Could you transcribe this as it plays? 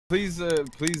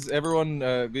Please, everyone,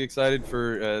 be excited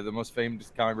for the most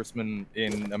famous congressman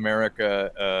in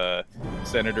America,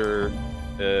 Senator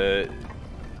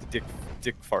Dick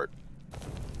Fart.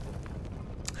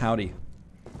 Howdy.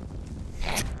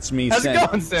 It's me, How's it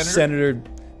going, Senator?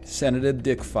 Senator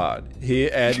Dick Fart, here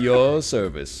at your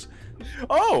service.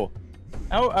 Oh,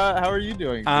 how are you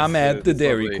doing? I'm at the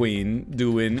Dairy Queen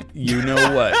doing you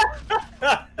know what.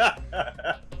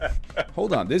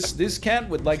 Hold on, this cat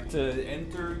would like to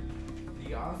enter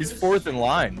the office. He's fourth in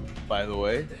line, by the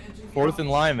way. Fourth in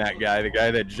line, that guy, the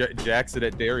guy that jacks it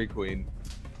at Dairy Queen.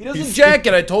 He doesn't jack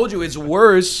it, I told you, it's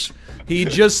worse. He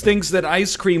just thinks that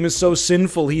ice cream is so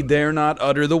sinful he dare not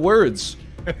utter the words.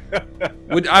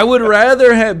 I would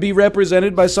rather be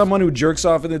represented by someone who jerks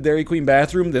off in the Dairy Queen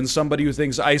bathroom than somebody who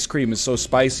thinks ice cream is so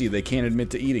spicy they can't admit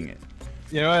to eating it.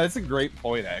 You know, that's a great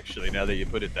point, actually, now that you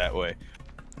put it that way.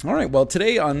 All right, well,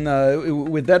 today,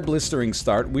 with that blistering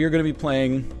start, we are going to be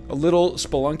playing a little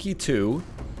Spelunky 2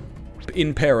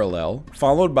 in parallel,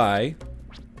 followed by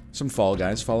some Fall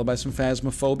Guys, followed by some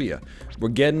Phasmophobia. We're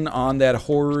getting on that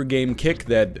horror game kick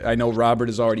that I know Robert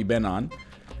has already been on.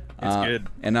 It's good.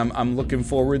 And I'm looking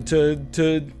forward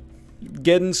to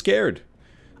getting scared.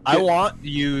 I want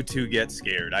you to get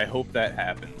scared. I hope that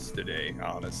happens today,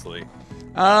 honestly.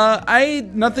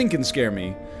 Nothing can scare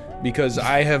me because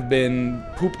I have been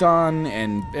pooped on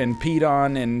and peed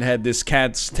on and had this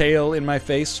cat's tail in my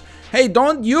face. Hey,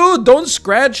 don't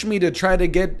scratch me to try to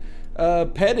get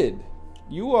petted.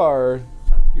 You're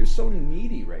so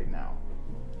needy right now.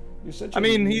 You're such a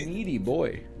needy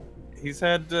boy. He's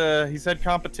had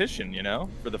competition, you know,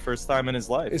 for the first time in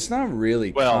his life. It's not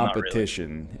really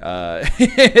competition. Not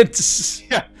really. It's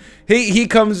he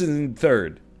comes in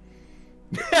third.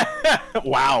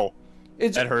 Wow,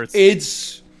 that hurts.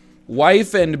 It's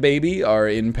wife and baby are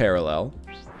in parallel.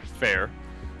 Fair.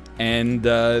 And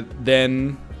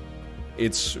then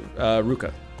it's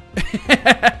Ruka.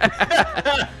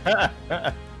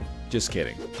 Just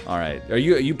kidding. All right, are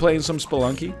you playing some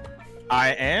Spelunky?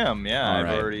 I am, yeah. All I've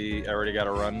right. already got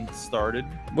a run started.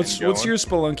 What's your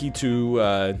Spelunky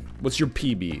 2? What's your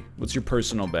PB? What's your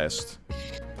personal best?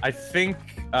 I think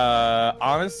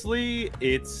honestly,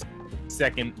 it's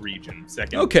second region,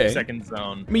 second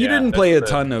zone. I mean, you didn't play a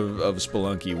ton of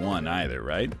Spelunky 1 either,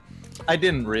 right? I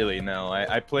didn't really. No,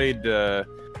 I played. I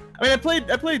mean, I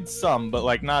played some, but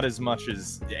like not as much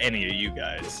as any of you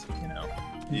guys. You know.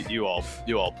 You all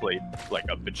played like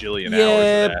a bajillion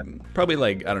hours of that. Probably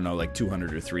like, I don't know, like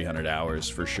 200 or 300 hours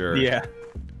for sure. Yeah.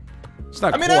 It's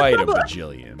not quite a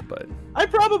bajillion, but... I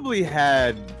probably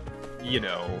had, you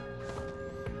know,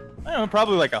 I don't know,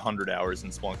 probably like 100 hours in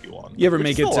Spelunky 1. You ever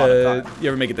make it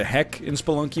to Heck in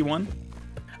Spelunky 1?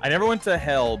 I never went to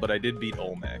Hell, but I did beat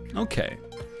Olmec. Okay.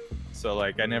 So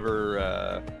like I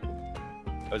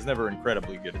was never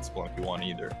incredibly good at Spelunky 1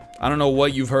 either. I don't know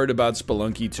what you've heard about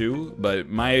Spelunky 2, but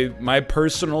my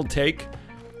personal take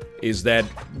is that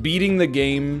beating the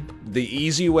game the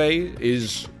easy way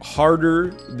is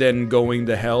harder than going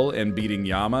to hell and beating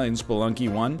Yama in Spelunky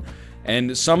 1.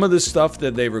 And some of the stuff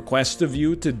that they request of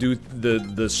you to do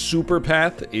the super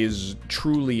path is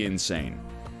truly insane.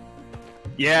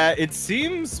 Yeah, it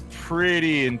seems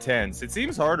pretty intense. It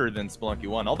seems harder than Spelunky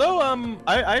 1. Although,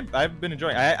 I've been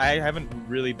enjoying. I haven't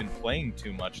really been playing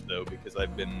too much though because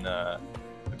I've been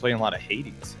playing a lot of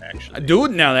Hades actually.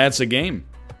 Dude, now that's a game.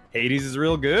 Hades is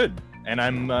real good, and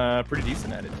I'm pretty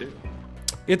decent at it too.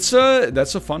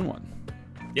 That's a fun one.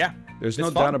 Yeah, there's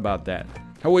no doubt about that.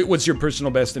 What's your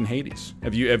personal best in Hades?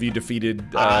 Have you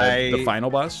defeated the final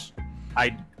boss?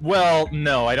 Well,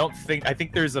 no, I don't think. I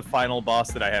think there's a final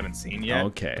boss that I haven't seen yet.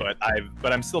 Okay.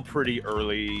 But I'm still pretty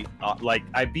early. Like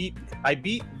I beat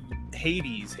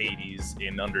Hades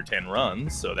in under 10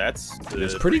 runs, so that's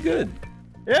pretty good.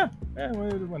 Yeah, it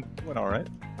went all right.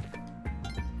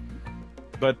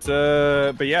 But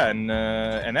yeah, and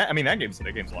that, I mean, that game's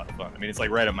a lot of fun. I mean, it's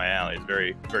like right up my alley. It's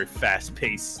very fast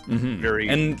paced,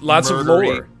 and lots of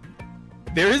lore.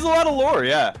 There is a lot of lore,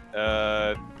 yeah,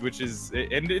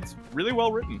 and it's really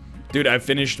well written. Dude, I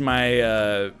finished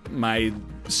my my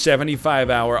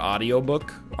 75-hour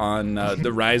audiobook on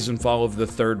the Rise and Fall of the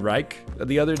Third Reich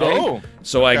the other day. Oh,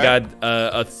 so okay. I got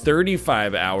a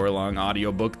 35-hour long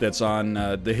audiobook that's on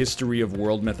the history of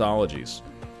world mythologies.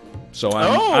 So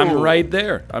I'm right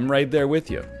there. I'm right there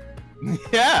with you.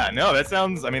 Yeah, no, that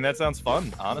sounds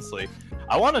fun, honestly.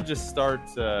 I want to just start,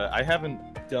 I haven't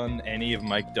done any of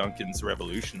Mike Duncan's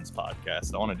Revolutions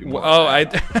podcast. I want to do more. Oh, I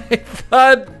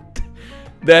thought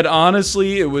that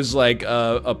honestly it was like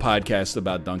a podcast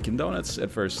about Dunkin' Donuts at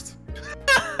first.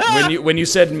 when you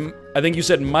said, I think you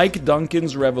said Mike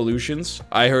Duncan's Revolutions,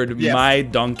 I heard My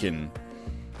Duncan.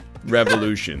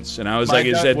 revolutions. And I was My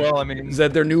like, God, well, I mean, is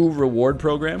that their new reward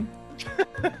program?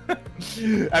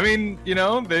 I mean, you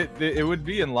know, it would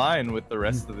be in line with the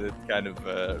rest of the kind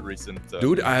of recent.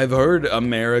 Dude, I've heard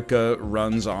America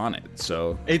runs on it,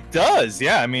 so it does.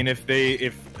 Yeah, I mean, if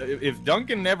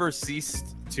Duncan never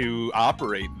ceased to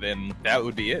operate, then that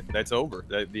would be it. That's over.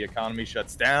 The economy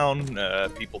shuts down.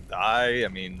 People die. I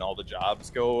mean, all the jobs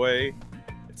go away.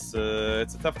 It's a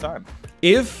tough time.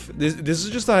 If this is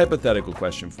just a hypothetical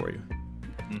question for you,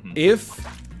 if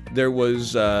there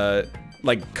was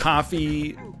like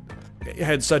coffee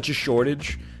had such a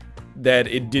shortage that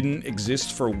it didn't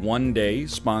exist for one day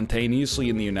spontaneously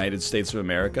in the United States of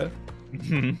America,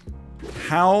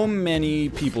 how many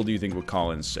people do you think would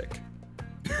call in sick?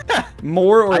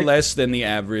 More or less than the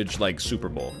average, like, Super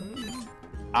Bowl?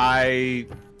 I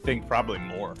think probably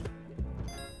more.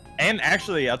 And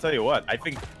actually, I'll tell you what, I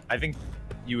think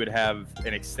you would have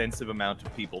an extensive amount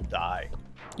of people die.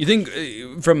 You think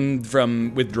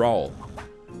from withdrawal?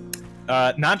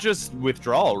 Not just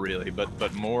withdrawal, really,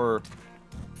 but more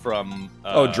from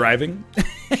driving,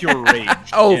 pure rage.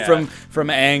 Yeah. from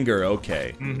anger.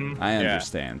 Okay, I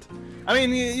understand. Yeah. I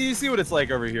mean, you see what it's like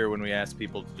over here when we ask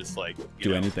people to just like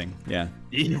do anything. Yeah.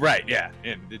 Right. Yeah.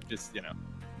 And it just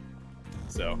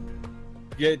So,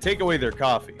 yeah, take away their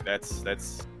coffee. That's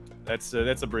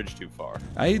a bridge too far.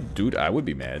 Dude, I would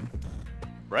be mad.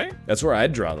 Right. That's where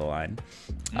I'd draw the line.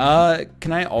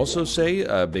 Can I also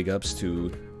say big ups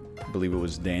to, I believe it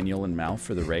was Daniel and Malf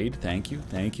for the raid. Thank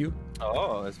you.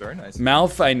 Oh, that's very nice.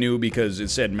 Malf I knew because it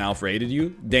said Malf raided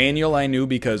you. Daniel I knew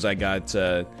because I got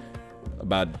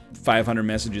about 500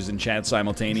 messages in chat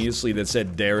simultaneously that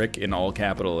said Derek in all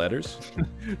capital letters.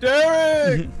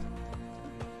 Derek!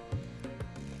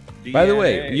 By the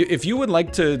way, if you would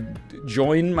like to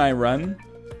join my run,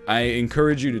 I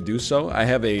encourage you to do so. I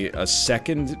have a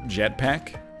second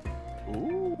jetpack.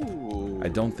 Ooh. I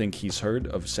don't think he's heard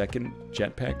of second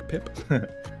jetpack, Pip.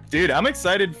 Dude, I'm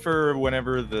excited for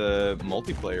whenever the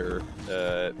multiplayer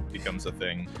becomes a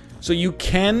thing. So you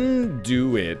can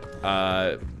do it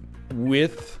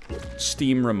with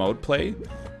Steam Remote Play.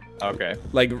 Okay.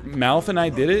 Like, Malf and I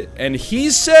did it, and he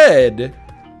said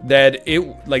that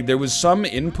there was some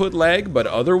input lag, but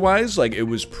otherwise, like, it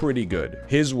was pretty good.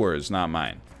 His words, not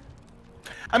mine.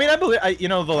 I mean, I believe,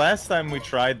 the last time we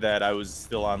tried that, I was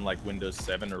still on, like, Windows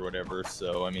 7 or whatever,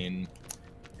 so, I mean,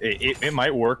 it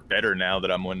might work better now that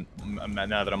I'm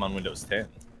on Windows 10.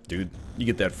 Dude, you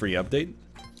get that free update?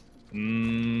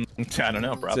 I don't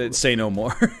know, probably. Say no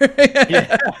more.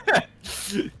 Yeah.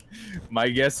 My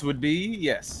guess would be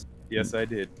yes. Yes, I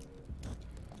did.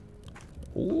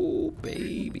 Oh,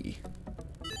 baby.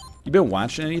 You been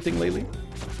watching anything lately?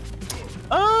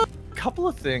 A couple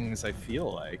of things, I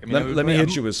feel like. I mean, let me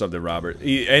hit you with something, Robert.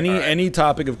 Any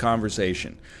topic of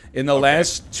conversation. In the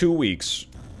last 2 weeks,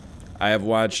 I have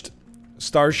watched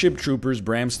Starship Troopers,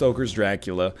 Bram Stoker's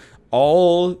Dracula,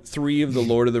 all 3 of the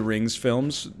Lord of the Rings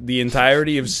films, the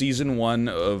entirety of Season 1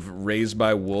 of Raised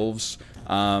by Wolves,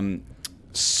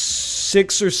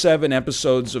 6 or 7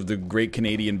 episodes of the Great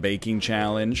Canadian Baking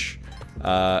Challenge.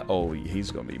 Oh,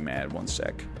 he's gonna be mad. One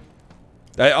sec.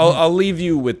 I'll leave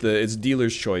you with it's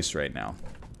dealer's choice right now.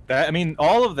 I mean,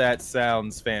 all of that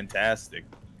sounds fantastic.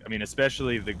 I mean,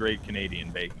 especially the Great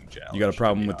Canadian Baking Challenge. You got a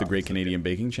problem with the Great Canadian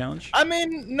Baking Challenge? I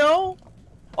mean, no.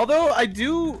 Although I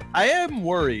am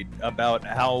worried about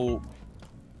how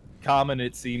common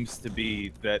it seems to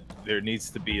be that there needs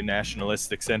to be a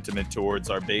nationalistic sentiment towards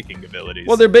our baking abilities.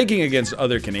 Well, they're baking against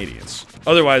other Canadians.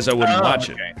 Otherwise, I wouldn't watch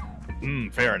it.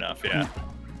 Fair enough, yeah.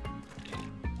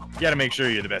 You gotta make sure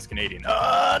you're the best Canadian.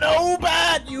 No,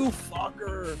 bat, you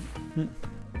fucker!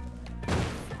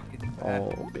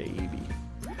 Oh, baby.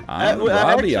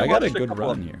 Robbie, I got a good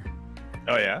run here.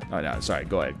 Oh, yeah? Oh, no, sorry.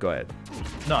 Go ahead.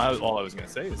 No, all I was gonna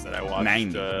say is that I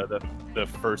watched the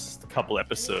first couple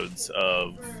episodes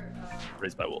of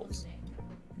Raised by Wolves.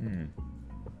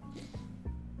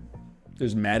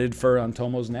 There's matted fur on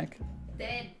Tomo's neck?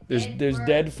 There's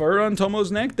dead fur on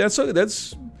Tomo's neck? That's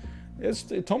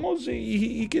Tomo's,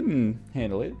 he can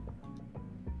handle it.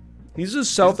 He's a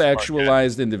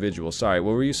self-actualized individual. Sorry,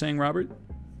 what were you saying, Robert?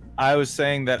 I was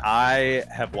saying that I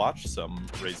have watched some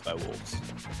Raised by Wolves.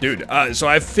 Dude, so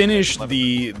I finished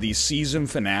the season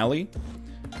finale.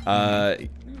 I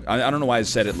don't know why I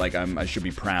said it like I should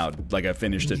be proud. Like I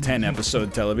finished a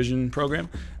 10-episode television program.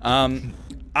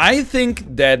 I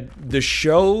think that the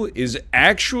show is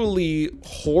actually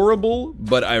horrible,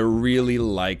 but I really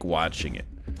like watching it.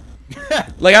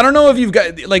 Like, I don't know if you've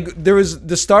got, like, there was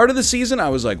the start of the season, I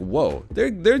was like, whoa,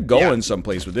 they're going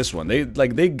someplace with this one.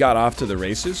 They got off to the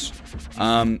races.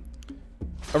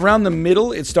 Around the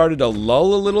middle, it started to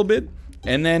lull a little bit,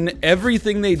 And then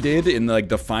everything they did in like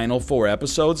the final 4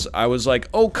 episodes, I was like,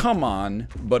 oh, come on,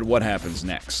 but what happens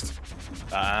next?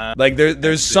 Like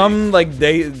there's some like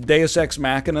Deus Ex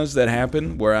Machinas that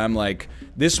happen where I'm like,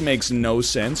 this makes no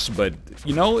sense, but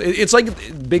you know, it's like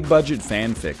big budget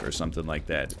fanfic or something like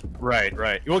that. Right.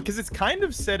 Well, because it's kind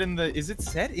of set in the. Is it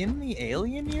set in the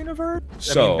Alien universe?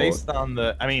 So, I mean, based on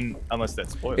the. I mean, unless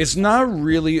that's spoiler. It's not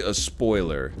really a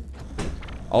spoiler.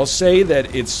 I'll say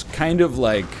that it's kind of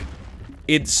like.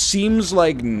 It seems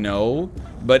like no,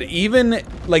 but even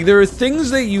like there are things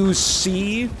that you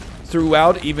see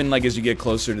throughout, even like as you get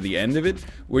closer to the end of it,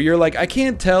 where you're like, I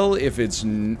can't tell if it's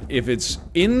in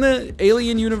the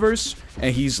Alien universe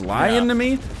and he's lying to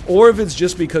me, or if it's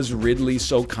just because Ridley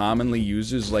so commonly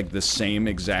uses like the same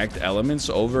exact elements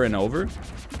over and over.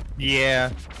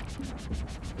 Yeah.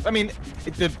 I mean,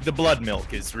 the blood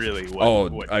milk is really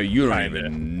what you don't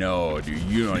even know, dude.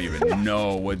 You don't even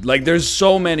know what. Like, there's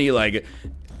so many like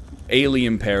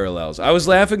Alien parallels. I was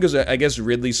laughing because I guess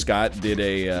Ridley Scott did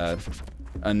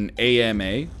an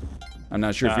AMA. I'm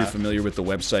not sure if you're familiar with the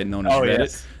website known as Reddit.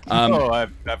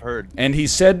 Yes. I've heard. And he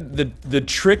said the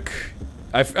trick.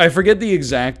 I forget the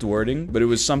exact wording, but it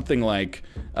was something like,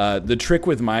 the trick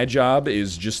with my job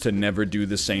is just to never do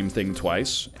the same thing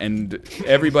twice. And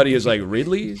everybody is like,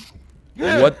 Ridley?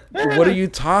 What are you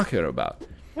talking about?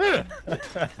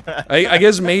 I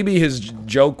guess maybe his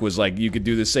joke was like, you could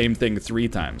do the same thing 3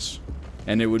 times.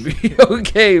 And it would be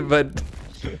okay, but...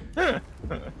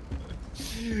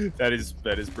 That is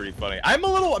pretty funny. I'm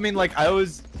a little... I mean, like, I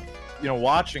was,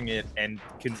 watching it and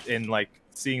like,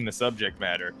 seeing the subject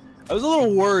matter. I was a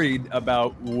little worried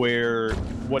about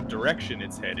what direction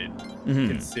it's headed,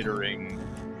 considering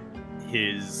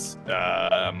his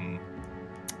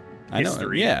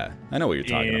history. I know what you're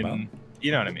talking about.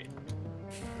 You know what I mean?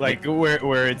 Like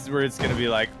where it's gonna be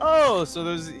like, oh, so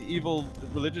those evil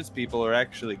religious people are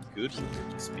actually good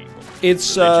religious people.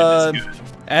 It's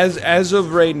as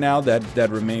of right now, that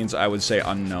remains, I would say,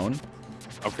 unknown.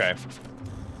 Okay.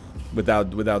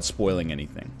 Without spoiling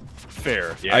anything.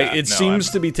 Fair. Yeah. It seems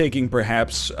to be taking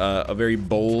perhaps a very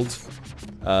bold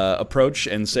approach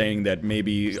and saying that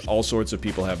maybe all sorts of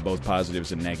people have both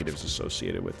positives and negatives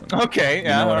associated with them. Okay.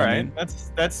 Yeah. You know all right. I mean?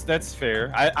 That's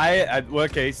fair. Well,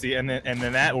 okay. See, and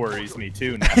then that worries me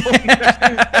too now.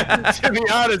 To be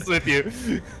honest with you,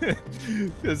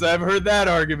 because I've heard that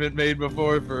argument made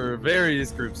before for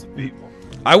various groups of people.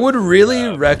 I would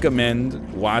really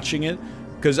recommend watching it.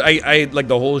 Because I like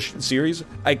the whole series.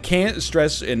 I can't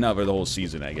stress enough, or the whole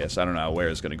season, I guess. I don't know where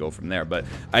it's going to go from there. But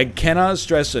I cannot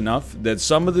stress enough that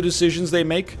some of the decisions they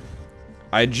make,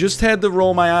 I just had to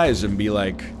roll my eyes and be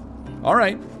like, all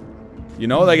right. You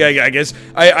know, like, I guess,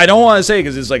 I don't want to say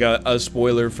because it's like a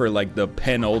spoiler for like the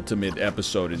penultimate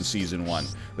episode in season 1.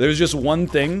 There's just one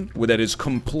thing that is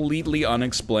completely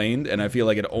unexplained, and I feel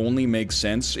like it only makes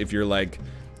sense if you're like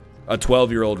a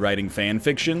 12-year-old writing fan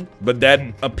fiction, but that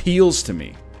appeals to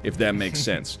me, if that makes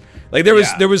sense. Like there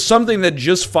was something that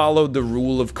just followed the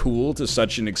rule of cool to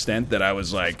such an extent that I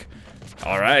was like,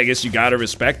 all right, I guess you gotta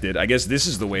respect it. I guess this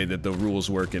is the way that the rules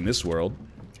work in this world.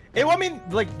 Well, I mean,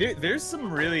 like there's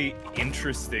some really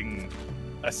interesting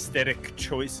aesthetic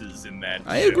choices in that.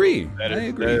 I agree. I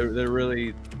agree. They're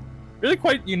really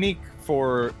quite unique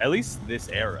for at least this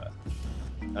era.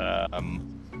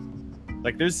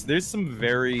 Like there's some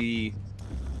very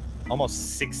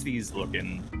almost 60s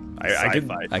looking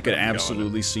I could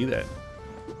absolutely see that.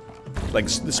 Like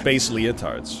the space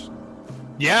leotards.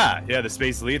 Yeah, the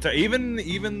space leotard. Even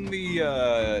the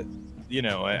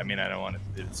I mean, I don't want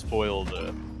to spoil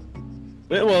the.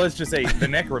 Well, let's just say the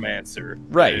necromancer.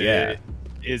 Right. Yeah.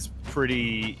 Is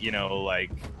pretty, like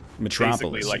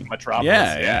Metropolis. Like Metropolis.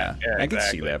 Yeah, exactly. I can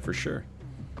see that for sure.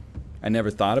 I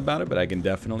never thought about it, but I can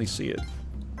definitely see it.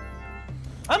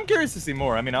 I'm curious to see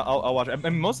more. I mean, I'll watch. I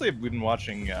mean, mostly we've been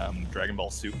watching Dragon Ball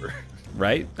Super.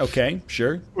 Right. Okay.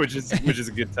 Sure. which is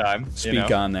a good time.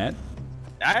 Speak on that.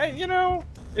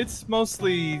 It's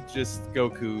mostly just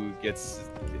Goku gets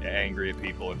angry at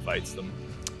people and fights them.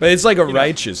 But it's like a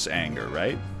righteous anger,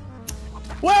 right?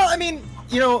 Well, I mean,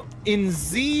 in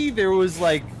Z there was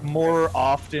like more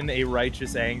often a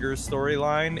righteous anger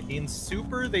storyline. In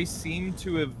Super, they seem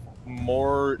to have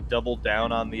more doubled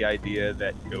down on the idea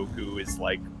that Goku is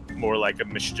like more like a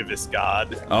mischievous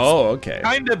god. Oh, okay.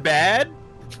 Kind of bad.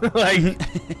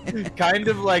 Like kind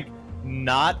of like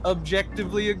not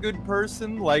objectively a good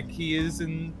person like he is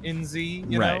in Z,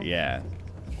 Right, yeah.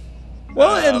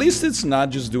 Well, at least it's not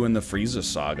just doing the Frieza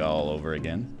saga all over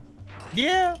again.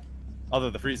 Yeah. Although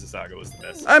the Frieza saga was the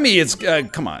best. I mean, it's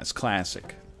come on, it's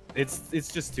classic. It's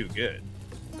just too good.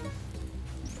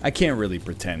 I can't really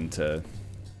pretend to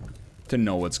to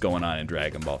know what's going on in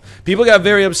Dragon Ball. People got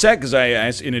very upset because I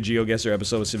asked in a GeoGuessr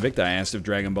episode with Invicta, I asked if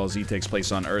Dragon Ball Z takes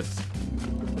place on Earth.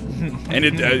 And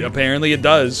it apparently it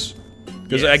does.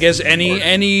 Because I guess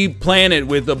any planet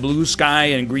with a blue sky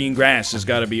and green grass has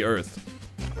got to be Earth.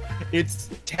 It's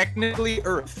technically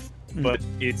Earth, but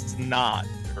it's not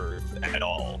Earth at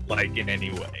all, like in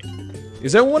any way.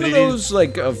 Is that one of those,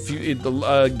 like,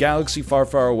 a galaxy far,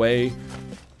 far away?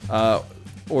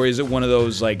 Or is it one of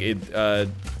those, like, it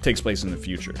takes place in the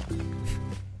future?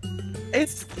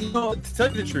 It's, you know, to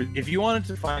tell you the truth, if you wanted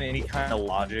to find any kind of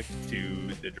logic to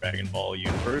the Dragon Ball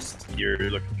universe, you're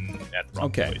looking at the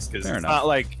wrong place. Because it's not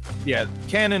like, yeah,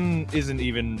 canon isn't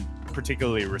even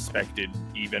particularly respected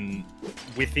even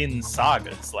within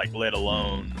sagas, like, let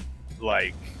alone,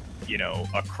 like, you know,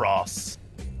 across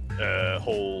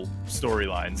whole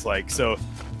storylines. Like, so,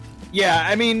 yeah,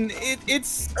 I mean,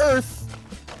 it's Earth.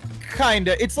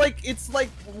 Kinda. It's like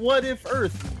what if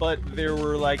Earth, but there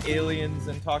were like aliens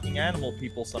and talking animal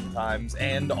people sometimes,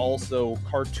 and also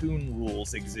cartoon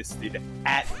rules existed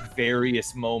at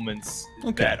various moments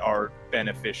that are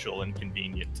beneficial and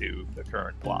convenient to the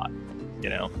current plot, you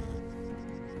know?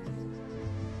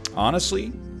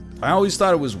 Honestly, I always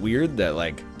thought it was weird that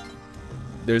like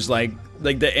there's like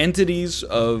the entities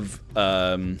of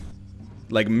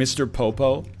like Mr.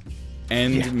 Popo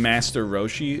and Master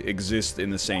Roshi exist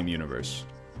in the same universe.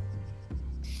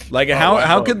 Like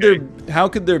how could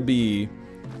there be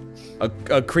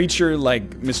a creature like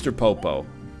Mr. Popo,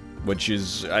 which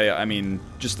is I mean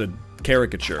just a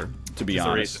caricature, to be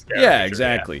honest. Yeah,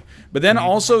 exactly. Yeah. But then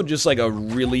also just like a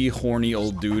really horny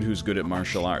old dude who's good at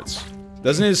martial arts.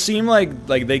 Doesn't it seem like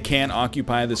they can't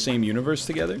occupy the same universe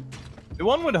together?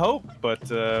 One would hope, but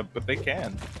they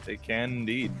can. They can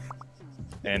indeed.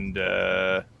 And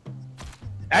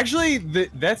actually,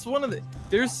 that's one of the...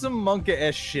 There's some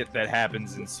Monka-esque shit that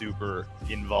happens in Super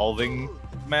involving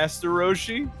Master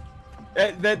Roshi.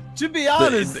 That, to be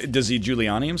honest... Does he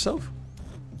Giuliani himself?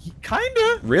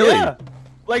 Kinda. Really? Yeah.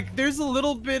 Like, there's a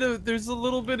little bit of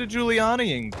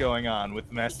Giulianiing going on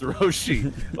with Master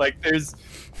Roshi. Like,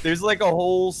 there's like a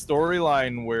whole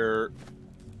storyline where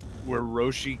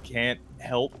Roshi can't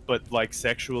help but, like,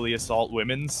 sexually assault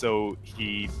women, so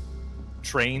he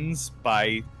trains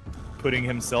by putting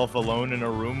himself alone in a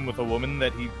room with a woman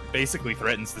that he basically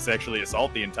threatens to sexually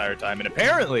assault the entire time. And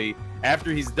apparently,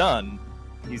 after he's done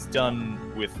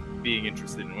with being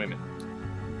interested in women.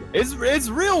 It's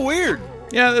real weird.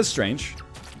 Yeah, that's strange.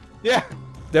 Yeah.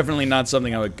 Definitely not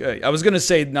something I would... I was going to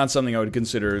say not something I would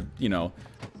consider, you know,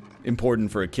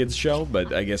 important for a kid's show,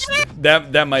 but I guess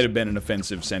that might have been an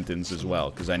offensive sentence as well,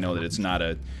 because I know that it's not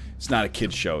a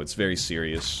kid's show. It's very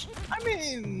serious. I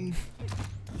mean,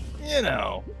 you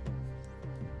know...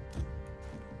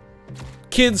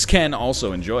 Kids can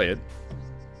also enjoy it.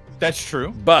 That's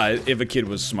true. But if a kid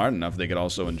was smart enough, they could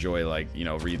also enjoy, like, you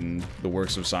know, reading the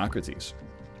works of Socrates.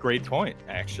 Great point,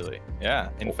 actually. Yeah.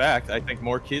 In fact, I think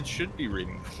more kids should be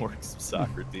reading the works of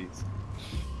Socrates.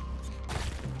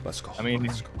 Let's go. I mean,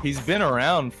 he's been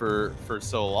around for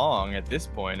so long at this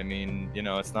point. I mean, you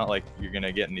know, it's not like you're going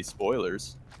to get any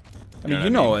spoilers. I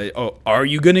mean, are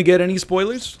you going to get any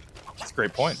spoilers? That's a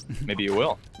great point. Maybe you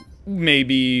will.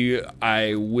 Maybe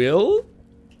I will?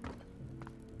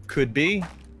 Could be.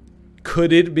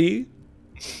 Could it be?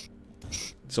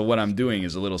 So what I'm doing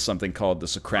is a little something called the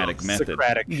Socratic method.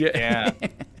 Socratic, yeah.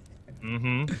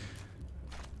 Mm-hmm.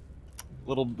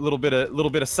 Little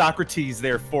bit of Socrates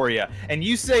there for you. And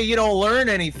you say you don't learn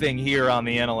anything here on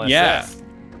the NLSS. Yeah.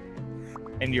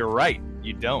 And you're right,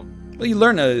 you don't. Well, you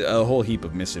learn a whole heap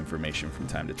of misinformation from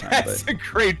time to time. That's a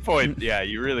great point. Yeah,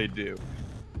 you really do.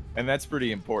 And that's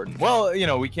pretty important. Well, you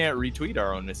know, we can't retweet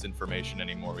our own misinformation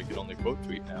anymore. We could only quote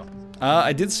tweet now.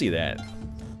 I did see that.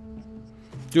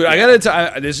 Dude, I gotta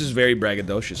tell you, this is very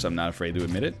braggadocious. I'm not afraid to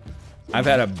admit it. I've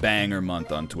had a banger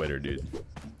month on Twitter, dude.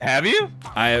 Have you?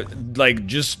 I, like,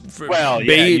 just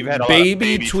you've had a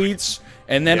baby tweets.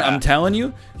 And then I'm telling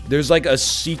you, there's like a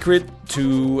secret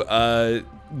to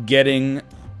getting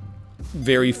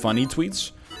very funny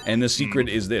tweets. And the secret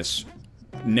is this.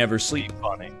 Never sleep.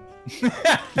 Funny.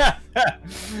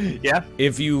 Yeah.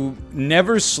 If you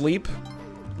never sleep,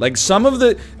 like some of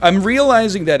the... I'm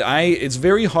realizing that it's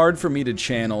very hard for me to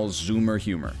channel Zoomer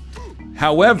humor.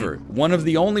 However, one of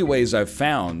the only ways I've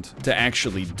found to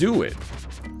actually do it...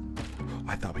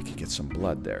 I thought we could get some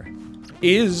blood there.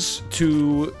 Is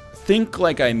to think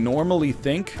like I normally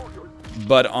think,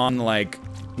 but on like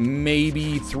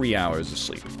maybe 3 hours of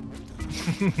sleep.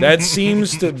 That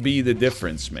seems to be the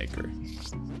difference maker.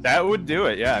 That would do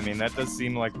it, yeah. I mean, that does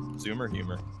seem like Zoomer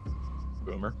humor.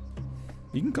 Boomer.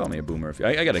 You can call me a boomer if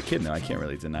I got a kid now. I can't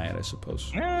really deny it, I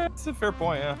suppose. Yeah, that's a fair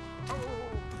point. Yeah,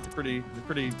 you're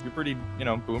pretty, you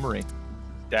know, boomery,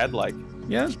 dad-like.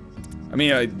 Yeah, I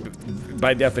mean,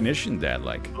 by definition,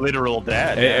 dad-like. Literal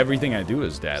dad. Yeah. Everything I do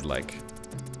is dad-like.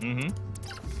 Mm-hmm.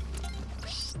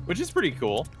 Which is pretty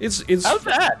cool. It's. How's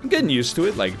that? I'm getting used to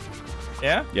it. Like.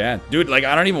 Yeah? Yeah, dude, like,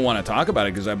 I don't even want to talk about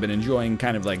it because I've been enjoying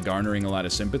kind of, like, garnering a lot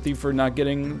of sympathy for not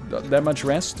getting that much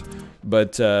rest.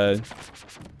 But,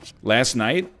 last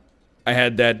night, I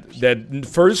had that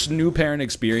first new parent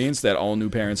experience that all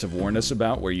new parents have warned us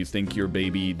about, where you think your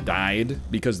baby died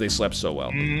because they slept so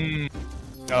well.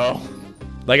 Oh.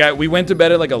 Like, we went to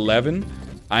bed at, like, 11.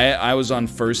 I was on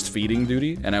first feeding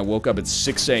duty, and I woke up at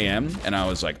 6 a.m., and I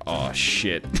was like, oh,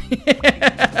 shit.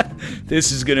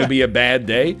 This is gonna be a bad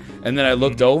day. And then I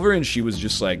looked over, and she was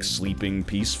just, like, sleeping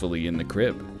peacefully in the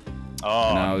crib. Oh,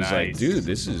 and I was like, dude,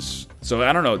 this is... So,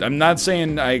 I don't know. I'm not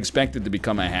saying I expect it to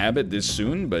become a habit this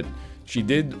soon, but she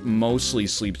did mostly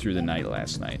sleep through the night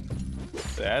last night.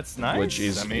 That's nice. Which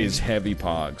is heavy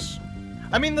pogs.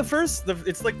 I mean,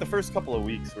 it's like the first couple of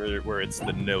weeks where it's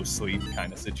the no sleep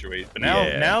kind of situation. But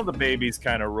now the baby's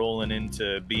kind of rolling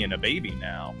into being a baby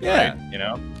now. Yeah, right? You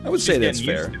know, I would say that's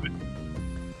fair.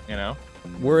 You know,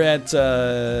 we're at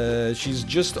she's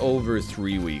just over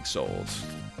 3 weeks old,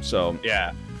 so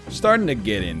yeah, starting to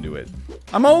get into it.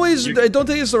 I'm always don't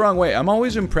take this the wrong way. I'm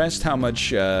always impressed how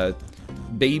much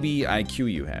baby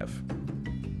IQ you have.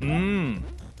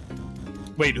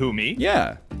 Wait, who, me?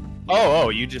 Yeah. Oh,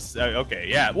 you just okay,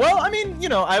 yeah. Well, I mean, you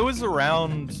know, I was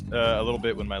around a little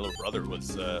bit when my little brother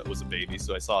was a baby,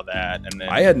 so I saw that, and then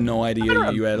I had no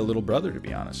idea you had a little brother, to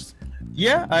be honest.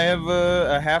 Yeah, I have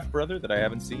a half brother that I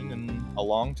haven't seen in a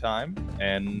long time,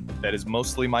 and that is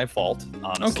mostly my fault,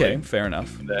 honestly. Okay, fair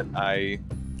enough. That I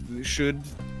should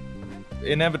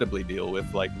inevitably deal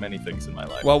with, like many things in my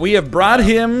life. Well, we have brought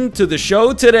him to the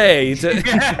show today.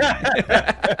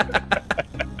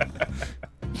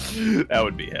 That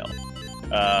would be hell.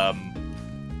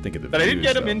 Think of the but I did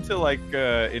get him though. into like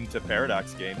into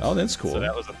Paradox games. Oh, that's cool. So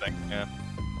that was a thing. Yeah.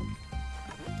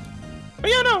 But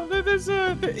yeah, no, there's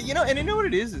you know, and you know what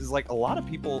it is like a lot of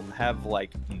people have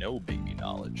like no baby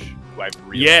knowledge. Who I've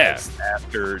realized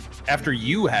after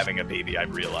you having a baby,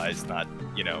 I've realized not,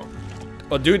 you know.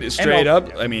 Well, dude, straight up,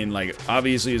 I mean, like,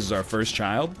 obviously this is our first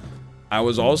child. I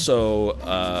was also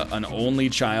an only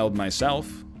child myself.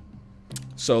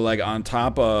 So, like, on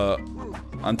top of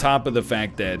the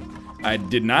fact that I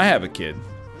did not have a kid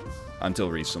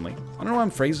until recently. I don't know why I'm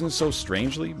phrasing this so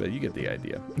strangely, but you get the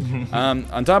idea.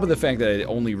 On top of the fact that I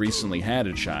only recently had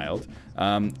a child,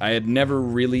 I had never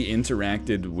really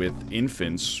interacted with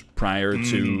infants prior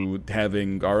to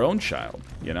having our own child,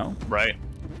 you know? Right.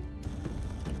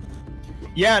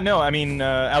 Yeah, no, I mean,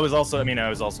 I was also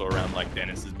around, like,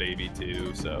 Dennis's baby,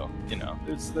 too, so, you know,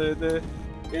 it's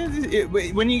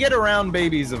when you get around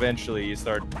babies, eventually you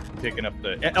start picking up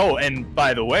the... Oh, and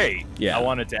by the way, I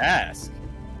wanted to ask,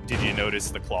 did you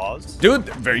notice the claws? Dude,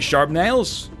 very sharp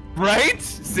nails. Right?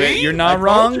 See? You're not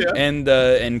wrong,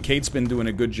 and Kate's been doing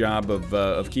a good job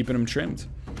of keeping them trimmed.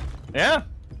 Yeah.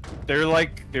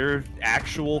 They're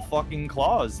actual fucking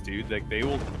claws, dude. Like, they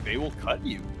will cut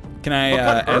you. Can I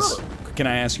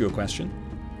ask you a question?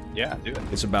 Yeah, do it.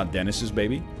 It's about Dennis's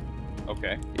baby.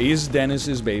 Okay. Is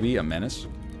Dennis's baby a menace?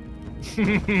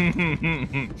 You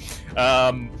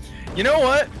know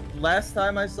what? Last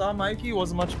time I saw Mikey, he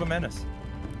wasn't much of a menace.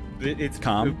 It's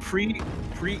calm.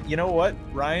 You know what,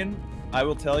 Ryan? I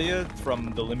will tell you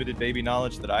from the limited baby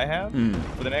knowledge that I have,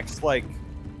 for the next like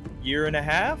year and a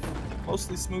half,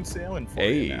 mostly smooth sailing for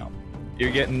you now.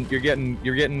 You're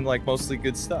getting like mostly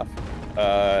good stuff.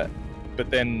 But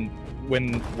then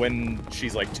when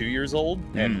she's like 2 years old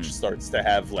and starts to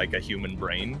have like a human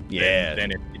brain,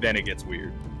 then it gets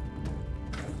weird.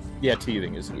 Yeah,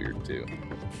 teething is weird too.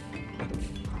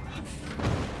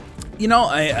 You know,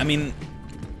 I mean,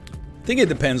 I think it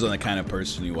depends on the kind of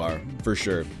person you are, for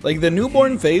sure. Like, the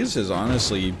newborn phase is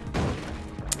honestly,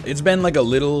 it's been like a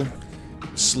little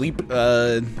sleep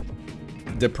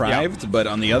deprived, but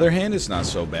on the other hand, it's not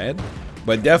so bad.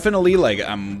 But definitely, like,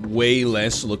 I'm way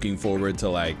less looking forward to,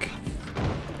 like,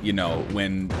 you know,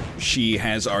 when she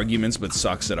has arguments but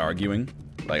sucks at arguing.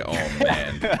 Like, oh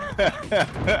man.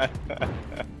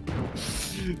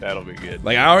 That'll be good.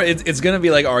 Like, it's gonna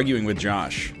be like arguing with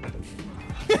Josh.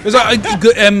 Because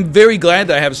I'm very glad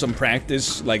that I have some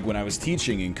practice, like, when I was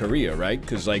teaching in Korea, right?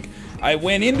 Because, like, I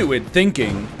went into it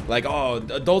thinking, like, oh,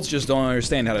 adults just don't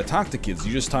understand how to talk to kids.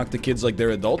 You just talk to kids like they're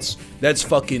adults? That's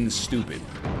fucking stupid.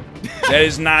 That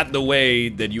is not the way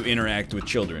that you interact with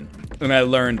children. And I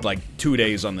learned, like, 2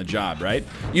 days on the job, right?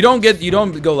 You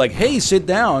don't go like, hey, sit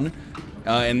down.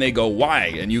 And they go, why?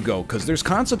 And you go, because there's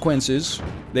consequences.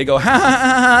 They go, ha ha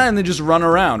ha ha, and they just run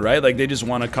around, right? Like they just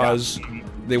want to cause,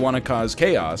 they want to cause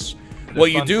chaos.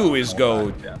 What you do is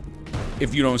go,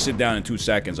 if you don't sit down in 2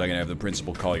 seconds, I can have the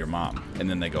principal call your mom. And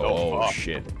then they go, oh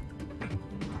shit.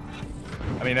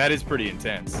 I mean, that is pretty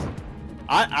intense.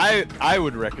 I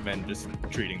would recommend just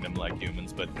treating them like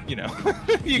humans, but you know,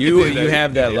 you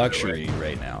have that luxury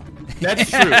right now. That's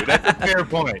true. That's a fair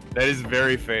point. That is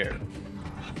very fair.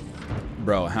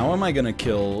 Bro, how am I gonna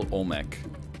kill Olmec?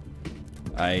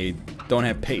 I don't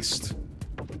have paste.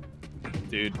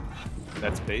 Dude,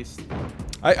 that's paste.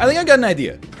 I think I got an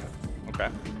idea. Okay.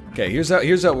 Okay, here's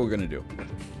how we're gonna do.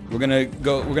 We're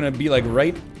gonna be like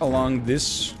right along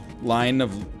this line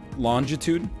of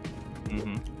longitude.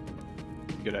 Mm-hmm.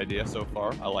 Good idea so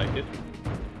far. I like it.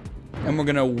 And we're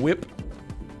gonna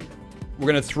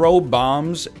throw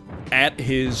bombs at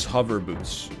his hover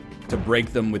boots to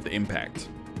break them with impact.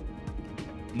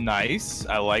 Nice.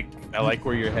 I like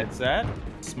where your head's at.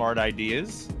 Smart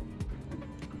ideas.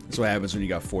 That's what happens when you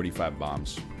got 45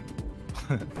 bombs.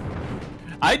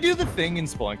 I do the thing in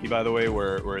Spelunky, by the way,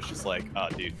 where it's just like, oh,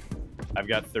 dude, I've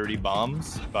got 30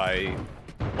 bombs by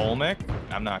Olmec.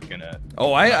 I'm not gonna.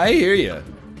 Oh, I hear you.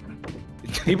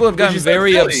 People have gotten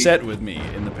very upset with me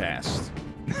in the past.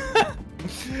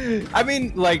 I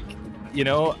mean, like, you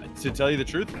know, to tell you the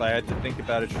truth, if I had to think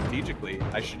about it strategically,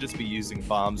 I should just be using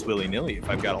bombs willy-nilly if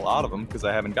I've got a lot of them, because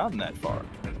I haven't gotten that far.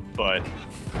 But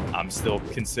I'm still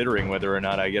considering whether or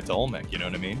not I get to Olmec, you know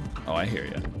what I mean? Oh, I hear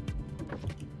you.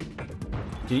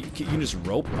 Can you just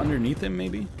rope underneath him,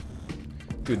 maybe?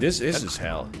 Dude, this is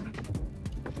hell.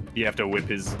 You have to whip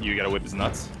his... You gotta whip his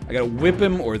nuts? I gotta whip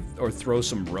him or throw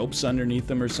some ropes underneath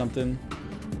him or something.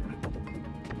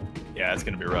 Yeah, it's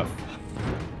gonna be rough.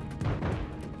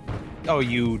 Oh,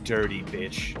 you dirty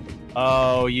bitch.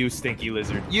 Oh, you stinky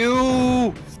lizard.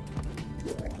 You!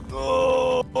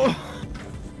 Oh!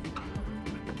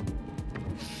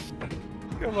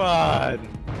 Come on.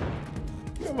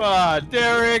 Come on,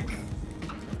 Derek.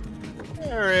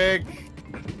 Derek.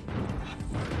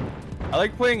 I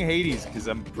like playing Hades because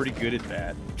I'm pretty good at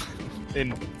that.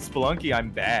 In Spelunky,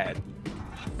 I'm bad.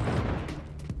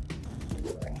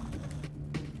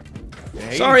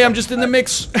 Sorry, I'm just in the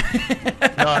mix.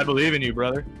 No, I believe in you,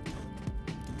 brother.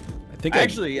 I think I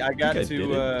got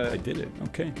to. I did it.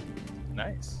 Okay.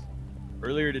 Nice.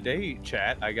 Earlier today,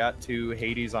 chat, I got to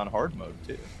Hades on hard mode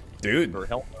too. Dude. Or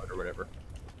hell mode or whatever.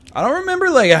 I don't remember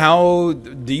like how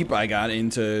deep I got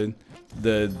into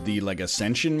the like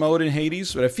ascension mode in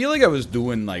Hades, but I feel like I was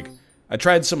doing like I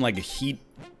tried some like heat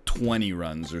 20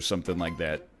 runs or something like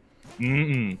that.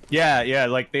 Yeah,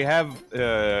 like they have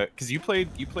because you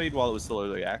played while it was still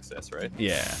early access, right?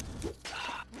 Yeah.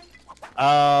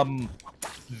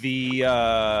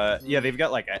 They've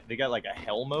got like a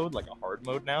hell mode, like a hard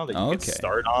mode now that you can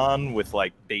start on with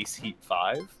like base heat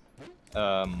 5.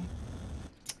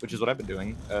 Which is what I've been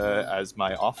doing as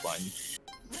my offline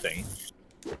thing.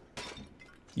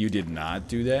 You did not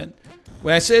do that?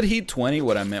 When I said heat 20,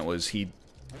 what I meant was heat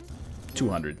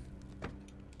 200.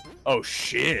 Oh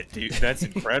shit, dude, that's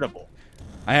incredible.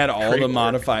 I had all the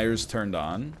modifiers turned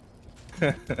on.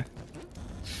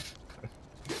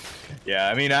 Yeah,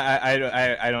 I mean,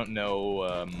 I don't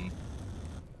know.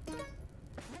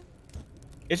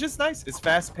 It's just nice. It's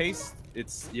fast paced.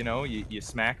 It's, you know, you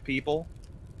smack people.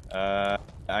 I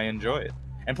enjoy it,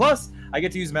 and plus I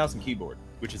get to use mouse and keyboard,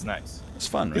 which is nice. It's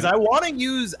fun, right?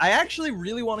 Because I actually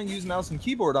really want to use mouse and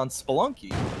keyboard on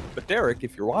Spelunky. But Derek,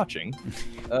 if you're watching,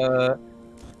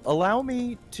 allow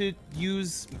me to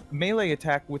use melee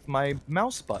attack with my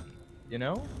mouse button. You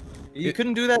know, you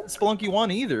couldn't do that in Spelunky 1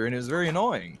 either, and it was very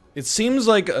annoying. It seems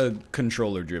like a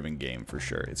controller-driven game for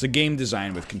sure. It's a game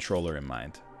designed with controller in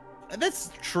mind.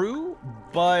 That's true,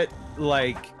 but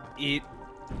like it.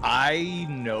 I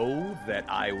know that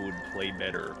I would play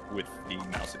better with the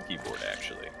mouse and keyboard,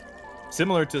 actually.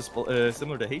 Similar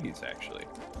to Hades, actually.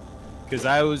 Because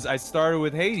I started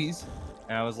with Hades,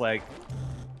 and I was like,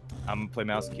 I'm gonna play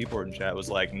mouse and keyboard, and chat was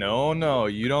like, no,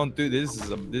 you don't do this.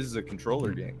 This is a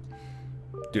controller game.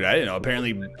 Dude, I didn't know.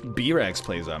 Apparently, B-Rex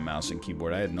plays on mouse and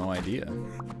keyboard. I had no idea.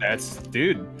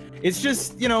 Dude. It's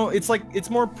just, you know, it's like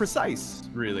it's more precise,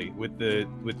 really, with the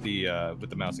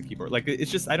mouse and keyboard. Like,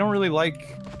 it's just I don't really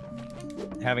like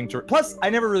having to. Plus, I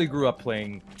never really grew up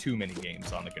playing too many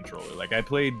games on the controller. Like, I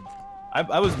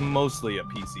was mostly a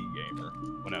PC gamer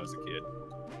when I was a kid.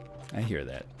 I hear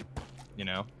that. You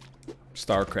know,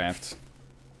 StarCraft.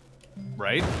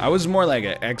 Right? I was more like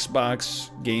an Xbox,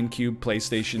 GameCube,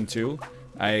 PlayStation 2.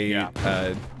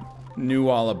 I knew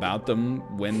all about them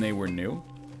when they were new.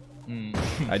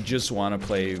 I just want to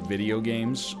play video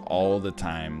games all the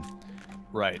time.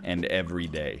 Right. And every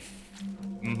day.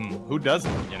 Who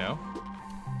doesn't, you know?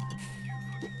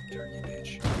 You dirty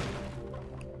bitch.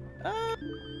 Are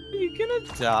you gonna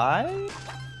die?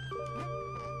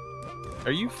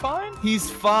 Are you fine? He's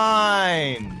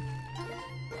fine.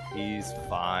 He's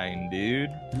fine, dude.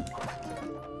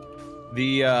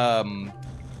 Yeah,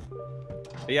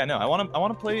 no, I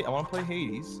wanna play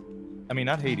Hades. I mean,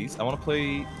 not Hades. I wanna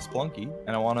play Spelunky,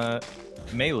 and I wanna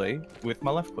melee with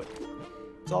my left click.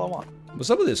 That's all I want. What's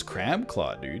up with this crab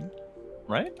claw, dude?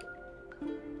 Right?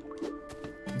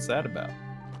 What's that about?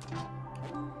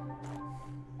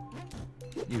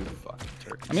 You fucking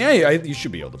turkey. I mean, you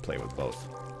should be able to play with both.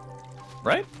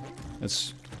 Right?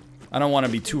 I don't want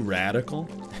to be too radical.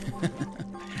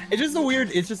 It's just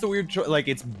a weird choice. Like,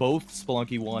 it's both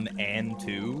Spelunky 1 and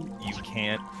 2. You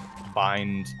can't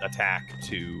bind attack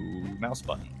to mouse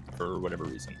button for whatever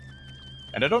reason.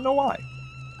 And I don't know why.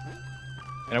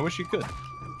 And I wish you could.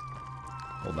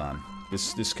 Hold on.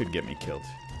 This could get me killed.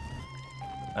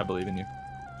 I believe in you.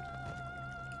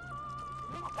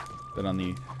 But on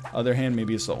the other hand,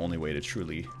 maybe it's the only way to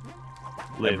truly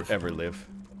ever live.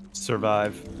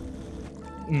 Survive.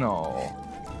 No.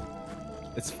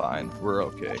 It's fine. We're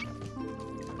okay.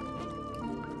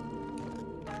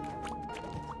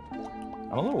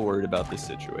 I'm a little worried about this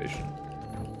situation.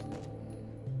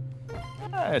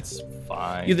 It's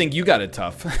fine. You think you got it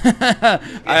tough.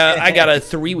 I got a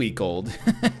 3-week-old.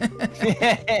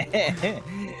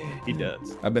 He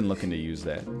does. I've been looking to use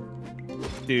that.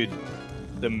 Dude,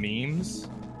 the memes.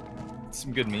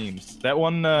 Some good memes. That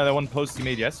one post you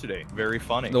made yesterday, very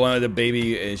funny. The one with the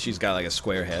baby, she's got like a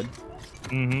square head.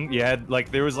 Yeah,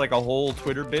 like there was like a whole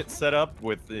Twitter bit set up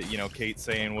with you know, Kate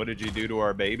saying, "What did you do to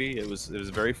our baby?" It was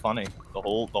very funny. The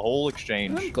whole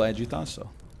exchange. I'm glad you thought so.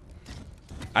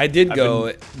 I did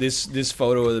go this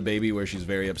photo of the baby where she's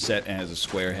very upset and has a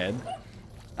square head.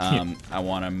 I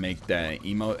want to make that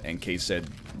emote, and Kate said,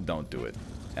 "Don't do it."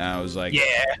 And I was like,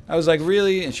 "Yeah." I was like,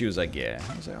 "Really?" And she was like, "Yeah."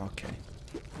 I was like, "Okay,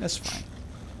 that's fine."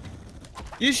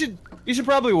 You should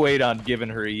probably wait on giving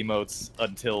her emotes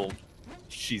until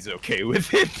she's okay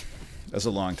with it. That's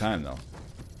a long time, though.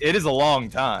 It is a long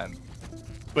time.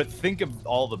 But think of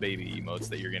all the baby emotes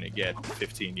that you're gonna get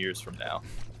 15 years from now.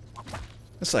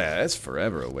 That's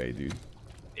forever away, dude.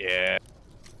 Yeah.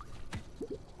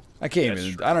 I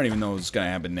don't even know what's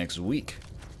gonna happen next week.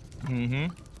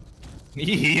 Me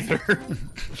either.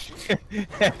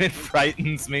 And it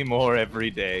frightens me more every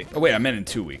day. Oh wait, I meant in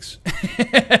 2 weeks.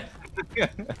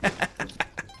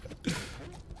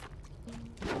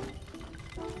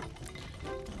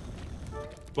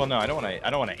 Well, no, I don't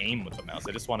want to aim with the mouse.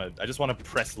 I just want to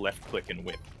press left click and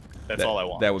whip. That's all I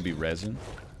want. That would be resin,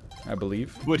 I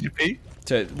believe. Would it be?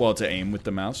 To aim with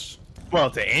the mouse. Well,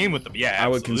 to aim with them, yeah. I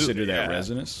would consider that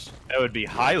resinous. That would be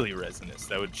highly resinous.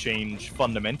 That would change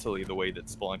fundamentally the way that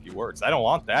Spelunky works. I don't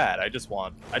want that. I just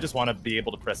want to be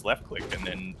able to press left click and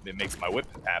then it makes my whip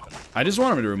happen. I just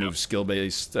want him to remove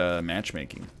skill-based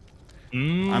matchmaking.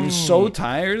 I'm so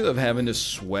tired of having to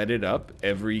sweat it up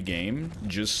every game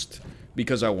just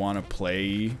because I want to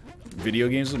play video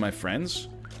games with my friends.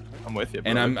 I'm with you,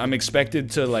 and I'm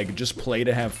expected to like just play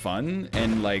to have fun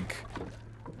and like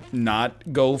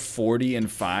not go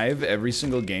 40-5 every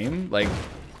single game. Like,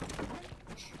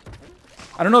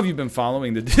 I don't know if you've been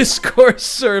following the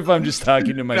discourse or if I'm just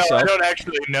talking to myself. No, I don't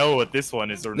actually know what this one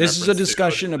is. This is a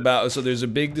discussion about. So there's a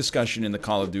big discussion in the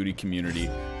Call of Duty community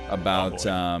about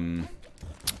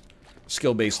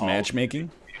skill-based matchmaking.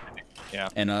 Yeah.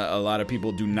 And a lot of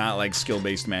people do not like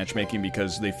skill-based matchmaking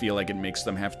because they feel like it makes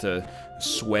them have to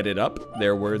sweat it up.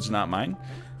 Their words, not mine.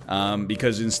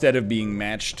 Because instead of being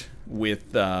matched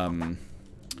with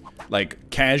like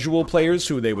casual players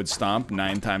who they would stomp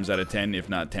 9 times out of 10, if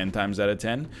not 10 times out of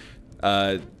 10,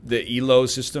 the ELO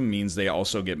system means they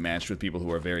also get matched with people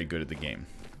who are very good at the game,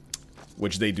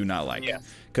 which they do not like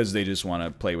because they just want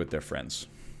to play with their friends.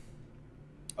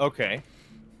 Okay,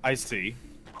 I see.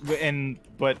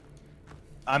 But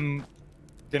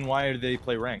then why do they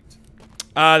play ranked?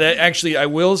 That actually, I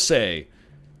will say,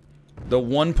 the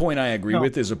one point I agree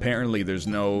with is apparently there's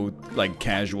no like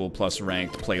casual plus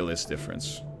ranked playlist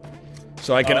difference.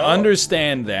 So I can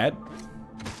understand that.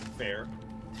 Fair.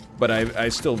 But I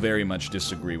still very much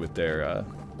disagree with their.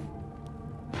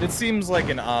 It seems like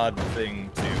an odd thing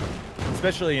to,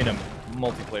 especially in a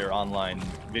multiplayer online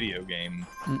video game,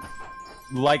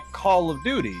 like Call of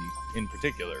Duty in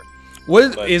particular.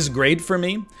 What is great for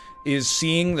me is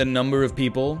seeing the number of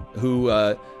people who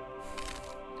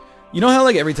You know how,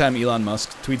 like, every time Elon Musk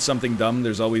tweets something dumb,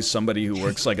 there's always somebody who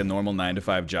works, like, a normal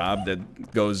 9-to-5 job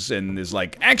that goes and is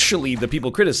like, actually, the people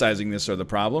criticizing this are the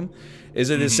problem? Is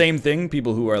it the same thing?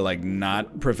 People who are, like,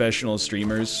 not professional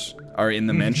streamers are in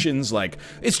the mentions, like,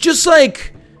 it's just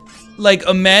like,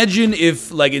 imagine if,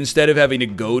 like, instead of having to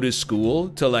go to school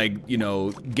to, like, you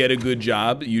know, get a good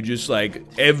job, you just, like,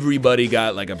 everybody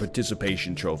got, like, a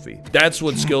participation trophy. That's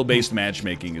what skill-based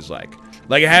matchmaking is like.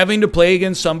 Like, having to play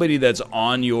against somebody that's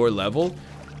on your level,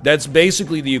 that's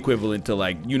basically the equivalent to,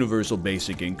 like, universal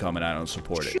basic income, and I don't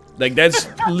support it. Like, that's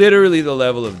literally the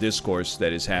level of discourse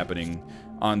that is happening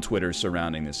on Twitter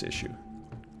surrounding this issue.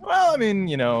 Well, I mean,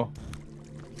 you know,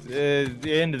 at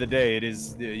the end of the day, it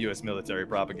is the U.S. military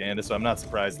propaganda, so I'm not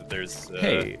surprised that there's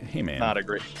hey, man, not a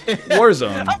great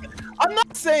Warzone. I'm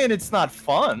not saying it's not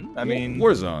fun. I mean,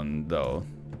 Warzone though.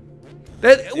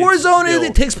 That Warzone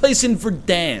it takes place in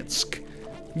Verdansk.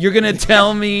 You're gonna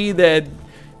tell me that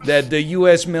the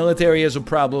U.S. military has a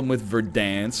problem with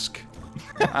Verdansk?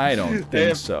 I don't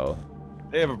think so.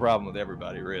 They have a problem with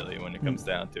everybody, really, when it comes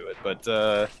down to it.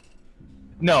 But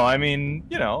no, I mean,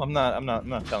 you know, I'm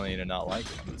not telling you to not like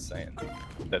it. I'm just saying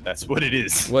that that's what it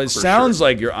is. Well, it sounds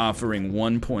like you're offering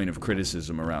 1 point of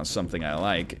criticism around something I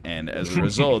like, and as a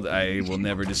result, I will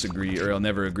never disagree, or I'll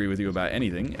never agree with you about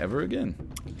anything ever again.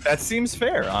 That seems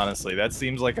fair, honestly. That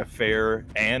seems like a fair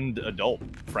and adult,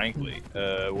 frankly,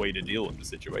 way to deal with the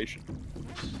situation.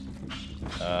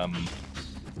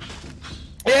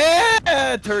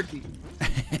 Yeah, turkey.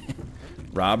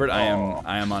 Robert, I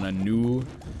am on a new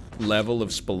level of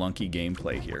Spelunky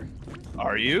gameplay here.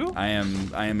 Are you? I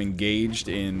am engaged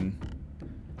in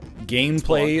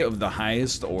gameplay Spelunky. of the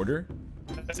highest order.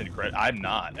 That's incredible. I'm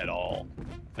not at all.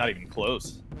 Not even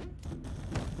close.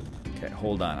 Okay,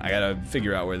 hold on. I gotta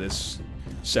figure out where this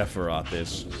Sephiroth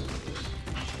is.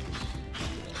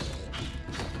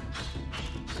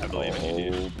 I believe in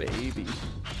you, dude. Oh, baby.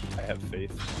 I have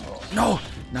faith. Oh. No,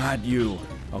 not you.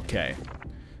 Okay.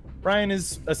 Ryan,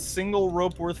 is a single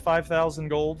rope worth 5,000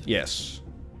 gold? Yes.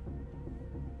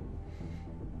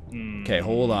 Okay,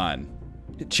 hold on.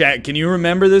 Chat, can you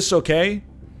remember this, okay?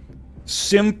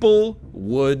 Simple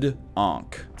wood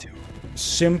onk.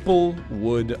 Simple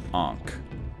wood onk.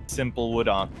 Simple wood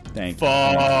onk. Thank you.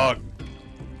 Fuck!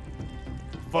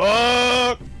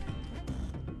 Fuck!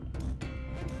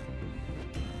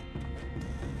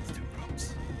 It's 2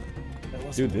 ropes.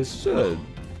 Dude, this is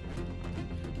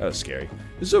that was scary.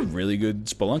 This is a really good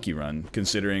Spelunky run,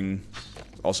 considering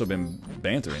also been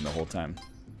bantering the whole time.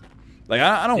 Like,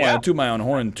 I don't want to toot my own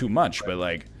horn too much, but,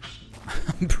 like,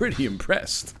 I'm pretty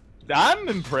impressed. I'm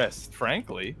impressed,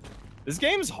 frankly. This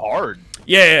game's hard.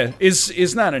 Yeah,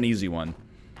 it's not an easy one.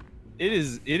 It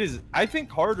is, I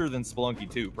think, harder than Spelunky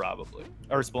 2, probably.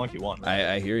 Or Spelunky 1. Right?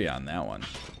 I hear you on that one.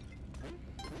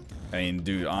 I mean,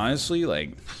 dude, honestly,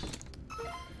 like,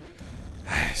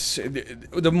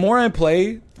 the more I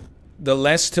play, the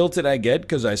less tilted I get,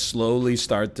 because I slowly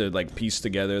start to, like, piece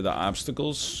together the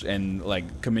obstacles and,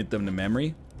 like, commit them to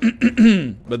memory.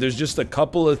 But there's just a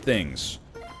couple of things.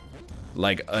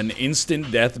 Like, an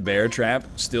instant death bear trap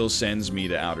still sends me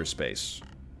to outer space.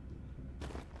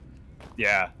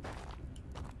 Yeah.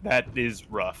 That is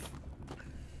rough.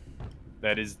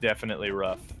 That is definitely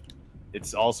rough.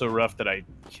 It's also rough that I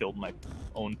killed my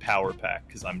own power pack,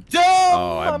 because I'm dumb!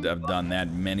 Oh, I've done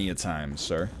that many a time,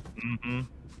 sir. Mm-hmm.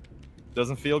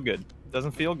 Doesn't feel good.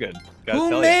 Doesn't feel good.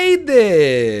 Who made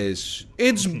this?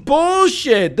 It's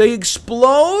bullshit. They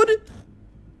explode?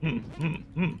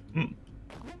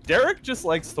 Derek just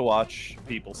likes to watch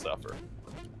people suffer.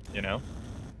 You know?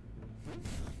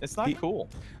 It's not cool.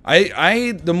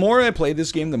 The more I play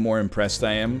this game, the more impressed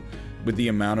I am with the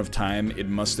amount of time it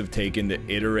must have taken to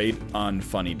iterate on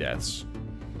funny deaths.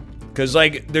 Because,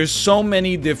 like, there's so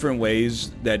many different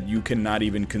ways that you cannot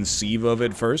even conceive of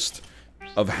at first.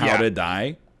 Of how to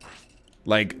die.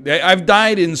 Like, I've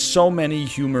died in so many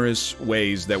humorous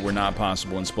ways that were not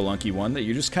possible in Spelunky 1 that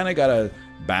you just kind of gotta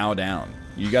bow down.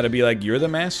 You gotta be like, you're the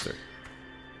master.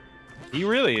 He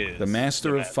really is. The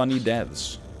master of funny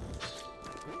deaths.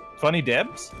 Funny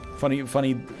Debs? Funny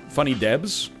Debs? Funny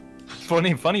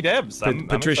Debs.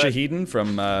 Patricia Heaton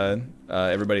from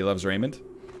Everybody Loves Raymond.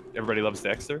 Everybody Loves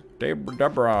Dexter.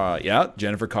 Deborah. Yeah,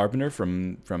 Jennifer Carpenter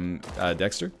from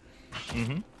Dexter.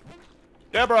 Mm-hmm.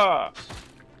 Deborah!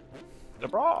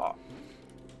 Deborah.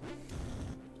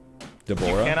 You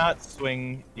cannot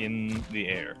swing in the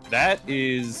air. That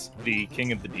is the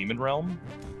king of the demon realm,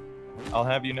 I'll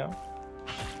have you know.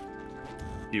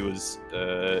 He was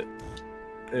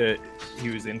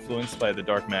influenced by the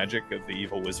dark magic of the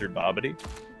evil wizard Babidi.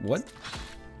 What?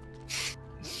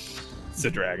 It's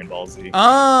a Dragon Ball Z.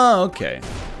 Oh, okay.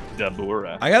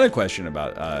 Dabura. I got a question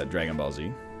about Dragon Ball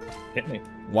Z. Hit me.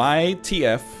 Why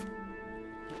TF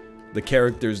the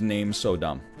character's name so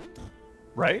dumb?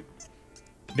 Right?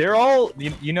 They're all,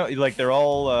 you know, like they're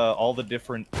all the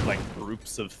different like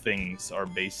groups of things are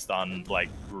based on like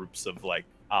groups of like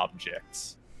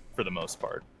objects for the most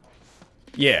part.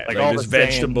 Yeah, like all there's the Saiyans,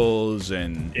 vegetables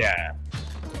and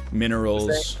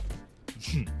minerals.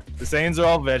 The Saiyans are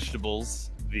all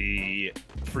vegetables. The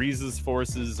Frieza's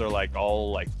forces are like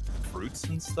all like fruits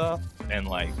and stuff, and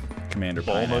like Commander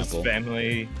Bulma's Pineapple.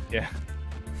 family,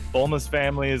 Bulma's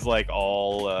family is like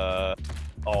all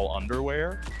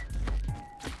underwear.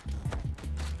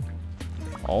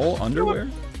 All underwear?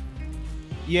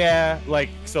 Yeah, like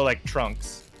so like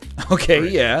trunks. Okay,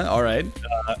 yeah, all right.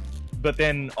 But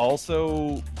then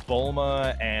also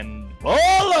Bulma and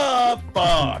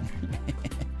fuck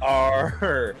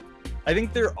are. I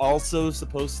think they're also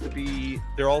supposed to be.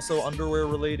 They're also underwear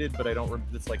related, but I don't.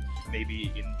 It's like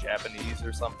maybe in Japanese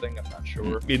or something. I'm not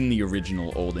sure. In the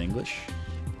original Old English.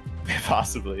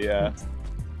 Possibly, yeah.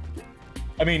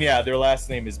 I mean, yeah. Their last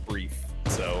name is Brief,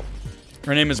 so.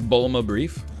 Her name is Bulma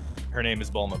Brief. Her name is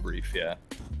Bulma Brief, yeah.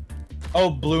 Oh,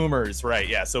 Bloomers, right?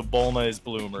 Yeah. So Bulma is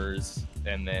Bloomers,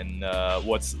 and then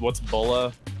what's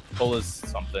Bulla? Bulla's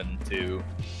something too.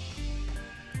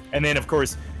 And then of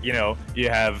course, you know, you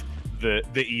have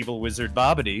the evil wizard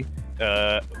Babidi,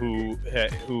 who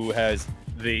has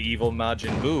the evil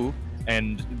Majin Buu,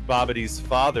 and Babidi's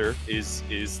father is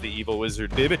the evil wizard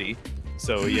Bibidi.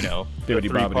 So you know, Bibbidi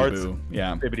Bobbidi Boo.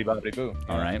 Yeah. Bibbidi Bobbidi Boo.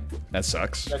 All right, that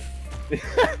sucks.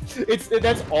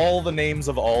 That's all the names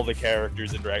of all the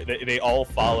characters in Dragon. They all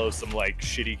follow some like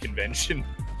shitty convention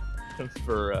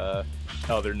for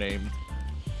how they're named.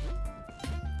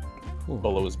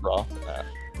 Bolo's bra.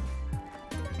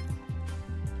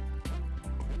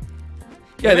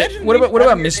 Yeah. What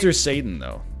about Mr. Satan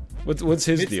though? What's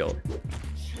his deal?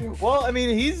 Well, I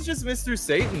mean, he's just Mr.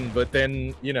 Satan, but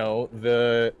then you know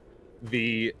the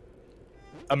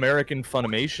American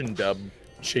Funimation dub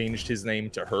changed his name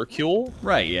to Hercule.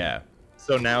 Right. Yeah.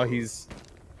 So now he's,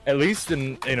 at least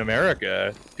in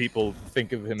America, people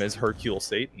think of him as Hercule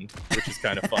Satan, which is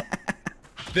kind of fun.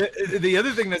 The other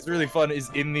thing that's really fun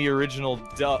is in the original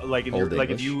dub, like in in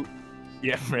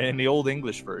the Old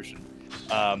English version.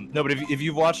 No, but if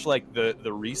you've watched like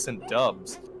the recent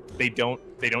dubs, they don't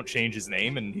change his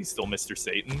name, and he's still Mr.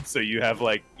 Satan. So you have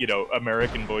like, you know,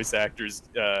 American voice actors,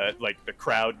 like the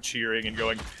crowd cheering and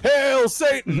going, "Hail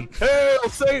Satan! Hail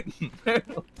Satan!"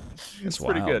 It's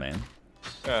wild, pretty good, man.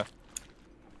 Yeah,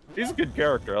 he's a good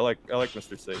character. I like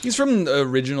Mr. Satan. He's from the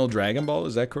original Dragon Ball.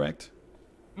 Is that correct?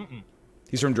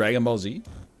 He's from Dragon Ball Z.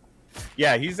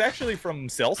 Yeah, he's actually from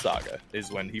Cell Saga.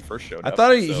 Is when he first showed up. I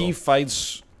thought he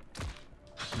fights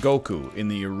Goku in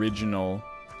the original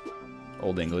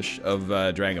Old English of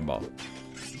Dragon Ball.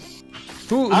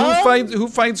 Who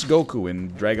fights Goku in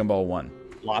Dragon Ball 1?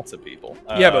 Lots of people.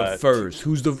 Yeah, but first,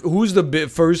 who's the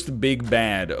first big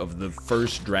bad of the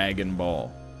first Dragon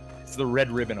Ball? It's the Red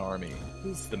Ribbon Army.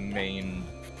 It's the main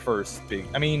first big.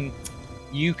 I mean,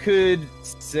 you could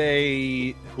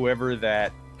say whoever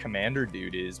that commander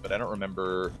dude is, but I don't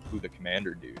remember who the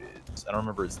commander dude is. I don't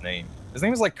remember his name. His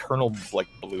name is like Colonel like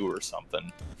Blue or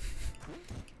something.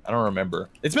 I don't remember.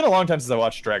 It's been a long time since I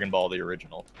watched Dragon Ball the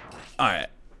original. All right,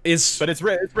 but it's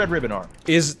Red Ribbon Army.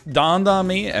 Is dawned on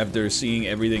me after seeing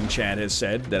everything Chad has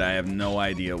said that I have no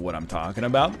idea what I'm talking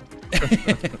about,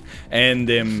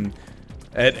 and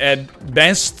at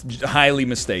best highly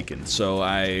mistaken. So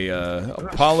I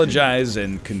apologize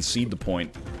and concede the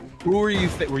point. Who were you?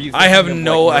 Were you? I have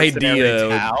no idea.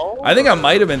 Tao, I think I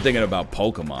might have been thinking about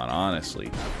Pokemon,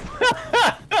 honestly.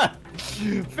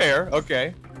 Fair.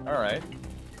 Okay. All right.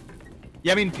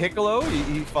 Yeah, I mean Piccolo.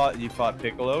 He fought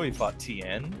Piccolo. He fought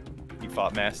Tien. He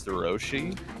fought Master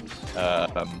Roshi.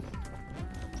 What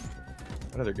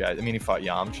other guys? I mean, he fought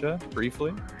Yamcha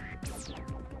briefly.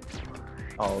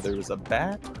 Oh, there was a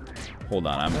bat. Hold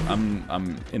on,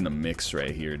 I'm in the mix right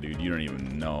here, dude. You don't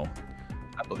even know.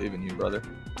 I believe in you, brother.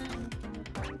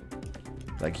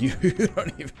 Like you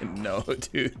don't even know,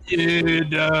 dude. You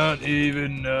don't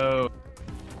even know.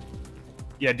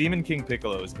 Yeah, Demon King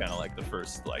Piccolo is kind of like the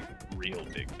first like real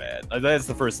big bad. That's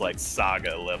the first like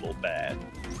saga level bad.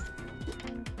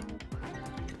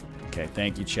 Okay,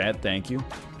 thank you, chat. Thank you.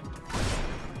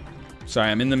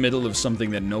 Sorry, I'm in the middle of something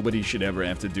that nobody should ever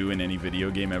have to do in any video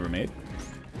game ever made.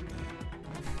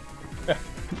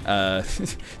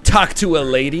 Talk to a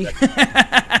lady.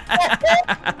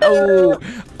 Oh,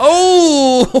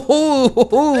 oh,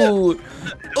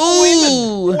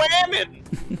 oh, Whamming.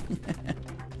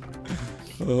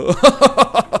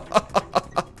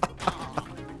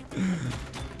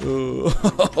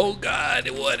 Oh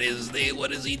God, what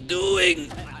is he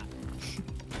doing?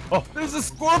 Oh, there's a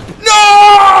scorpion!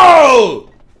 No!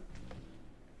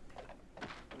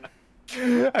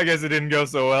 I guess it didn't go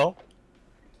so well.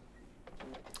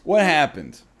 What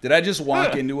happened? Did I just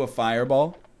walk into a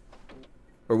fireball?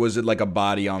 Or was it like a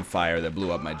body on fire that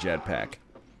blew up my jetpack?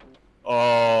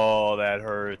 Oh, that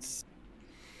hurts.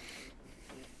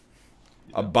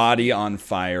 A body on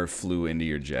fire flew into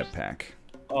your jetpack.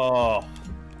 Oh.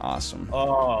 Awesome.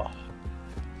 Oh.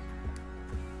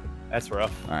 That's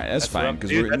rough. All right, that's fine.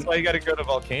 Dude, that's why you got to go to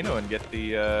Volcano and get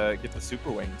the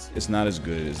super wings. It's not as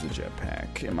good as the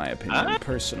jetpack, in my opinion,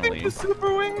 personally. I think the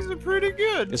super wings are pretty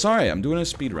good. It's all right. I'm doing a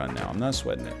speed run now. I'm not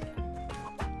sweating it.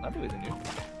 I believe in you.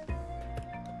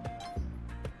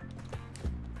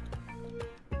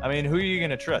 I mean, who are you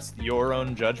gonna trust? Your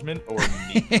own judgment or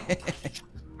me?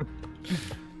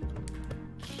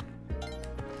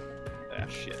 Ah,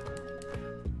 shit.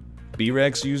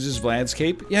 B-Rex uses Vlad's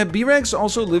cape? Yeah, B-Rex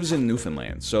also lives in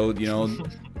Newfoundland, so, you know,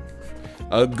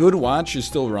 a good watch is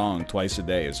still wrong twice a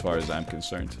day as far as I'm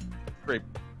concerned. Great.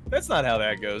 That's not how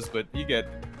that goes, but you get...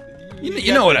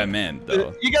 You know what I meant,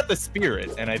 though. You got the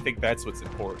spirit, and I think that's what's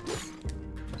important.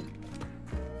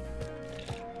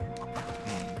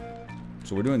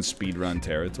 So we're doing speedrun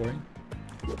territory?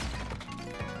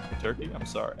 Turkey? I'm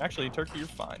sorry. Actually, Turkey, you're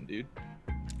fine, dude.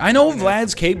 I know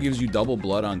Vlad's cape gives you double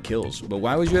blood on kills, but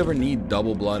why would you ever need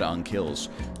double blood on kills?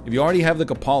 If you already have the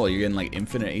Kapala, you're getting like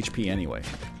infinite HP anyway.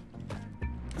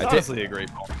 It's honestly a great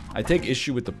point. I take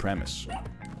issue with the premise.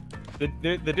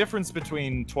 The difference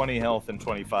between 20 health and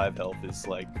 25 health is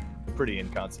like pretty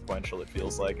inconsequential, it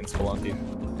feels like, in Spelunky.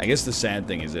 I guess the sad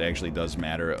thing is it actually does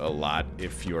matter a lot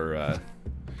if you're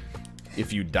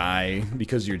if you die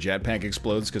because your jetpack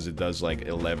explodes, because it does like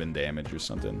 11 damage or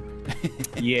something.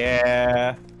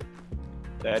 Yeah,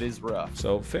 that is rough.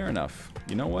 So fair enough.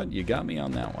 You know what? You got me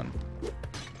on that one.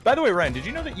 By the way, Ryan, did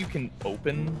you know that you can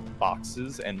open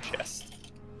boxes and chests?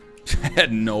 I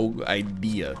had no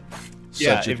idea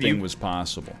such a thing was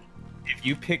possible. If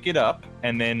you pick it up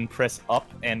and then press up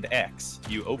and X,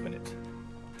 you open it.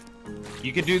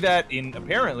 You could do that in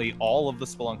apparently all of the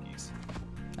Spelunkies.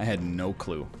 I had no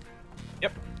clue.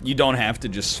 Yep. You don't have to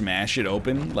just smash it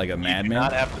open like a madman. You do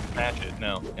not have to smash it.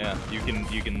 No. Yeah. You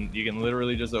can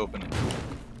literally just open it.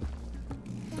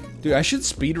 Dude, I should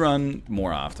speedrun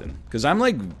more often because I'm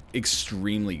like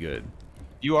extremely good.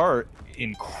 You are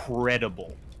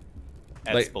incredible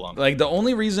at Spelunky. Like the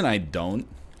only reason I don't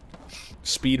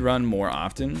speedrun more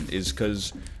often is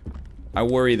because I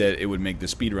worry that it would make the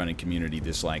speedrunning community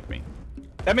dislike me.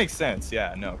 That makes sense,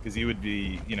 yeah, no, because you would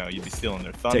be, you know, you'd be stealing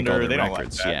their thunder. Take all the they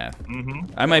records, don't like that. yeah.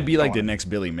 Mm-hmm. I might be like the next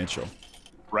Billy Mitchell.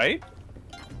 Right?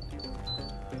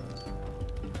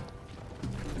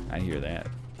 I hear that.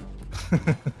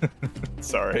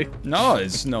 Sorry. No,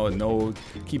 it's no.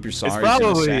 Keep your sorries. It's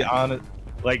probably on.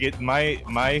 Like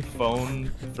my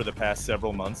phone for the past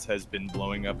several months has been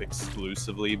blowing up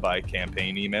exclusively by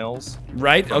campaign emails.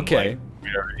 Right. From, okay. Like,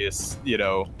 various, you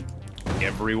know,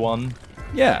 everyone.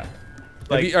 Yeah.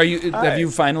 Like, have you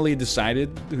finally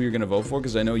decided who you're gonna vote for?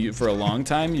 Because I know you for a long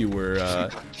time you were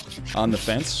on the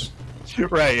fence.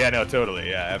 Right. Yeah. No. Totally.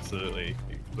 Yeah. Absolutely.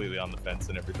 Completely on the fence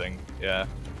and everything. Yeah.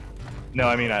 No.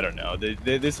 I mean, I don't know.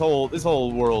 This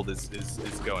whole world is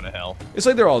going to hell. It's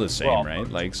like they're all the same, right?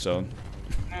 Like so.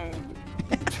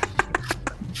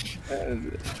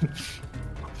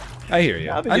 I hear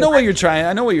you. I know what you're trying.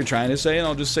 I know what you're trying to say, and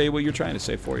I'll just say what you're trying to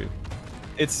say for you.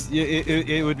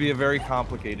 It would be a very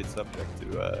complicated subject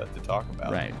to talk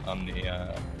about. Right. On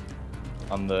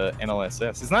the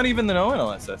NLSS. It's not even the no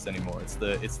NLSS anymore. It's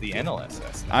the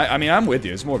NLSS. I mean, I'm with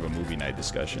you. It's more of a movie night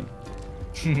discussion.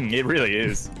 It really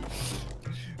is.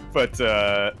 But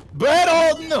oh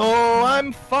no,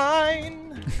 I'm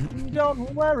fine.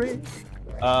 Don't worry.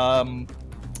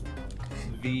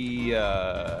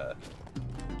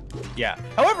 Yeah.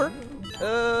 However,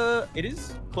 it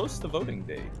is close to voting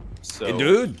day. So, hey,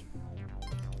 dude.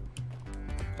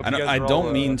 I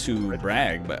don't mean to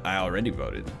brag, but I already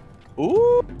voted.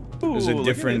 Ooh. It was a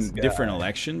different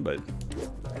election, but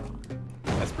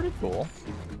that's pretty cool.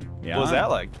 Yeah. What was that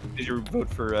like? Did you vote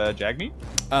for Jagmeet?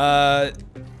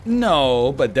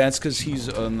 No, but that's because he's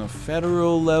on the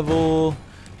federal level.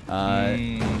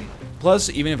 Plus,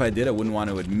 even if I did, I wouldn't want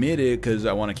to admit it because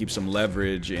I want to keep some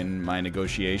leverage in my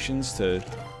negotiations to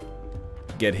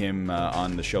get him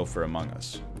on the show for Among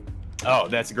Us. Oh,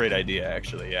 that's a great idea,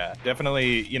 actually. Yeah,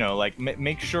 definitely. You know, like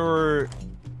make sure,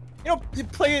 you know,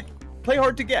 play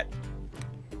hard to get.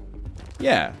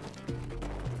 Yeah.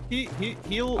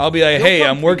 He'll. I'll be like, hey,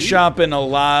 I'm workshopping a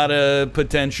lot of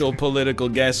potential political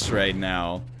guests right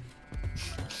now.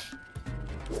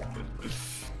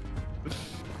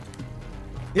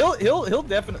 He'll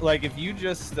definitely, like, if you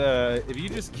just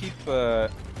keep the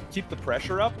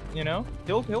pressure up, you know,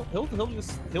 he'll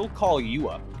call you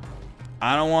up.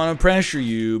 I don't want to pressure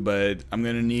you, but I'm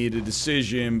gonna need a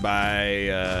decision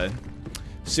by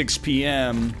 6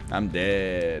 p.m. I'm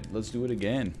dead. Let's do it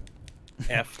again.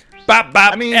 F. Bop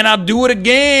bop. I mean, and I'll do it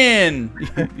again.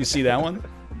 You see that one?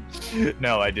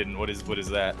 No, I didn't. What is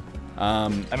that? I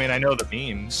mean, I know the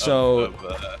meme. So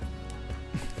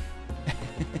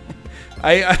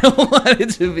I don't want it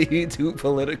to be too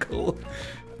political.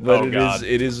 But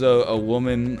it is a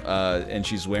woman, and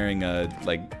she's wearing a,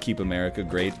 like, Keep America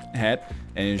Great hat,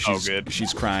 and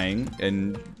she's crying,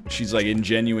 and she's, like, in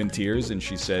genuine tears, and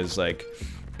she says, like,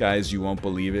 guys, you won't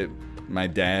believe it, my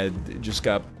dad just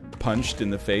got punched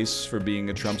in the face for being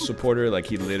a Trump supporter, like,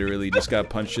 he literally just got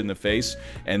punched in the face,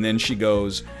 and then she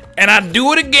goes, and I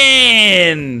do it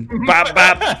again! Bop,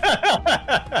 bop!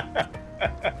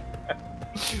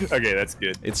 Okay, that's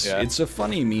good. It's a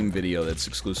funny meme video that's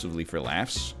exclusively for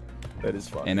laughs. That is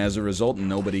fun. And as a result,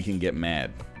 nobody can get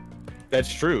mad.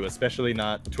 That's true, especially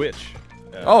not Twitch.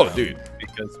 Oh, dude.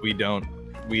 Because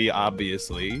we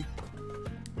obviously,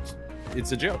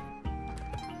 it's a joke.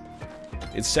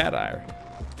 It's satire.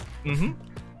 Mm-hmm.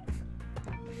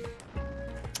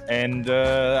 And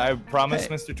I promise,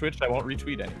 Mr. Twitch, I won't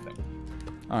retweet anything.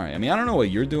 All right. I mean, I don't know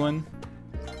what you're doing.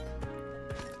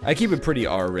 I keep it pretty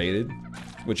R-rated,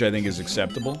 which I think is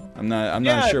acceptable. I'm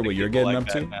not sure what you're getting up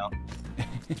to. Now.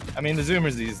 I mean, the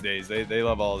Zoomers these days, they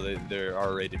love all their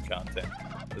R-rated content.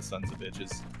 The sons of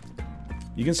bitches.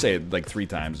 You can say it like 3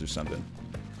 times or something.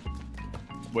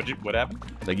 What happened?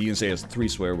 Like, you can say it's 3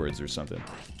 swear words or something.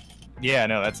 Yeah,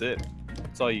 no, that's it.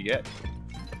 That's all you get.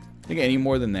 I think any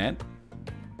more than that,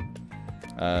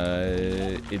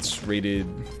 it's rated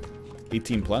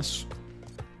 18 plus.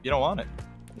 You don't want it.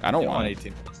 I don't want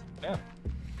 18 plus. Yeah.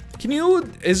 Can you?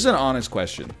 This is an honest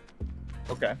question.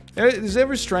 Okay. Does it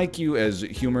ever strike you as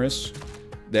humorous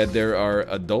that there are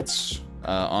adults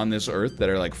on this earth that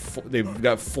are like they've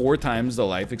got 4 times the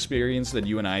life experience that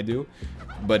you and I do,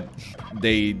 but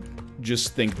they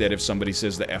just think that if somebody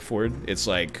says the F word, it's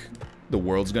like the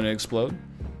world's gonna explode?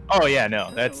 Oh yeah,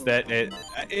 no, that's that.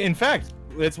 In fact,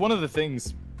 it's one of the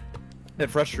things that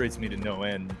frustrates me to no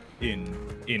end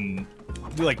in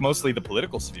like mostly the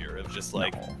political sphere of just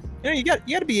like, you know, you got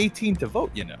to be 18 to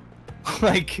vote, you know.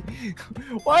 Like,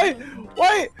 why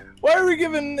are we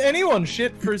giving anyone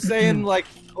shit for saying like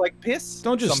piss?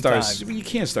 Don't just sometimes? start. You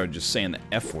can't start just saying the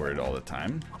F word all the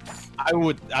time. I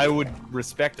would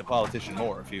respect a politician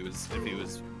more if he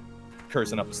was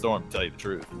cursing up a storm, to tell you the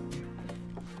truth.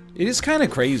 It is kind of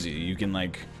crazy. You can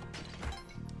like.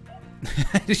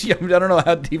 I don't know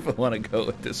how deep I want to go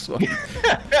with this one.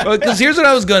 Well, because here's what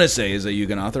I was gonna say: is that you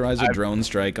can authorize a drone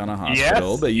strike on a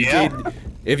hospital, but you can,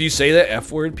 if you say the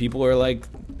F word, people are like,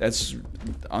 "That's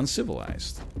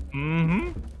uncivilized."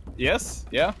 Mm-hmm. Yes.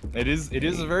 Yeah. It is. It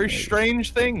is a very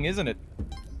strange thing, isn't it?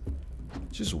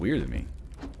 It's just weird to me.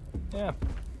 Yeah.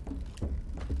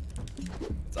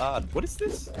 It's odd. What is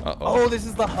this? Uh-oh. Oh, this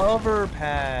is the hover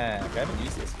pack. I haven't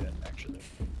used this yet, actually.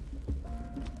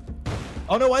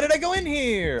 Oh no, why did I go in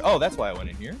here? Oh, that's why I went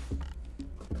in here.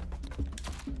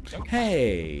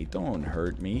 Hey, don't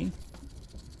hurt me.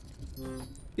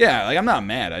 Yeah, like, I'm not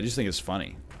mad. I just think it's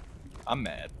funny. I'm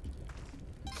mad.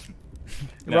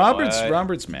 No,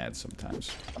 Robert's mad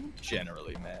sometimes. I'm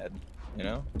generally mad, you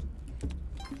know?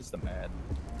 Just a mad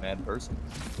person.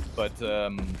 But,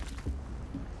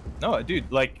 no, dude,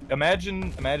 like,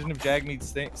 imagine if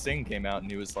Jagmeet Singh came out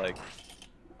and he was like,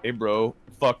 hey, bro,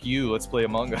 fuck you, let's play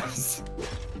Among Us.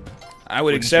 I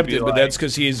would accept it, but that's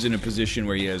because he is in a position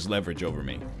where he has leverage over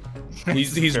me.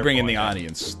 He's bringing the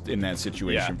audience in that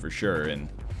situation for sure, and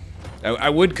I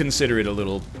would consider it a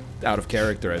little out of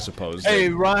character, I suppose. Hey,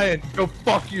 Ryan, go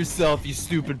fuck yourself, you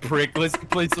stupid prick. Let's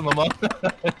play some Among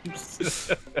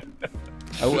Us.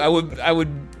 I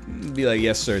would be like,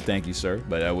 yes, sir, thank you, sir.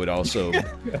 But I would also,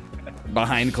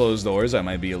 behind closed doors, I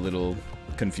might be a little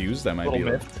confused. I might be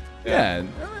miffed. Yeah,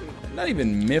 not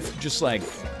even miffed, just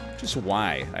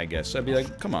why, I guess. I'd be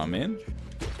like, come on, man.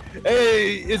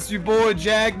 Hey, it's your boy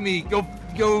Jagmeet.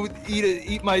 Go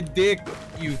eat my dick,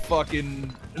 you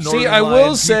fucking Northernlion. See, I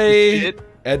will say,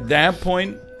 at that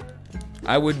point,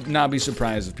 I would not be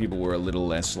surprised if people were a little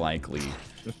less likely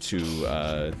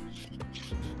to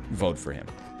vote for him.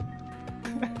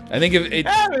 I think if it.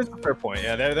 Yeah, that's a fair point.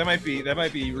 Yeah, that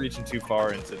might be reaching too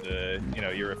far into the, you know,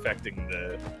 you're affecting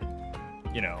the,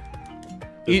 you know,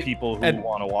 the people who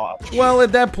want to watch. Well,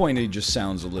 at that point, it just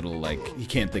sounds a little like you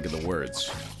can't think of the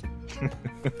words.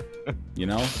 You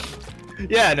know?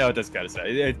 Yeah, no, it does kind of sound.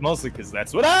 It's mostly because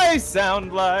that's what I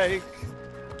sound like.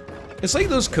 It's like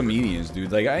those comedians,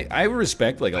 dude. Like I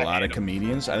respect like a lot of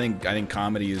comedians. I think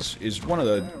comedy is one of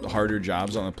the harder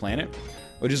jobs on the planet,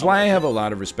 which is why I have a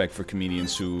lot of respect for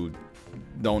comedians who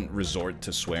don't resort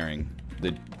to swearing,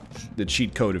 the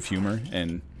cheat code of humor.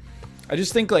 And I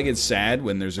just think like it's sad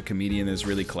when there's a comedian that's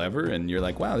really clever and you're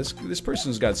like, wow, this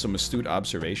person's got some astute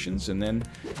observations, and then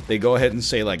they go ahead and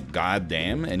say like God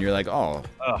damn, and you're like, oh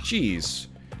jeez,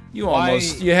 you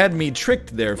had me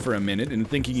tricked there for a minute in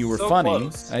thinking you were so funny.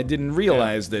 Close. I didn't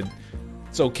realize that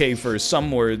it's okay for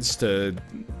some words to,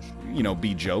 you know,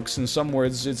 be jokes, and some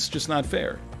words it's just not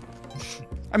fair.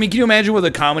 I mean, can you imagine what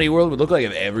the comedy world would look like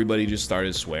if everybody just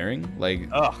started swearing? Like,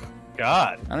 oh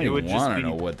God, I don't even want to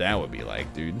know what that would be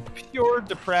like, dude. Pure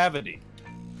depravity.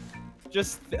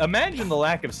 Just imagine the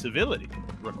lack of civility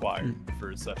required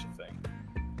for such a thing.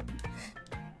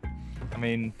 I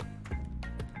mean,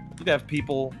 you'd have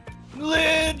people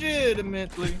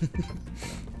legitimately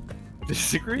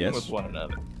disagreeing with one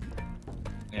another.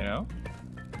 You know?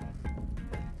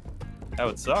 That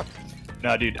would suck.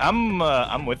 No, dude,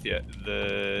 I'm with you.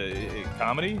 The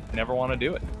comedy, never want to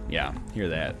do it. Yeah, hear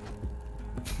that.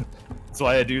 That's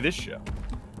why I do this show.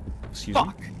 Excuse me?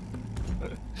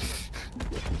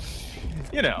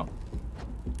 You know.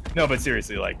 No, but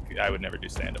seriously, like, I would never do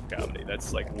stand-up comedy.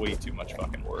 That's, like, way too much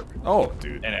fucking work. Oh,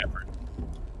 dude. And effort.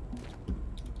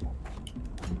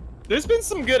 There's been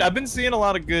some good... I've been seeing a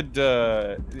lot of good...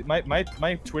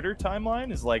 My Twitter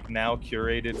timeline is, like, now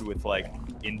curated with, like,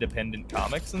 independent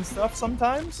comics and stuff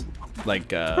sometimes.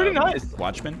 Like, it's pretty nice.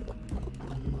 Watchmen?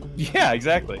 Yeah,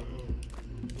 exactly.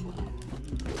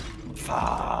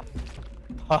 I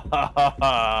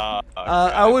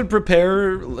would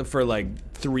prepare for like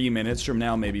 3 minutes from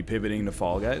now, maybe pivoting to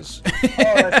Fall Guys. Oh,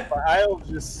 that's fine. I'll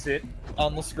just sit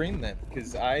on the screen then,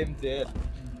 because I'm dead.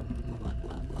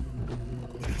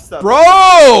 Stop.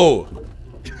 Bro!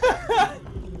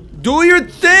 Do your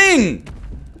thing!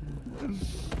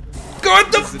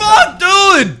 What the fuck,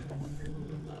 dude?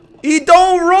 He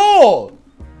don't roll!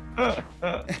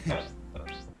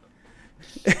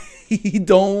 He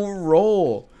don't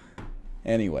roll.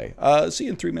 Anyway, see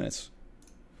you in 3 minutes.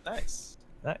 Nice.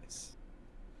 Nice.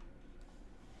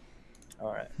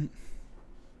 Alright.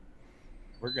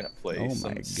 We're gonna play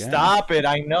some... Stop it,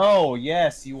 I know!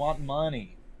 Yes, you want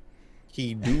money.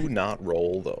 He do not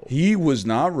roll, though. He was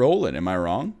not rolling, am I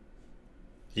wrong?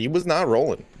 He was not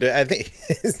rolling. I think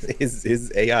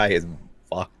his AI is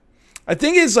fucked. I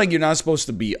think it's like you're not supposed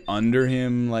to be under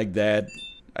him like that.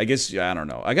 I guess, I don't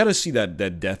know. I gotta see that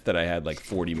death that I had like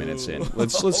 40 minutes in.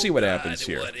 Let's see what happens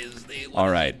here. All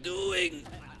right.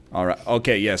 All right.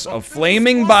 Okay. Yes. A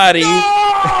flaming body.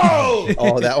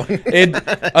 Oh, that one.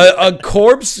 A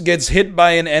corpse gets hit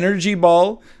by an energy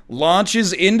ball,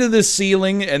 launches into the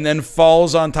ceiling, and then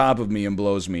falls on top of me and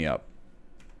blows me up.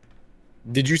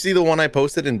 Did you see the one I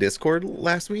posted in Discord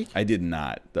last week? I did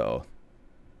not, though.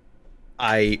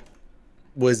 I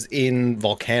was in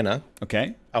Volcana.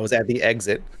 Okay. I was at the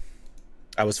exit.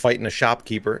 I was fighting a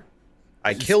shopkeeper.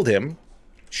 I killed him.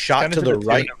 Shot to the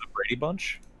right of the Brady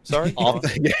Bunch. Sorry.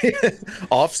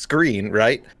 Off screen,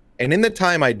 right? And in the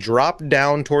time I dropped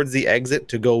down towards the exit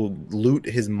to go loot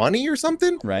his money or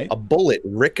something, right? A bullet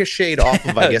ricocheted off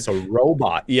of, I guess, a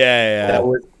robot. Yeah. That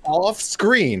was off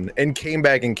screen and came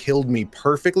back and killed me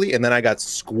perfectly. And then I got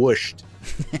squished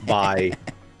by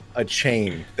a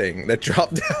chain thing that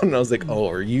dropped down. And I was like, oh,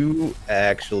 are you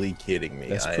actually kidding me?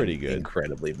 That's pretty good.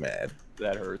 Incredibly mad.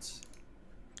 That hurts.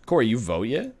 Corey, you vote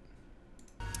yet?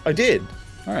 I did.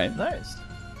 All right. Nice.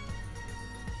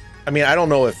 I mean, I don't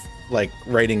know if like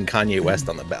writing Kanye West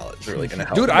on the ballot is really gonna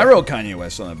help. Dude, I wrote Kanye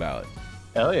West on the ballot.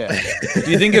 Hell yeah. Do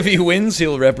you think if he wins,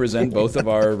 he'll represent both of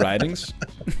our ridings?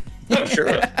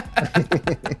 Sure.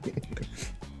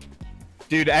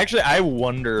 Dude, actually, I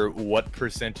wonder what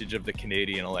percentage of the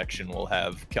Canadian election will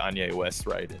have Kanye West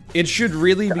write in. It should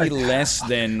really be less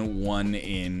than 1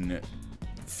 in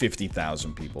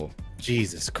 50,000 people.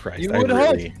 Jesus Christ. You would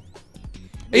hope.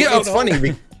 It's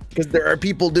funny because there are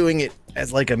people doing it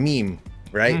as like a meme,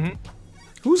 right? Mm-hmm.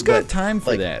 Who's got time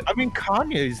for that? I mean,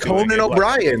 Kanye's Conan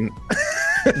O'Brien.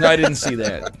 No, I didn't see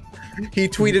that. He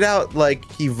tweeted out like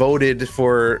he voted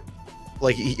for,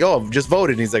 like, just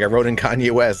voted. And he's like, I wrote in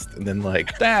Kanye West, and then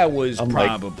like that was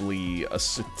probably a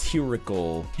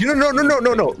satirical.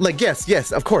 No. Like,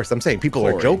 yes, of course. I'm saying people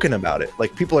are joking about it.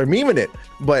 Like, people are memeing it,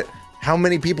 but how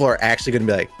many people are actually going to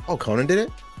be like, oh, Conan did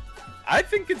it? I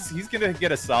think he's gonna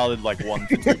get a solid like 1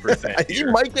 to 2%. He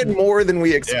might get more than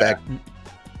we expect. Yeah.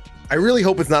 I really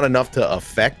hope it's not enough to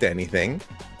affect anything.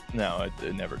 No,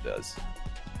 it never does.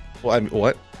 Well, I mean,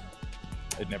 what?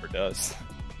 It never does.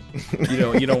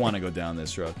 You don't want to go down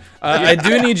this road. I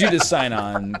do need you to sign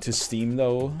on to Steam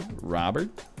though, Robert.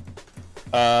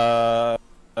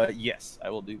 Yes, I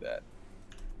will do that.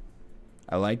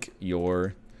 I like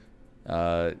your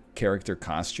character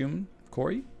costume,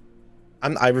 Corey.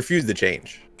 I refuse to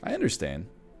change. I understand.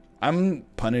 I'm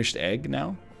Punished Egg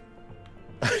now.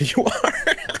 You are.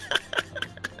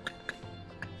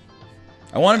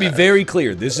 I want to be very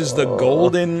clear. This is the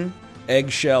golden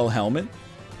eggshell helmet.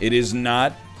 It is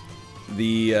not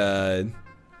the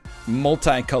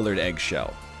multicolored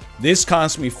eggshell. This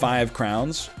cost me 5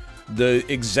 crowns. The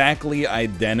exactly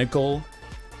identical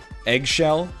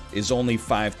eggshell is only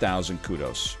 5,000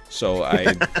 kudos. So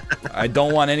I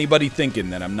don't want anybody thinking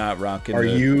that I'm not rocking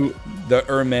the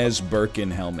Hermes Birkin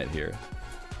helmet here.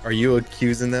 Are you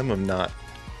accusing them of not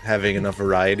having enough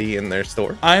variety in their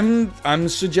store? I'm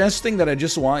suggesting that I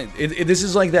just want this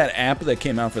is like that app that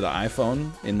came out for the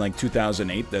iPhone in like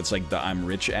 2008. That's like the I'm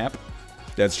Rich app.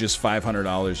 That's just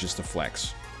 $500 just to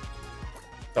flex.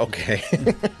 Okay.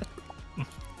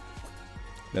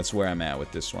 That's where I'm at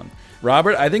with this one.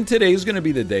 Robert, I think today's going to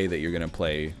be the day that you're going to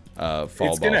play Fall Ball,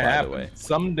 it's gonna happen. by the way.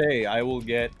 Someday I will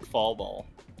get Fall Ball.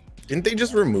 Didn't they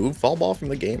just remove Fall Ball from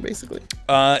the game, basically?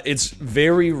 It's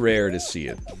very rare to see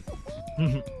it.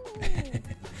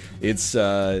 It's,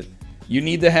 you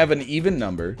need to have an even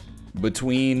number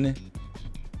between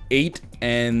 8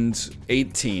 and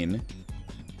 18.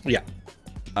 Yeah.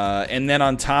 And then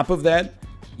on top of that,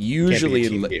 usually,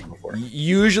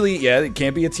 yeah, it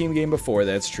can't be a team game before.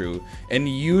 That's true. And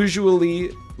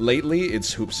usually, lately,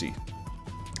 it's Hoopsie.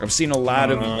 I've seen a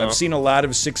lot of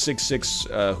 666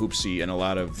 Hoopsie and a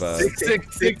lot of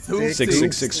 666 Hoopsie.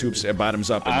 666 Hoops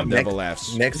bottoms up and the devil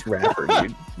laughs. Next rapper,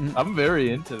 dude. I'm very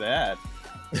into that.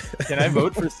 Can I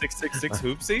vote for 666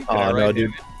 Hoopsie? Oh no, dude.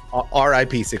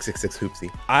 R.I.P. 666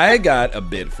 Hoopsie. I got a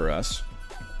bid for us.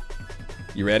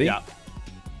 You ready? Yeah.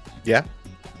 Yeah.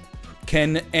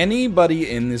 Can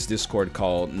anybody in this Discord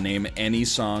call name any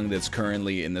song that's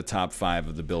currently in the top 5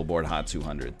 of the Billboard Hot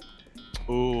 200?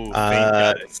 Ooh,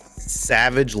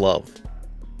 Savage Love.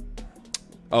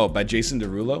 Oh, by Jason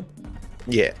Derulo?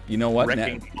 Yeah. You know what?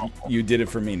 You did it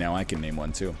for me. Now I can name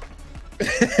one too.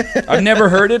 I've never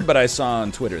heard it, but I saw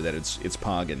on Twitter that it's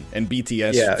Poggin. And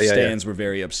BTS stans were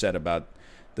very upset about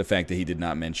the fact that he did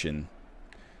not mention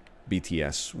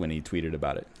BTS when he tweeted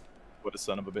about it. What a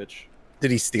son of a bitch.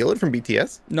 Did he steal it from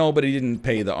BTS? No, but he didn't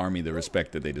pay the army the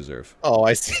respect that they deserve. Oh,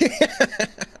 I see.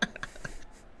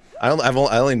 I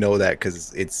only know that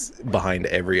because it's behind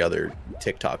every other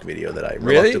TikTok video that I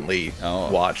reluctantly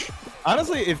watch.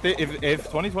 Honestly, if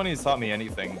 2020 has taught me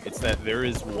anything, it's that there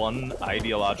is one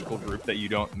ideological group that you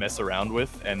don't mess around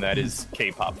with, and that is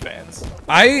K-pop fans.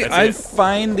 I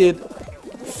find it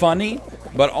funny,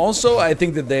 but also I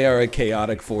think that they are a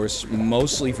chaotic force,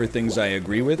 mostly for things I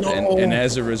agree with, and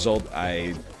as a result,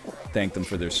 I thank them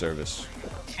for their service.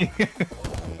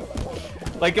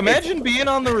 Like, imagine being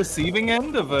on the receiving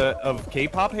end of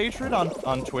K-pop hatred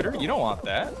on Twitter. You don't want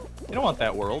that. You don't want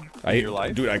that world in your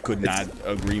life. Dude, I could not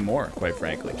agree more, quite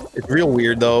frankly. It's real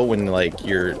weird, though, when, like,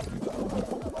 you're,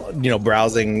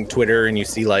 browsing Twitter and you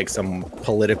see, like, some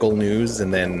political news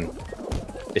and then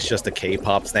it's just a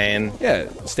K-pop stan. Yeah,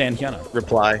 Stan Hyuna.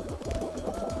 Reply.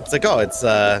 It's like, oh, it's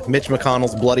Mitch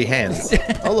McConnell's bloody hands.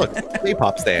 Oh, look,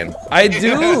 K-pop stan. I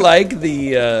do like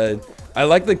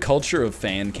the culture of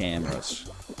fan cameras.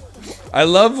 I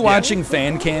love watching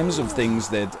fan cams of things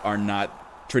that are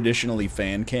not traditionally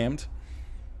fan cammed.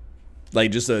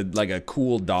 Like just a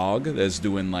cool dog that's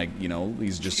doing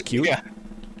he's just cute.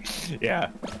 Yeah.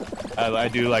 I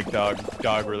do like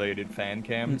dog related fan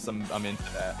cams. I'm into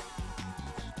that.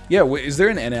 Yeah, is there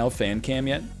an NL fan cam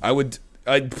yet?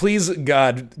 Please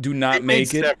God, do not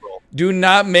make it. Do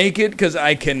not make it, because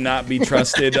I cannot be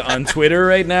trusted on Twitter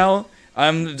right now.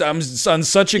 I'm on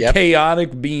such a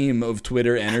chaotic beam of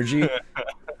Twitter energy.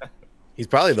 It's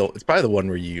probably the one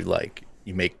where you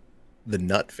make the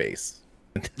nut face.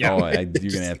 Yeah. Oh, you're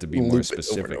gonna have to be more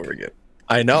specific. Over and over again.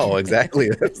 I know exactly.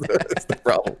 That's the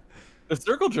problem. The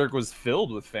circle jerk was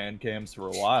filled with fan cams for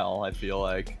a while. I feel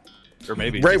like, or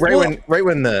maybe right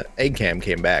when the egg cam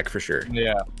came back for sure.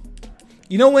 Yeah.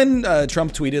 You know when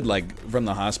Trump tweeted from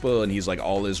the hospital and he's like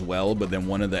all is well, but then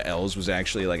one of the L's was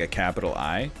actually like a capital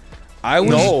I. I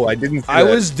didn't. I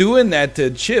was doing that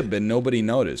to Chib and nobody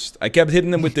noticed. I kept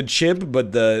hitting them with the Chib,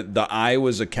 but the I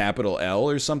was a capital L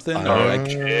or something, I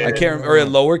can't, or a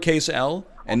lowercase L,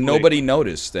 and nobody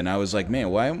noticed. And I was like,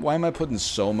 man, why am I putting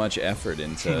so much effort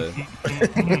into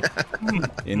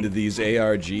these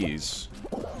ARGs?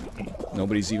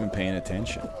 Nobody's even paying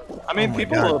attention. I mean, Oh my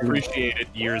people God, will dude. appreciate it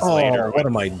years Oh, later. what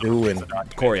am I doing?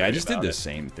 Corey, I just did the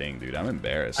same thing, dude. I'm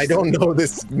embarrassed. I don't know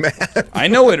this map. I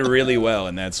know it really well,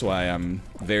 and that's why I'm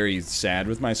very sad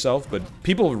with myself, but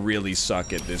people really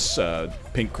suck at this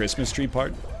pink Christmas tree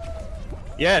part.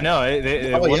 Yeah, no,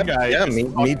 Oh, one guy. yeah, just me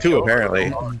fucked too, over.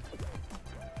 apparently.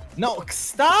 No,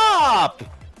 stop!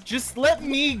 Just let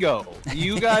me go.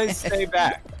 You guys stay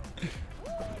back.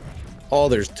 Oh,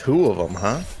 there's 2 of them,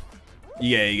 huh?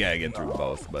 Yeah, you gotta get through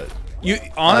both, but you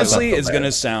honestly, left it's the gonna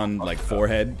bed. sound like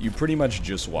forehead. You pretty much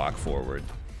just walk forward.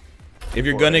 If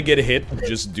you're gonna get hit,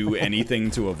 just do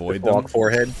anything to avoid them. Walk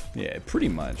forehead. Yeah, pretty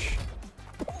much.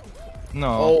 No.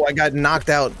 Oh, I got knocked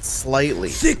out slightly.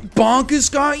 Thick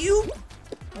bonkers got you?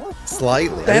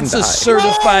 Slightly. That's I a didn't die.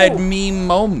 certified meme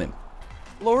moment.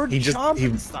 Lord he just-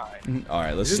 Chompenstein. All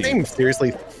right, let's Is his see. name seriously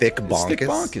Thick It's Bonkus? Thick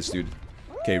bonkers, dude.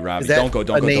 Okay, Robbie, Is that don't go,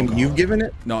 don't a go, name don't go. you've given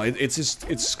it? No, it's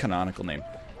his canonical name.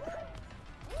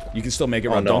 You can still make it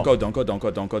Oh, run. no. Don't go, don't go, don't go,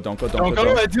 don't go, don't go, Don't don't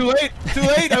go. go. Too late. Too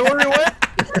late. I already went.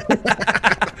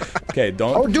 Okay,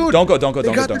 don't. Oh, dude, don't go, don't go, they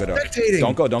don't go, got don't the go, don't spectating. go.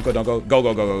 Don't go, don't go, don't go. Go,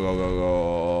 go, go, go, go, go, go.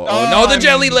 Oh, Oh no, the I'm-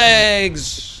 jelly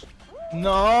legs.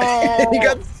 No. He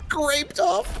got scraped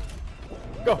off.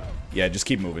 Go. Yeah, just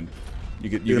keep moving. You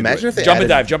could. Dude, You imagine can if they jump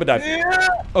and added- dive, jump and dive. Yeah.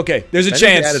 Okay, there's a Imagine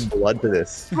if they chance. added blood to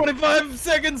this. 25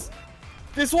 seconds.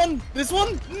 This one. This one.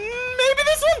 Maybe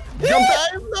this one. Jump Yeah.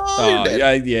 dive. No, Oh, you're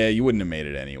dead. yeah, yeah, you wouldn't have made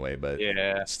it anyway, but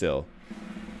Yeah. still,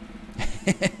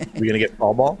 We gonna get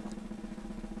fall ball?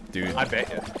 dude. I bet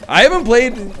you. I haven't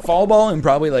played Fall Ball in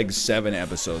probably like 7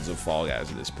 episodes of Fall Guys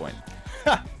at this point.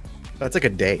 That's like a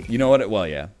day. You know what? Well,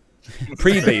 yeah.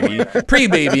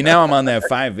 Pre-baby. Now I'm on that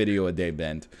 5 video a day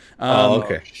bend. Oh,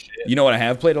 okay. You know what I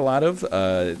have played a lot of?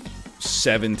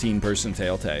 17-person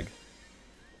tail tag.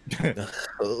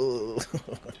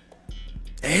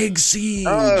 Egg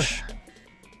Siege.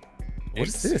 What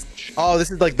is this? Oh,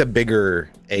 this is like the bigger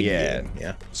egg Yeah. game.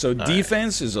 Yeah. So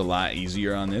defense is a lot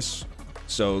easier on this.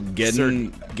 So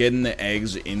getting the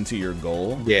eggs into your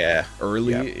goal Yeah.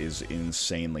 early Yeah. is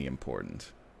insanely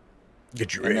important.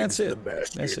 Get your And eggs that's in the it.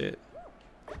 basket. That's it.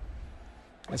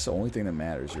 That's the only thing that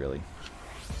matters, really.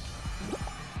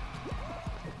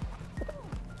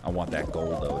 I want that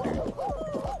gold, though, dude.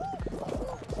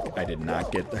 I did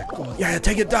not get that gold. Yeah,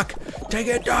 take it, duck. Take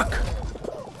it, duck.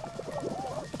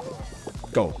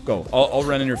 Go, go. I'll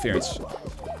run interference.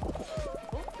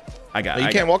 I got it. You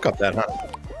can't walk up that, huh?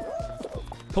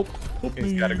 Help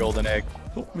He's me. got a golden egg.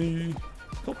 Help me.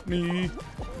 Help me.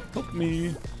 Help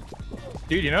me.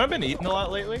 Dude, you know I've been eating a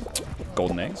lot lately?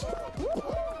 Golden eggs?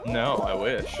 No, I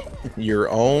wish. Your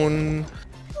own.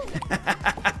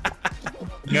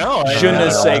 No, I Je ne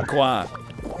sais quoi.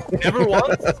 never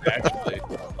once, actually.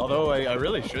 Although I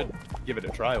really should give it a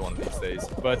try one of these days.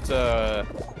 But,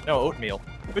 no, oatmeal.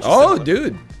 Which is Oh, similar.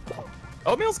 dude.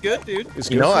 Oatmeal's good, dude. It's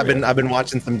You good know, for I've been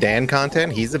watching some Dan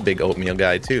content. He's a big oatmeal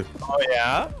guy too. Oh,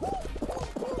 yeah?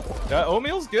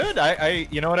 Oatmeal's good.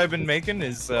 You know what I've been making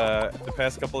is, the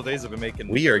past couple of days I've been making...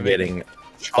 We are getting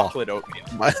chocolate oatmeal.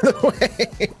 By the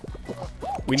way,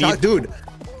 We need, dude,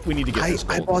 we need to get this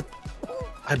I gold.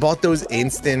 bought those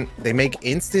instant. They make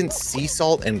instant sea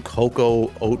salt and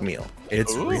cocoa oatmeal.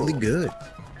 It's Ooh. really good.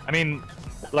 I mean,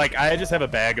 like, I just have a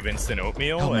bag of instant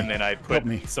oatmeal, Help me. and then I Help put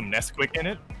me. some Nesquik in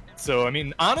it. So, I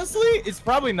mean, honestly, it's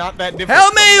probably not that different.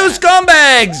 Help me, you from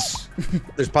that. scumbags!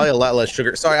 There's probably a lot less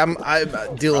sugar. Sorry, I'm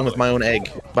dealing with my own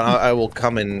egg, but I will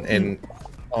come in and.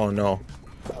 Oh no!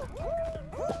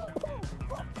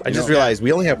 I just realized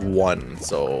we only have one,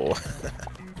 so.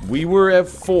 We were at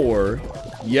 4.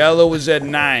 Yellow was at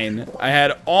 9. I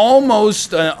had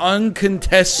almost an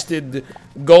uncontested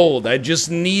gold. I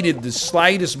just needed the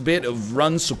slightest bit of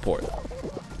run support.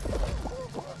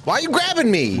 Why are you grabbing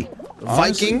me,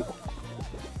 Honestly, Viking?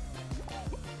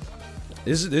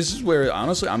 This is where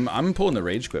honestly I'm pulling the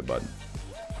rage quit button.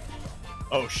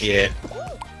 Oh, shit. Yeah.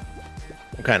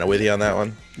 I'm kind of with you on that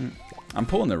one. I'm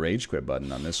pulling the rage quit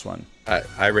button on this one.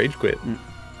 I rage quit.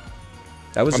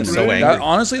 That was I'm an so that- angry.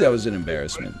 honestly, that was an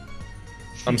embarrassment.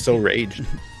 I'm so raged.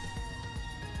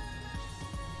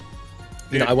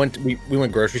 You know, we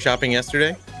went grocery shopping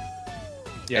yesterday,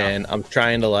 Yeah. and I'm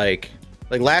trying to like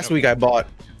last week I bought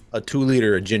a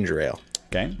 2-liter of ginger ale.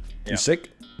 Okay, Yeah. you sick?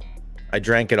 I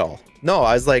drank it all. No,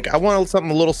 I was like, I want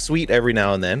something a little sweet every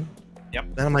now and then. Yep.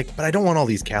 Then I'm like, but I don't want all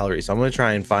these calories. So I'm gonna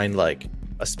try and find like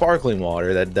a sparkling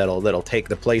water that'll take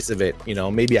the place of it. You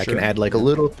know, maybe I can Sure. add like a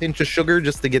little pinch of sugar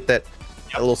just to get that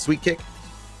a little sweet kick.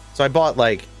 So I bought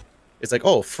like, it's like,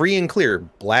 oh, free and clear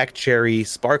black cherry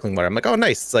sparkling water. I'm like, oh,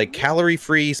 nice. It's like calorie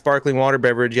free sparkling water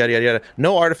beverage, yada yada yada.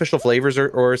 No artificial flavors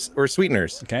or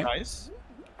sweeteners. Okay. Nice.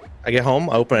 I get home,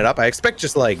 I open it up. I expect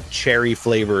just like cherry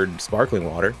flavored sparkling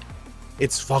water.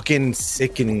 It's fucking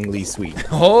sickeningly sweet.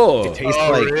 Oh, It tastes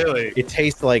like really? it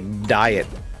tastes like diet.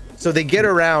 So they get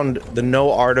around the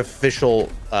no artificial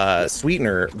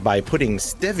sweetener by putting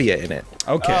stevia in it.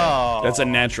 okay. Oh. That's a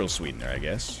natural sweetener, I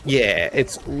guess. Yeah,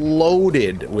 it's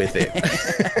loaded with it.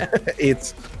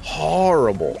 It's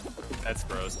horrible. That's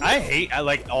gross. I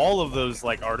like all of those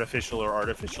like artificial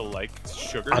like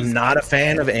sugars. I'm not a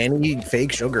fan of any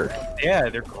fake sugar. Yeah,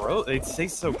 they're gross. They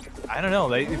taste so. I don't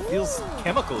know. It feels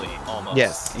chemically almost.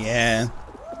 Yes. Yeah.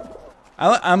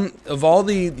 I'm of all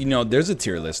the, you know, there's a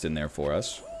tier list in there for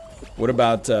us. What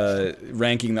about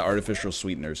ranking the artificial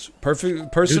sweeteners?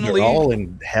 Dude, Personally, they're all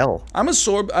in hell. I'm a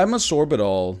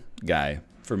sorbitol guy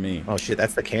for me. Oh shit,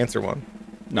 that's the cancer one.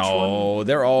 No,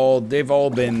 they've all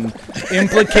been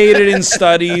implicated in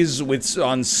studies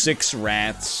on 6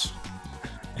 rats.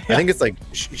 I think it's like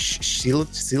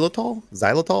xylitol?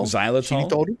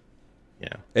 Xylitol? Yeah.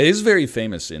 It is very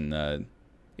famous in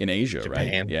Asia,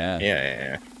 Japan. right? Yeah.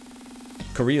 Yeah.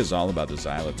 Korea's all about the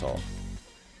xylitol.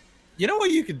 You know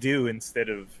what you could do instead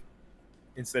of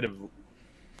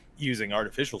using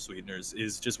artificial sweeteners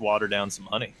is just water down some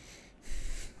honey.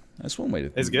 That's one way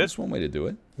to. It's good. That's one way to do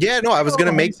it. Yeah, no, I was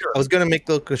gonna make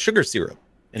the sugar syrup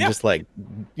and just like,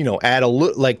 you know, add a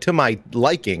like to my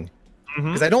liking,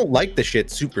 because I don't like the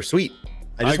shit super sweet.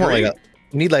 I just want like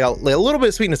need like a little bit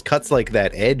of sweetness, cuts like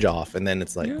that edge off, and then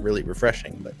it's like really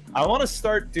refreshing. But I want to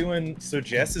start doing. So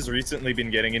Jess has recently been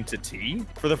getting into tea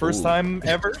for the first time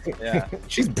ever. Yeah,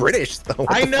 she's British though.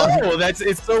 I know.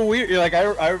 It's so weird. Like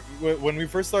when we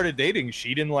first started dating,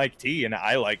 she didn't like tea, and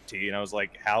I like tea, and I was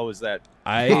like, how is that?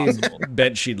 I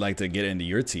bet she'd like to get into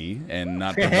your tea and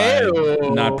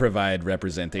not provide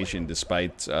representation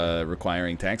despite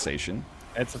requiring taxation.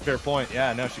 That's a fair point.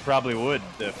 Yeah, no, she probably would.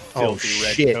 The Oh filthy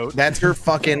red shit! coat. That's her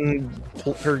fucking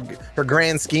her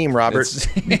grand scheme, Robert.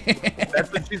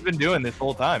 That's what she's been doing this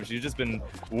whole time. She's just been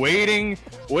waiting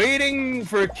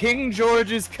for King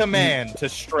George's command to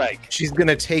strike. She's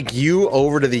gonna take you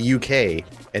over to the UK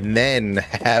and then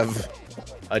have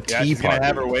a tea She's party. gonna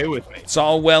have her way with me. It's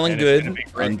all well and And it's gonna good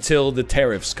be great. until the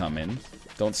tariffs come in.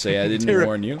 Don't say I didn't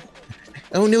warn you.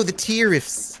 Oh no, the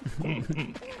tariffs.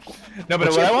 No, but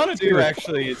what I want to do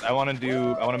actually is I want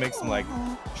to make some like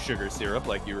sugar syrup,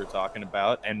 like you were talking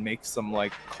about, and make some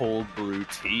like cold brew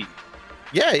tea.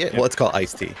 Yeah. Well, it's called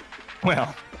iced tea.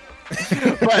 Well,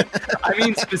 but I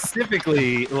mean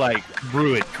specifically like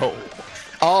brew it cold.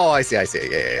 Oh, I see.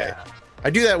 Yeah. I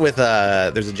do that with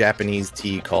there's a Japanese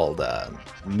tea called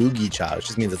mugi cha, which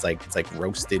just means it's like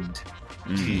roasted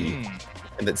tea,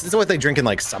 and it's what they drink in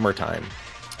like summertime.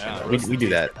 We do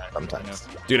that sometimes.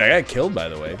 Dude, I got killed, by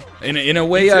the way. In a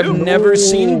way I've never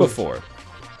seen before.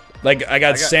 Like, I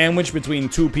got sandwiched between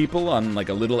 2 people on, like,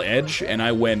 a little edge, and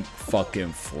I went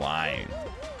fucking flying.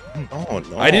 Oh,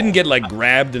 no. I didn't get, like,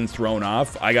 grabbed and thrown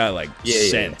off. I got, like,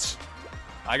 sent.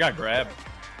 I got grabbed.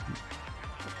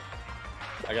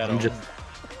 I'm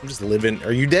just living.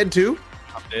 Are you dead, too?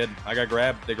 I'm dead. I got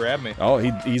grabbed. They grabbed me. Oh,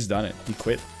 he's done it. He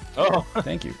quit. Oh.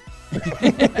 Thank you.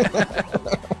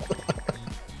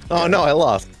 Oh, no, I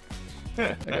lost.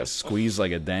 I got squeezed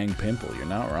like a dang pimple. You're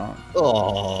not wrong.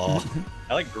 Oh.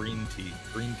 I like green tea.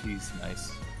 Green tea's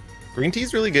nice. Green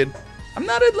tea's really good. I'm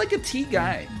not like a tea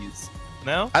guy.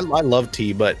 No? I love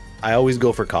tea, but I always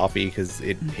go for coffee because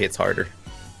it hits harder.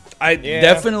 I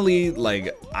definitely,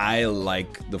 like, I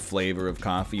like the flavor of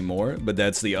coffee more, but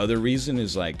that's the other reason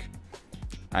is, like,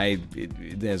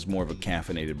 it has more of a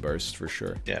caffeinated burst for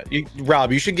sure. Yeah.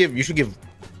 Rob, you should give,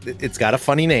 it's got a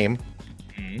funny name.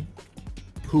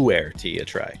 Pu'er tea a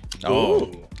try. Oh,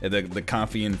 the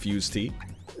coffee infused tea.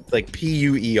 It's like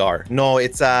Puer. No,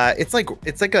 it's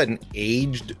like an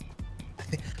aged.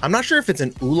 I'm not sure if it's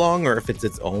an oolong or if it's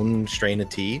its own strain of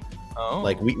tea. Oh.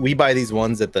 Like we buy these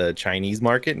ones at the Chinese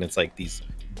market, and it's like these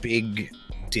big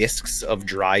discs of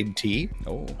dried tea.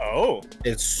 Oh,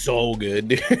 it's so good,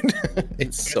 dude.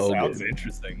 It's so sounds good.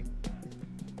 Interesting.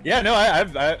 Yeah, no,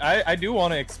 I do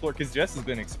want to explore because Jess has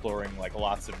been exploring like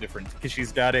lots of different. Because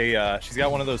she's got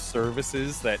one of those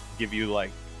services that give you like,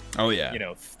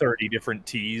 30 different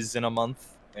teas in a month,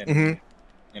 and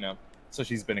so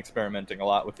she's been experimenting a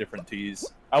lot with different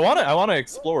teas. I want to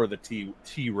explore the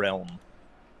tea realm.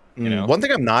 One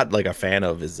thing I'm not like a fan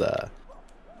of is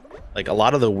like a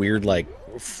lot of the weird like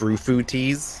frou-frou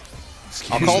teas.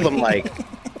 I'll call them like,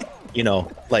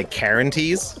 like Karen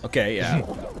teas. Okay, yeah.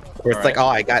 Where it's like, oh,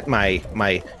 I got my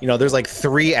there's like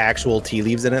 3 actual tea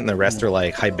leaves in it, and the rest are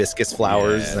like hibiscus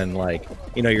flowers, and like,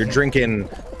 you're drinking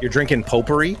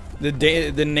potpourri.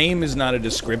 The name is not a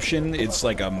description; it's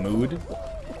like a mood.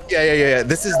 Yeah.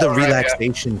 This is the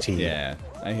relaxation tea. Yeah,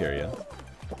 I hear you.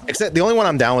 Except the only one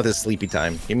I'm down with is sleepy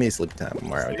time. Give me a sleepy time. I'm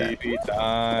alright with that. Sleepy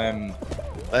time.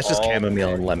 That's just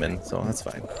chamomile and lemon, so that's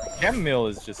fine. Chamomile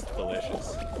is just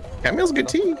delicious. Chamomile's good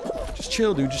tea. Just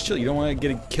chill, dude. Just chill. You don't want to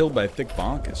get killed by thick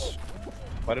bonkers.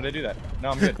 Why did I do that? No,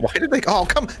 I'm good. Why did they? Oh,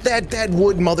 come! That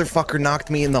wood motherfucker knocked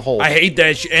me in the hole. I hate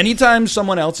that. Anytime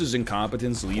someone else's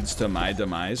incompetence leads to my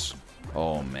demise,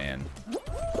 oh man.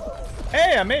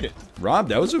 Hey, I made it. Rob,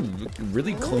 that was a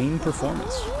really clean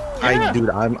performance. Yeah. Dude,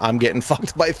 I'm getting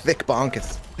fucked by thick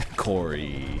bonkers.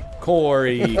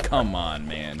 Corey, come on,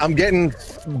 man. I'm getting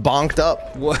bonked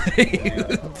up. What are you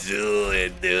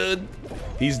doing, dude?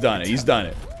 He's done it. He's done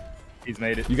it. He's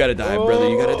made it. You gotta die, brother.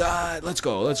 You gotta die. Let's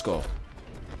go. Let's go.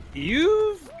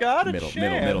 You've got a Middle.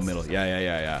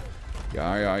 Yeah.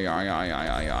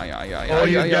 Oh,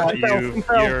 you got you.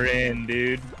 You're in,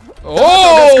 dude.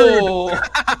 Oh!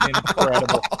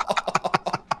 Incredible.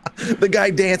 The guy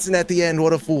dancing at the end.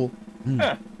 What a fool.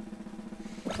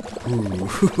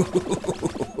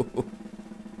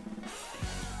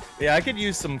 Yeah, I could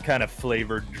use some kind of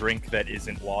flavored drink that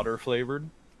isn't water flavored.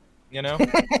 You know?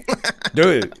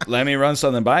 Dude, let me run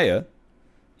something by you.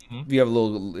 You have a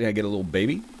little, get a little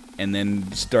baby, and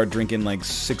then start drinking like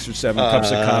 6 or 7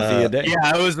 cups of coffee a day. Yeah,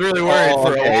 I was really worried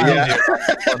for a while. Yeah.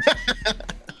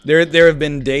 There have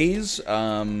been days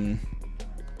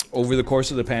over the course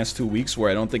of the past 2 weeks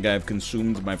where I don't think I've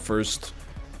consumed my first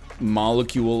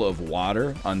molecule of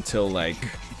water until like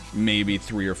maybe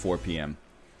 3 or 4 p.m.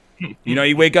 You know,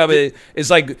 you wake up, it's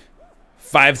like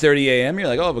 5:30 a.m. You're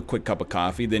like, oh, I have a quick cup of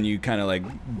coffee. Then you kind of like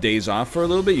daze off for a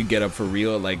little bit. You get up for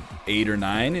real at like 8 or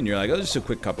 9, and you're like, oh, just a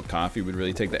quick cup of coffee would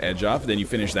really take the edge off. Then you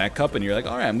finish that cup, and you're like,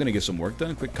 all right, I'm gonna get some work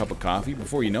done. A quick cup of coffee.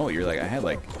 Before you know it, you're like, I had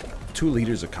like 2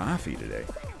 liters of coffee today.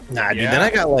 Nah, dude. Yeah. Then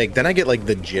I get like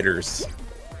the jitters.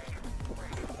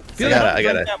 I gotta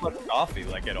drink that much coffee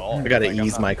like at all. I gotta Like, I'm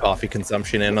ease not- my coffee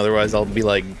consumption in, otherwise I'll be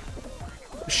like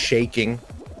shaking.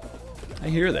 I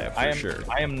hear that for sure.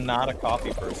 I am not a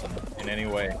coffee person in any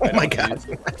way. Oh my god!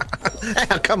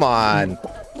 Come on!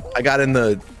 I got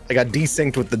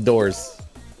desynced with the doors.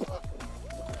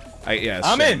 Yes.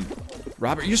 I'm in.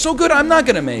 Robert, you're so good. I'm not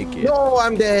gonna make it. No,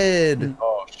 I'm dead.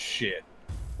 Oh shit!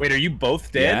 Wait, are you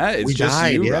both dead? Yeah, it's We just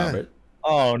died, you, yeah. Robert.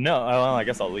 Oh no! Well, I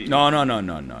guess I'll leave. No.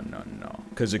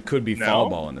 Because it could be No? fall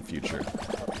ball in the future.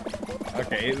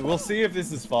 Okay, we'll see if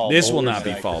this is fall. This will or not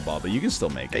be second. fall ball, but you can still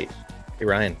make Hey, it. hey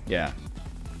Ryan, Yeah.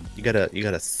 you got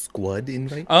a squad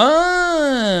invite?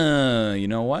 You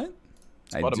know what?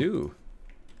 Squat 'em. do.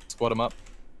 Squat them up.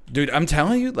 Dude, I'm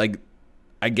telling you, like,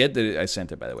 I get that I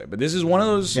sent it, by the way, but this is one of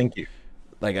those, Thank you.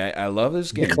 like, I love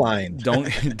this game. Declined.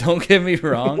 Don't get me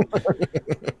wrong.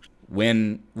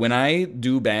 When I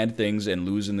do bad things and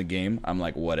lose in the game, I'm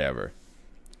like, whatever.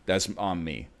 That's on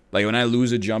me. Like, when I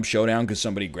lose a jump showdown because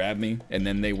somebody grabbed me and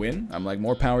then they win, I'm like,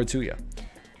 more power to you.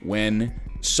 When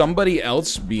somebody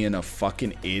else being a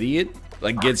fucking idiot,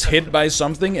 like, gets hit by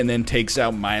something and then takes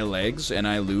out my legs and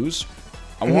I lose,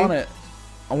 I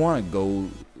wanna go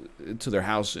to their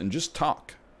house and just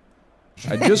talk.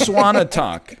 I just wanna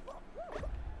talk.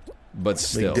 But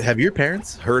still. Have your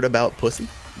parents heard about pussy?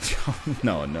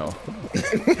 No. I'm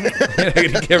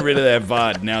gonna get rid of that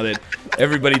VOD now that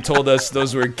everybody told us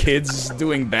those were kids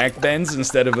doing back bends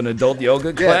instead of an adult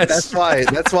yoga class. Yeah,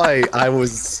 that's why I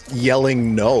was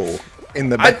yelling no in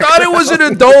the I back. thought it was an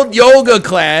adult yoga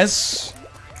class,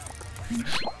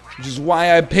 which is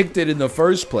why I picked it in the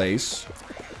first place.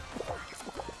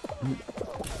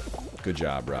 Good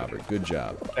job, Robert. Good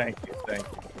job. Thank you.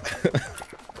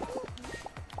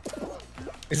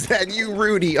 Is that you,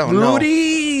 Rudy? Oh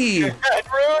Rudy!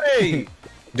 Rudy!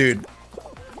 Dude,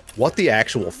 what the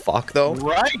actual fuck though?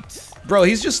 Right. Bro,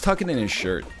 he's just tucking in his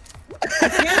shirt.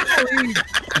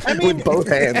 I mean, With both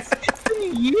hands. it's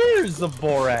been years of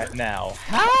Borat now.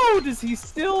 How does he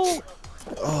still?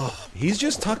 He's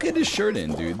just tucking his shirt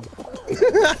in, dude.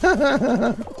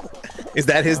 Is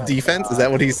that his defense? Is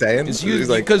that what he's saying? It's He's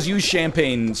like, because you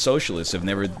champagne socialists have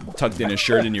never tucked in a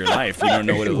shirt in your life. You don't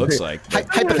know what it looks like.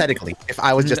 hypothetically, if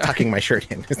I was just tucking my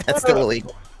shirt in, is that still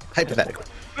illegal? Hypothetically.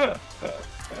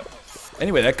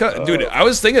 Anyway, dude, I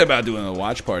was thinking about doing a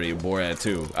watch party of Borat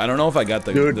too. I don't know if I got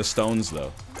the stones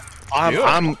though.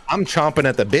 I'm chomping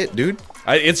at the bit, dude.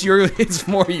 It's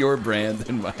more your brand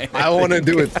than mine. I want to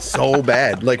do it so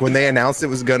bad. Like when they announced it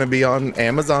was gonna be on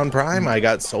Amazon Prime, I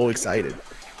got so excited.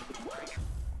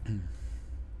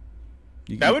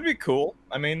 That would be cool.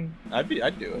 I mean, I'd do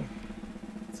it.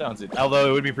 Sounds it. Although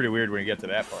it would be pretty weird when you get to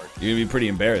that part. You're gonna be pretty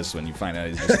embarrassed when you find out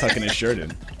he's just tucking his shirt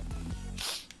in.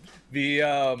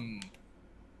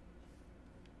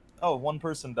 Oh, one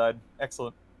person died.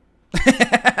 Excellent.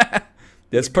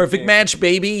 That's perfect match,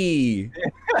 baby.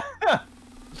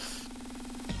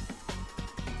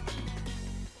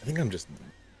 think I'm just.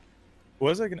 What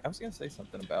was I gonna? I was gonna say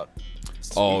something about.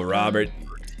 Oh, Robert.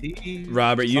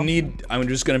 Robert, you Something. need. I'm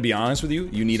just gonna be honest with you.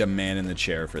 You need a man in the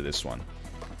chair for this one.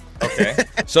 Okay.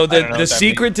 So I don't know the what that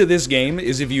secret to this game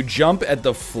is if you jump at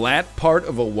the flat part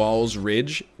of a wall's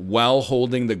ridge while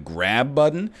holding the grab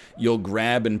button, you'll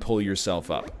grab and pull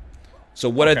yourself up. So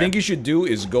what I think you should do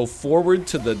is go forward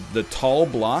to the tall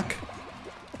block,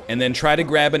 and then try to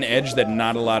grab an edge that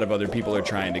not a lot of other people are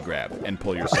trying to grab, and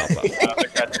pull yourself up.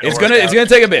 It's gonna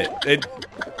take a bit.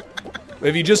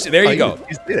 If you just there you go.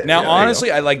 Now honestly,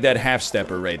 I like that half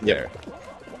stepper right there.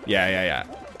 Yeah.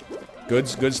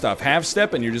 Good stuff. Half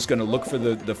step, and you're just gonna look for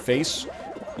the face.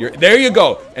 There you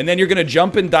go, and then you're gonna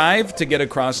jump and dive to get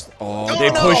across. Oh,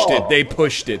 they pushed it. They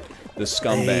pushed it. The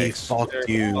scumbags. Fuck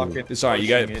you. It's alright. You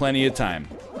got plenty of time.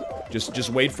 Just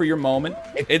wait for your moment.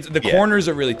 The corners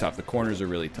are really tough. The corners are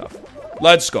really tough.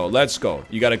 Let's go. Let's go.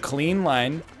 You got a clean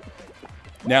line.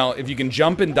 Now, if you can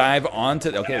jump and dive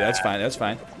onto. Okay, that's fine. That's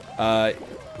fine. Oh,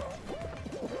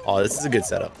 this is a good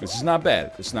setup. This is not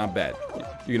bad. It's not bad.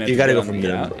 You're gonna you gotta go from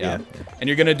there. Yeah. And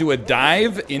you're gonna do a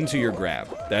dive into your grab.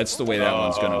 That's the way that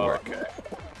one's gonna work. Okay.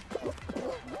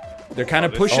 They're kind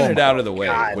of pushing it out of the way,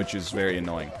 which is very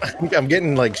annoying. I'm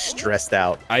getting like stressed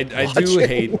out. I do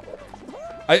hate.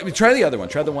 Try the other one.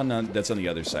 Try the one that's on the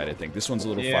other side. I think this one's a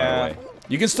little far away.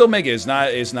 You can still make it.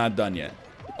 It's not done yet.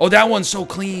 Oh, that one's so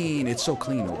clean. It's so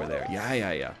clean over there.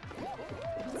 Yeah.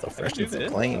 So fresh and so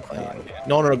clean.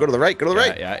 No, go to the right. Go to the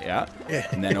right. Yeah.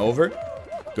 And then over.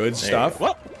 Good stuff.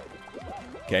 What?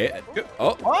 Okay.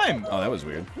 Oh, climb. Oh, that was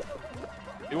weird.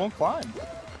 It won't climb.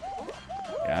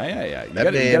 Yeah. You That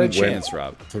got a chance,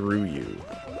 Rob. Through you.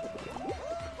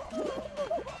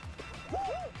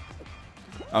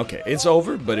 Okay, it's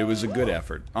over, but it was a good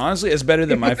effort. Honestly, it's better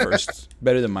than my first.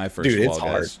 Better than my first Dude, wall, it's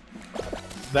hard.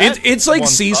 guys. It's like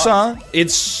Seesaw.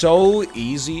 It's so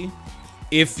easy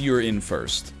if you're in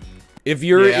first. If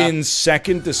you're in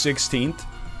second to 16th,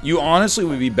 you honestly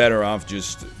would be better off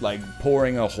just like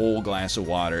pouring a whole glass of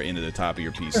water into the top of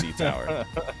your PC tower.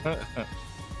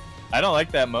 I don't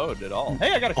like that mode at all.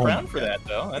 Hey, I got a crown for that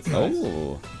though. That's nice.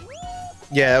 Oh.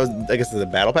 Yeah, that was, I guess, the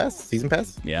battle pass, season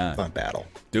pass. Yeah. It's not battle.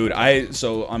 Dude,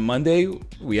 so on Monday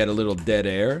we had a little dead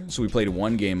air, so we played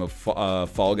one game of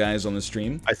Fall Guys on the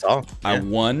stream. I saw. I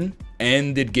won,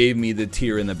 and it gave me the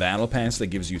tier in the battle pass that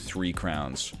gives you 3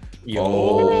 crowns. Yo.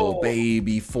 Oh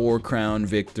baby, 4 crown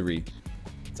victory.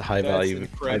 It's a high value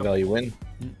win.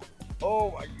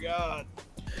 Oh my god.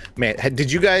 Man, did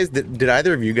you guys? Did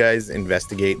either of you guys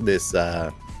investigate this?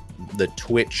 The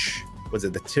Twitch. Was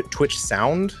it the Twitch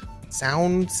sound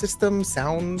system?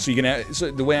 Sound. So you can have,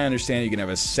 so the way I understand it, you can have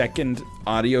a second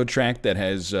audio track that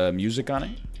has music on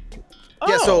it.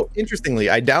 Yeah, so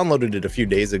interestingly, I downloaded it a few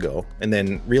days ago and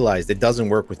then realized it doesn't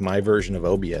work with my version of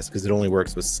OBS because it only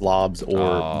works with slobs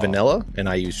or vanilla, and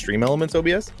I use Stream Elements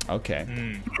OBS.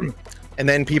 Okay. And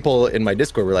then people in my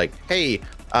Discord were like, "Hey,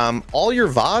 all your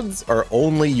VODs are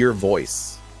only your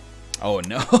voice." Oh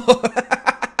no.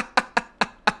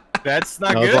 That's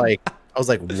not And good. I was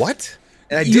like, "What?"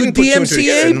 And I You didn't put two and two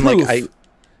DMCA together. And proof.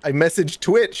 I messaged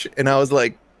Twitch and I was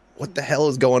like, "What the hell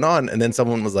is going on?" And then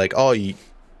someone was like, "Oh,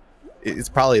 it's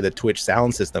probably the Twitch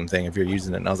sound system thing if you're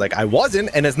using it." And I was like, "I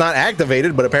wasn't, and it's not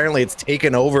activated, but apparently it's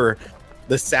taken over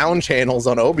the sound channels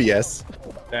on OBS."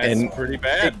 That's pretty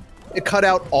bad. It cut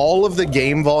out all of the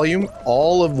game volume,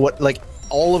 all of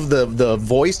the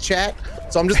voice chat.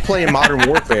 So I'm just playing Modern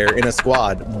Warfare in a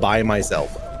squad by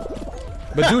myself.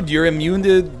 But dude, you're immune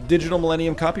to Digital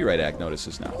Millennium Copyright Act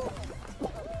notices now.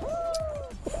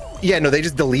 Yeah, no, they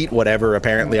just delete whatever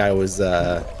apparently I was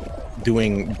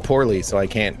doing poorly, so I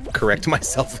can't correct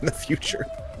myself in the future.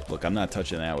 Look, I'm not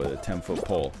touching that with a 10-foot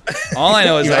pole. All I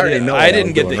know is You already know I what didn't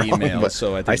was get the going wrong, email, but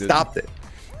so I stopped it.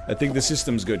 I think the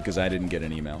system's good because I didn't get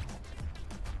an email.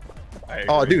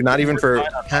 Oh, dude, not even for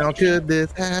how could this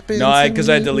happen? No, because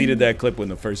I deleted that clip when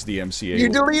the first DMCA. You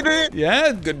deleted it?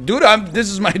 Yeah, good. Dude, this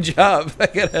is my job. I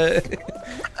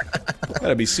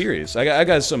gotta be serious. I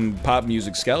got some pop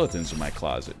music skeletons in my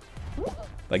closet.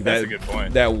 Like That's a good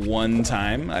point. That one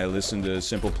time I listened to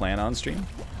Simple Plan on stream.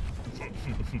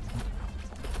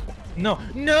 No,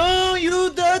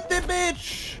 you dirty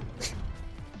bitch.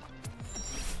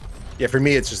 Yeah, for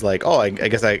me, it's just like, oh, I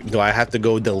guess do I have to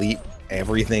go delete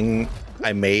everything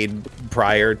I made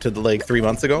prior to like 3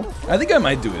 months ago? I think I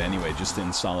might do it anyway, just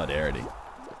in solidarity.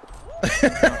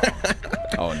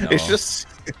 Oh no! It's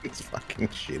fucking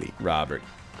shitty. Robert,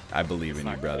 I believe in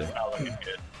you, brother.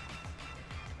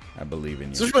 I believe in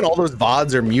you. Especially when all those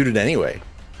VODs are muted anyway.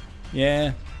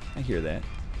 Yeah, I hear that.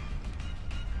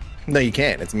 No, you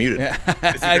can't. It's muted.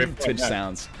 Twitch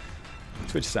sounds.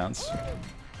 Twitch sounds.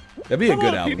 That'd be a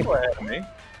good album. People ahead of me.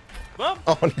 Well,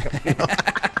 Oh no.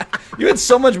 You had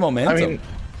so much momentum. I mean,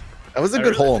 that was a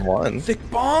good hole in one. Thick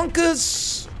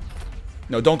bonkers.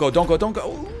 No, don't go, don't go, don't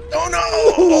go. Oh no!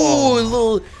 Oh, a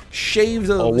little shave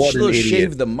the, what an little idiot.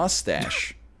 shave the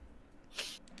mustache.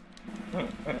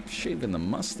 Shaving the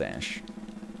mustache.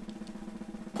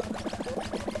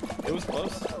 it was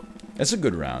close. That's a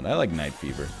good round. I like Night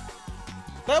Fever.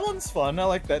 That one's fun. I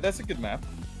like that. That's a good map.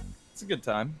 It's a good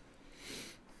time.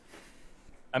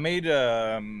 I made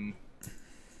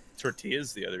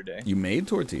tortillas the other day. You made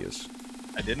tortillas.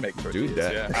 I did make tortillas. Dude,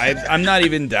 that, Yeah. I'm not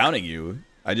even downing you.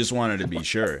 I just wanted to be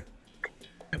sure.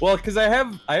 Well, because I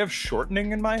have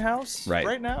shortening in my house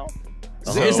Right now.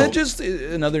 Is that just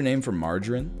another name for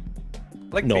margarine?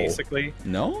 Like No. basically?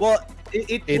 No. Well,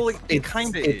 it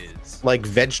kind of is. Like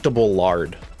vegetable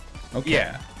lard. Okay.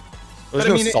 Yeah. There's But I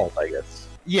no mean, salt, I guess.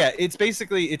 Yeah, it's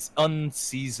basically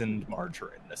unseasoned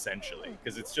margarine essentially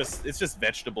because it's just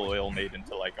vegetable oil made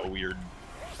into like a weird,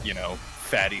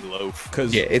 fatty loaf.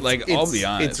 Because Yeah, I'll be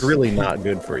honest, it's really not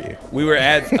good for you. we were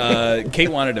at Kate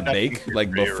wanted to bake like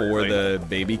Very before early. the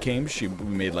baby came. She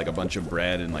made like a bunch of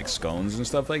bread and like scones and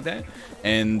stuff like that.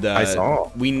 And I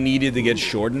saw. we needed to get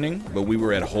shortening, but we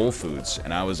were at Whole Foods,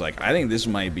 and I was like, I think this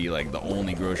might be like the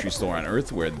only grocery store on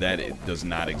earth where it does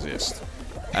not exist.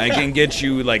 I can get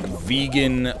you like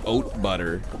vegan oat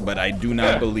butter, but I do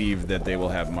not believe that they will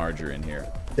have margarine here.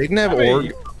 They didn't have I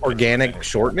mean, organic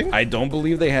shortening? I don't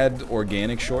believe they had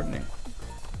organic shortening.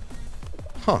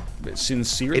 Huh. But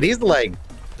sincerely, It is like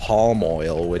palm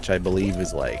oil, which I believe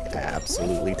is like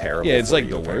absolutely terrible. yeah, it's for like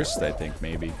you, the apparently. worst. I think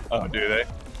maybe. Oh, do they?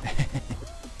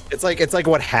 It's like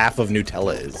what half of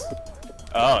Nutella is.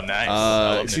 Oh, nice.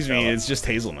 I love Excuse me, Nutella. it's just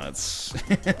hazelnuts.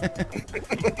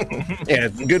 Yeah,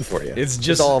 it's good for you. It's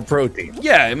just all protein.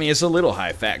 Yeah, I mean it's a little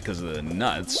high fat because of the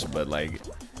nuts, but like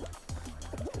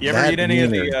You ever eat any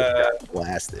of the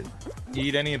blasted?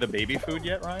 eat any of the baby food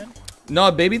yet, Ryan? no,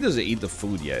 baby doesn't eat the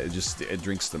food yet. It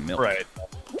drinks the milk. Right.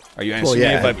 Are you asking me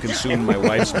yeah. if I've consumed my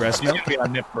wife's breast He's milk? gonna be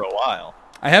on nip for a while.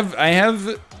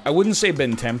 I wouldn't say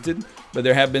been tempted, but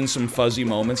there have been some fuzzy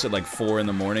moments at like 4 in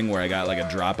the morning where I got like a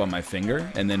drop on my finger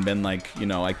and then been like,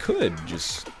 I could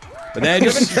just, but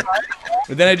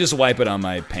then I just wipe it on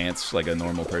my pants like a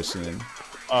normal person. And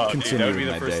Oh, dude, that would be Continue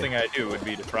the my first day. thing I do would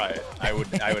be to try it. I would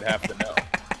have to know.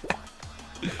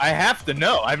 I have to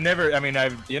know. I've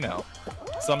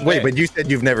someday. Wait, but you said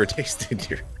you've never tasted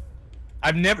your.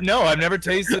 I've never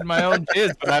tasted my own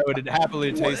kids, but I would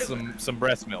happily taste some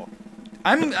breast milk.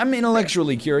 I'm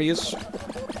intellectually curious.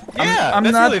 Yeah, I'm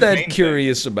that's not really the that main thing.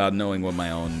 curious about knowing what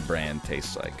my own brand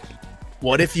tastes like.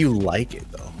 What if you like it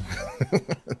though?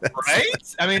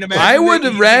 Right? I mean, imagine I would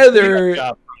making a rather-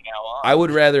 job from now on. I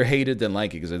would rather hate it than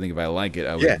like it because I think if I like it,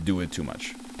 I would Yeah. do it too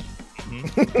much.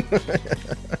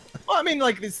 Well, I mean,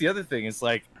 like, it's the other thing. It's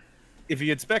like, if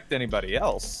you expect anybody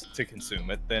else to consume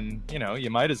it, then, you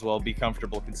might as well be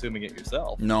comfortable consuming it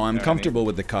yourself. No, I'm You know what I mean? comfortable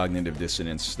with the cognitive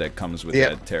dissonance that comes with Yeah.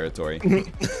 that territory.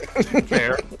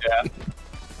 Fair, yeah.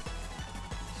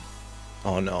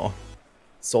 Oh no,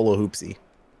 solo hoopsie.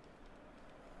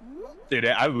 Dude,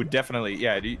 I would definitely,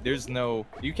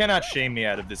 you cannot shame me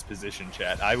out of this position,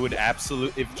 chat. I would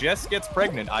absolutely, if Jess gets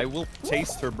pregnant, I will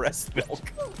taste her breast milk.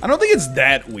 I don't think it's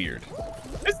that weird.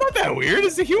 It's not that weird.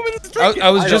 It's a human that's drinking. I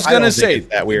was just I don't gonna think say it's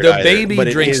that weird the either, baby but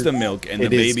it drinks is- the milk and the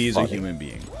it is baby is a funny. human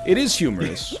being. It is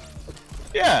humorous.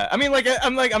 Yeah, I mean,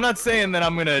 I'm not saying that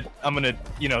I'm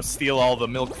gonna, steal all the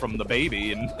milk from the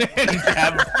baby and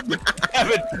have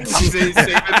it save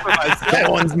it for myself. That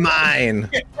one's mine.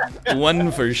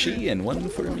 One for she and one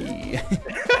for me.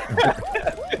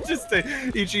 Just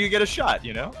each of you get a shot,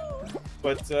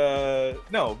 But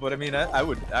no, but I mean,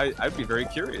 I'd be very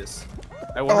curious.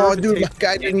 I wonder Oh, if it dude, my tastes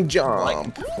guy didn't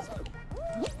jump.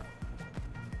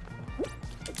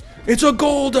 It's a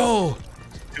goldo.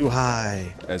 Too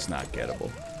high. That's not gettable.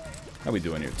 How we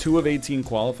doing here? 2 of 18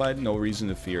 qualified. No reason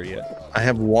to fear yet. I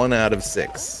have 1 out of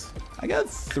 6. I got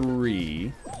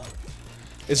 3.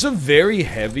 It's a very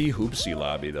heavy hoopsie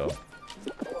lobby, though.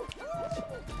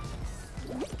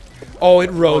 Oh, it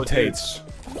rotates.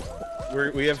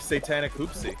 We have satanic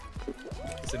hoopsie.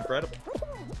 It's incredible.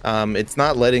 It's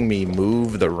not letting me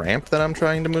move the ramp that I'm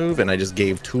trying to move, and I just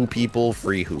gave 2 people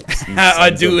free hoops. You I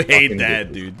sons do of hate fucking that,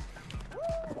 bitches. dude.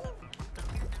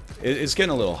 It's getting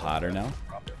a little hotter now.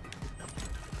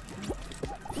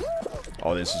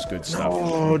 Oh, this is good stuff.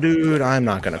 Oh, dude, I'm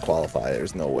not gonna qualify.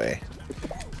 There's no way.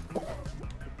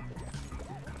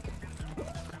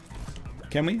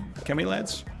 Can we? Can we,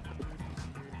 lads?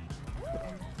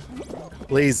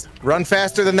 Please run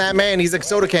faster than that man. He's a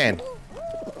soda can.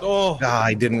 Oh, Ah,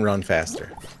 I didn't run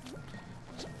faster.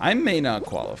 I may not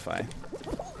qualify.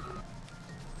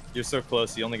 You're so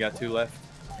close. You only got 2 left.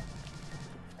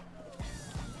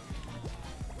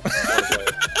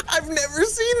 I've never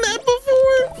seen that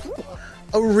before.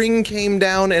 A ring came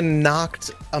down and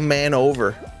knocked a man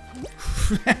over.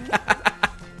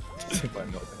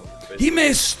 He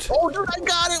missed. Oh, dude, I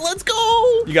got it. Let's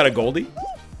go. You got a Goldie?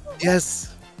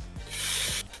 Yes.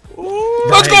 Ooh,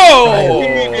 Let's Nice.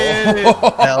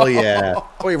 go! Hell yeah.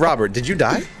 Wait, Robert, did you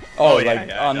die? Oh, yeah, like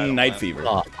yeah, on Night Fever.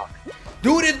 Oh,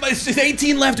 Dude, it's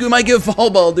 18 left. We might get fall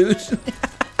ball, dude.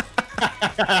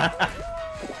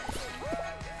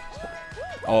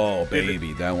 Oh,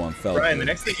 baby, that one felt Brian, good. the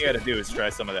next thing you got to do is try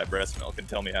some of that breast milk and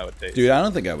tell me how it tastes. Dude, I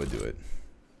don't think I would do it.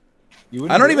 You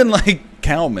I don't even like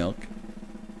cow milk.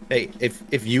 hey,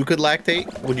 if you could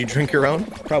lactate, would you drink your own?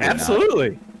 Probably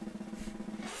Absolutely.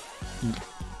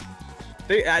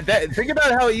 Think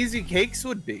about how easy cakes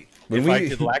would be When if we- I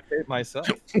could lactate myself.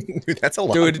 Dude, that's a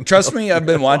lot. not. Dude, trust me, I've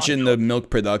been watching the milk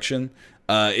production.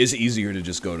 It's easier to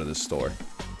just go to the store.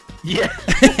 Yeah.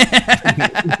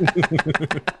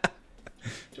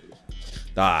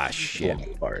 Ah, shit.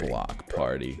 Block party. Block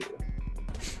party.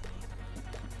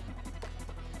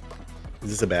 Is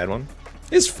this a bad one?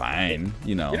 It's fine,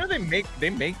 you know. You know they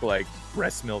make like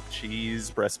breast milk cheese,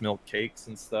 breast milk cakes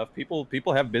and stuff.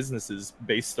 People have businesses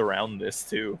based around this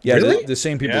too. Yeah, Really? the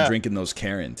same people Yeah. drinking those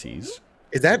Karen teas.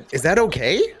 Is that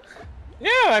okay? Yeah,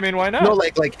 I mean, why not? No,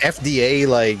 like FDA,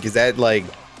 like is that like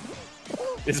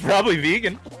It's probably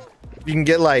vegan. you can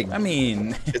get like I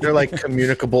mean, is there like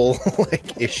communicable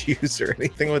like issues or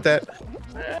anything with that?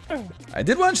 I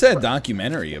did watch that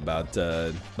documentary about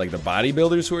like the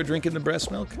bodybuilders who are drinking the breast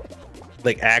milk.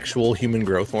 Like actual human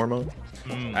growth hormone?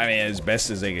 I mean, as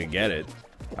best as they could get it.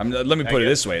 Let me put it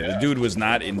this way: the dude was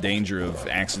not in danger of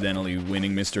accidentally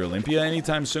winning Mr. Olympia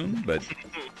anytime soon, but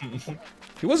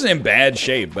he wasn't in bad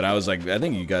shape. But I was like, I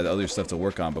think you got other stuff to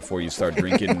work on before you start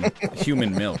drinking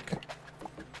human milk.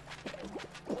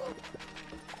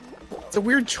 It's a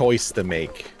weird choice to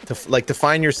make. To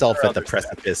find yourself at the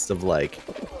precipice of like,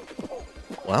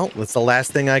 well, that's the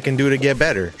last thing I can do to get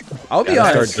better. I'll be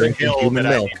Gotta honest. start drinking Hill human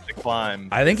that I milk. need to climb.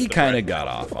 I think he is the kind of bread. got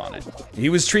off on it. He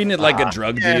was treating it like a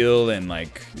drug yeah. deal, and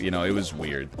like, you know, it was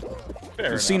weird. Fair I've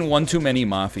enough. seen one too many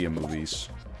mafia movies.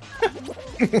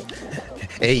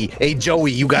 Hey,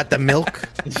 Joey, you got the milk?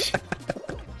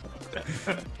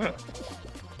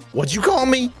 What'd you call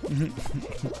me?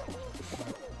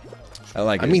 I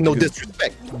like I it. mean, no because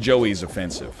disrespect. Joey's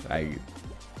offensive.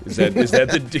 Is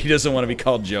that he doesn't want to be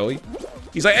called Joey?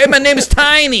 He's like, hey, my name is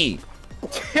Tiny.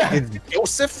 It's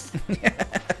Joseph.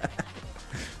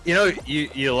 You know,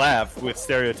 you laugh with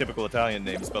stereotypical Italian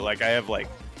names, but like I have like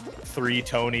 3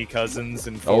 Tony cousins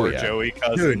and 4 yeah. Joey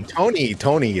cousins. Dude,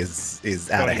 Tony is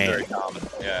out of Tony's very hand. common.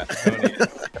 Yeah. Tony is,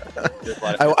 there's a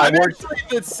lot of- I I'm worked-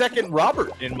 actually the second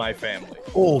Robert in my family.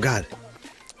 Oh God.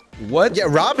 What? Yeah,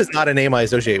 Rob is not a name I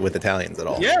associate with Italians at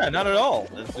all. Yeah, not at all.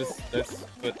 It's just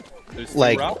but there's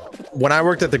Like Rob. when I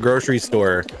worked at the grocery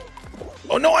store.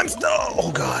 Oh no, I'm still.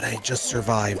 Oh God, I just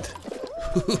survived.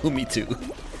 Me too.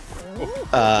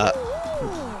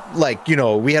 Like you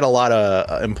know, we had a lot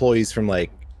of employees from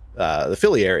like the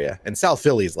Philly area, and South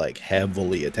Philly is like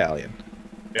heavily Italian.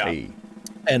 Yeah. Hey.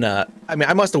 And I mean,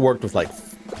 I must have worked with like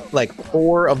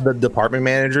 4 of the department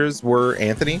managers were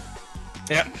Anthony.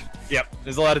 Yep.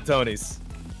 There's a lot of Tonys.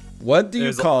 What do you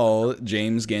There's a- call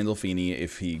James Gandolfini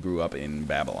if he grew up in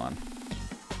Babylon?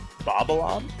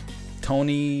 Babylon?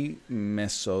 Tony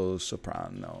Mezzo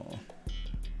Soprano.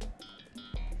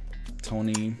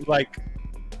 Tony. Like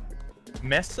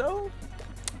Meso?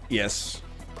 Yes.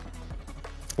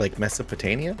 Like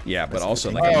Mesopotamia. Yeah, but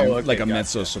also Mesopotamia. like Oh, okay, like a gotcha.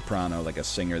 mezzo soprano, like a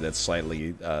singer that's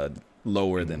slightly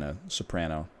lower than a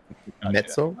soprano.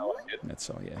 Mezzo. I like it.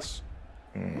 Mezzo, yes.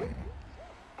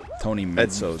 Tony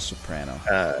Mezzo soprano.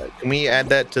 Can we add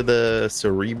that to the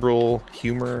cerebral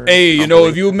humor? Hey, you know,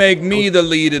 if you make me the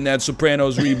lead in that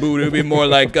Sopranos reboot, it'd be more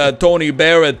like Tony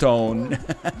Baritone.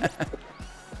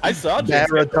 I saw James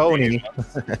Baritone.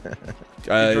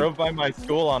 He drove by my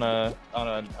school on an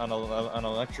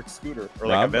electric scooter. Or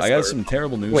like a Rob, I Vespa got or some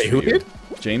terrible news Wait, for who you. did?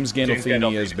 James Gandolfini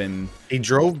Gandolfini. has been He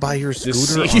drove by your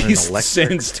scooter on an deceased electric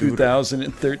since scooter.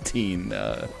 2013.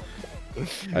 I He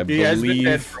has been dead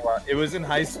believe for a while. It was in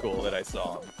high school that I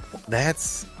saw him.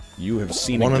 That's you have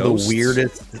seen one a of ghost, the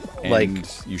weirdest. and Like,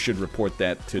 you should report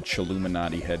that to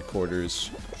Chilluminati headquarters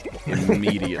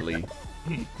immediately.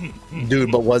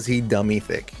 dude, but was he dummy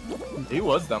thick? He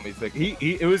was dummy thick.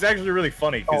 It was actually really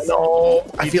funny. Oh 'cause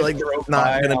no! I he feel just like drove not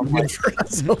by gonna on, be like- good for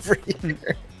us over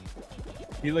here.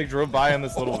 he like drove by on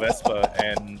this little Vespa,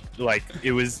 and like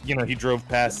it was, you know, he drove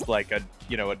past like a,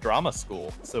 you know, a drama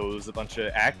school, so it was a bunch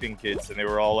of acting kids, and they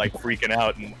were all like freaking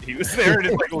out, and he was there in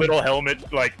his like little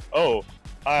helmet, like, oh,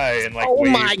 hi, and like, oh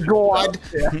my god,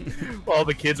 yeah. All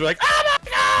the kids were like, oh my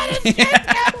god,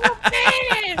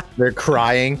 it's they're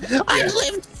crying. I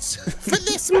lived for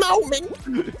this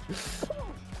moment.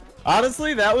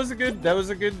 Honestly, that was a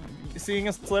good seeing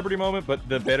a celebrity moment, but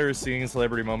the better seeing a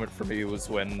celebrity moment for me was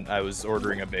when I was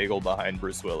ordering a bagel behind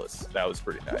Bruce Willis. That was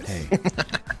pretty nice. Hey.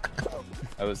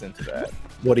 I was into that.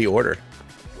 What do you order?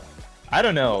 I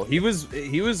don't know. He was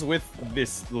with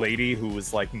this lady who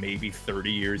was like maybe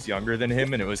 30 years younger than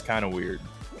him, and it was kind of weird.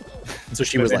 So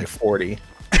she was like 40.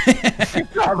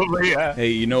 Probably, yeah. Hey,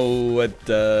 you know what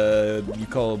you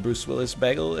call Bruce Willis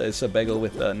bagel? It's a bagel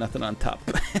with nothing on top.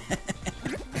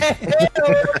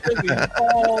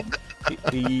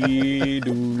 He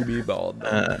do be bald.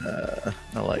 I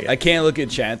like it. I can't look at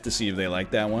chat to see if they like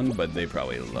that one, but they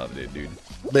probably loved it, dude.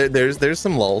 There's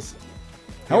some lulls.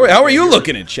 How are you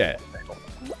looking at chat?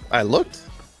 I looked.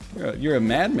 You're a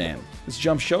madman. It's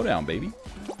Jump Showdown, baby.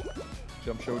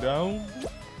 Jump Showdown,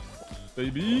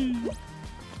 baby.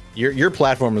 Your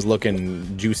platform is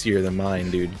looking juicier than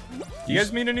mine, dude. You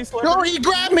guys meet any celebrities? No, he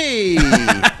grabbed me.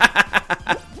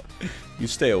 You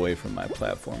stay away from my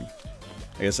platform.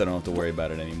 I guess I don't have to worry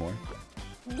about it anymore.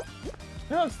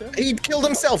 No, it's there. He killed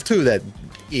himself too, that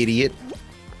idiot.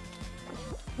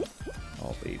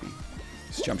 Oh, baby.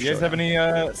 It's Jump You guys Showdown. have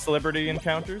any celebrity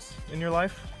encounters in your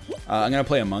life? I'm going to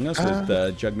play Among Us with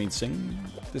Jagmeet Singh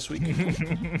this week.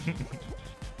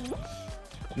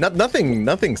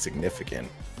 Nothing significant.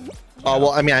 Oh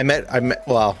well, I mean, I met.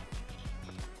 Well,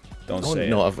 Don't I say don't it.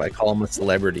 know if I call him a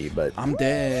celebrity, but I'm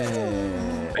dead.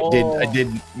 I did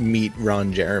meet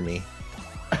Ron Jeremy.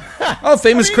 Oh,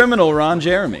 famous criminal Ron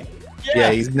Jeremy.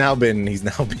 Yeah, he's now been.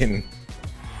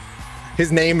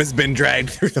 His name has been dragged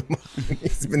through the mud.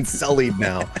 He's been sullied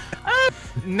now.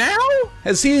 Now?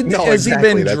 Has he No, has exactly.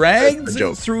 he been That's dragged the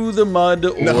joke. through the mud,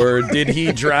 No. or did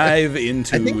he drive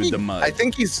into the mud? I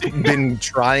think he's been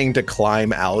trying to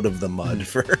climb out of the mud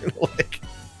for like,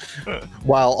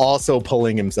 while also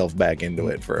pulling himself back into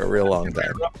it for a real long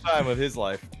time. Rough time of his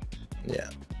life. Yeah,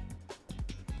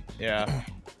 Yeah.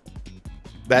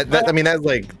 that I mean, that's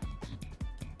like,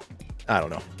 I don't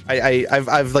know.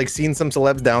 I've like seen some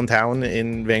celebs downtown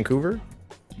in Vancouver,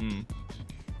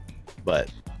 but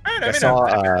I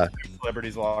saw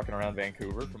celebrities walking around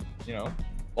Vancouver from, you know,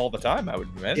 all the time, I would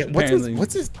imagine. yeah,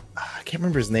 what's his I can't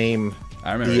remember his name.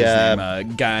 I remember his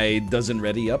name. Guy doesn't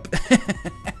ready up.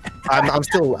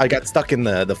 I got stuck in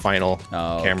the final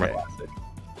camera.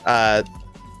 Okay.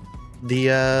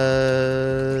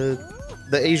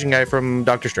 The Asian guy from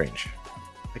Doctor Strange.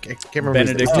 I can't remember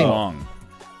Benedict his name. Wong.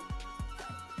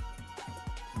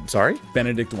 Sorry?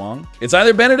 Benedict Wong. It's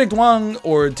either Benedict Wong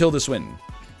or Tilda Swinton.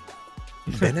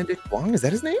 Benedict Wong? Is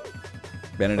that his name?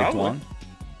 Benedict Probably. Wong.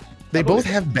 They both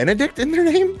have Benedict in their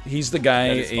name? He's the guy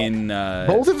That is fun. in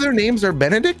Both of their names are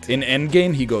Benedict? in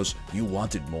Endgame. He goes, "You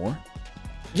wanted more."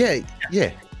 Yeah.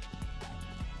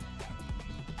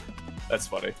 That's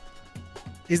funny.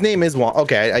 His name is Wong.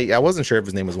 Okay, I wasn't sure if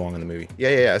his name was Wong in the movie.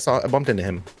 Yeah. I bumped into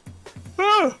him.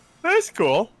 Oh, that's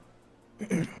cool.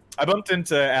 I bumped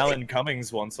into Alan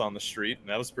Cummings once on the street, and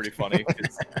that was pretty funny.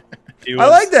 'Cause I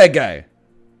like that guy.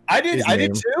 I did His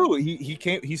name. too.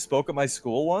 He spoke at my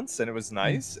school once, and it was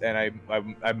nice. And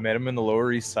I met him in the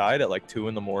Lower East Side at like 2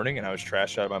 in the morning, and I was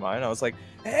trashed out of my mind. I was like,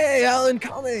 "Hey, Alan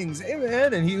Cummings, hey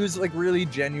man!" And he was like really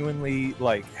genuinely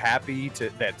like happy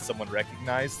that someone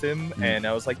recognized him. And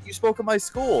I was like, "You spoke at my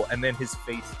school," and then his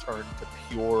face turned to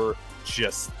pure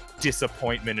just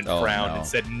disappointment and Oh, frown no. and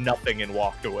said nothing and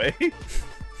walked away.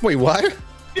 Wait, what?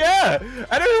 Yeah,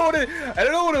 I don't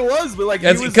know what it was, but like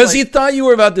That's he was because like, he thought you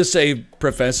were about to say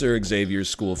Professor Xavier's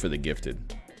School for the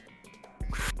Gifted.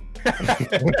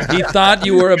 He thought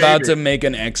you were about to make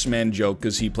an X-Men joke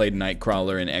because he played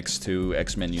Nightcrawler in X2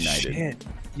 X-Men United. Shit.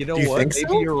 You know Do you what? think Maybe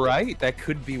so? you're right. That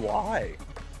could be why.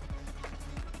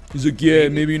 He's like, yeah,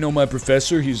 maybe you know my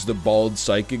professor. He's the bald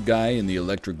psychic guy in the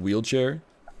electric wheelchair.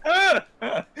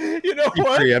 You know He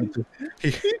what? preempted.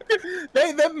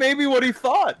 That may be what he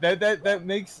thought. That's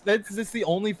the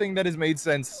only thing that has made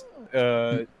sense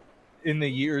in the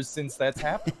years since that's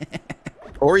happened.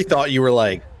 Or he thought you were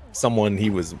like someone he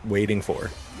was waiting for.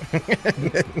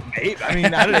 Maybe. I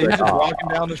mean, I don't know. He's just walking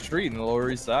down the street in the Lower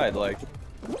East Side, like.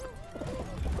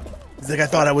 He's like, I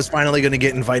thought I was finally going to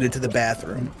get invited to the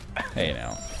bathroom. Hey,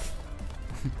 now.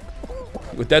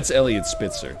 But that's Elliot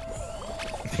Spitzer.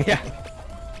 Yeah.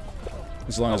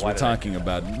 As long as why we're did I- talking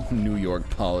about New York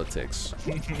politics.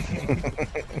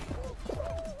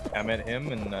 I met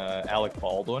him and Alec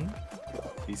Baldwin.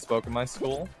 He spoke in my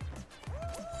school.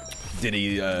 Did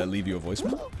he leave you a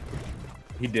voicemail?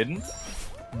 He didn't,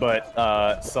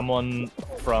 but someone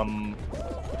from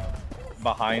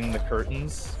behind the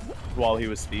curtains while he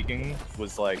was speaking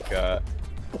was like,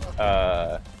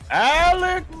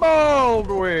 Alec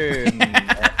Baldwin!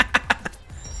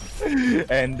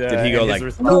 And did he go like,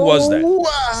 response, who was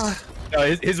that?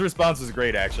 no, his response was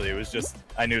great, actually. It was just,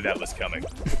 I knew that was coming.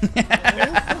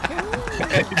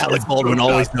 Alec Baldwin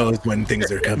always knows when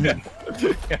things are coming.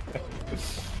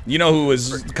 You know who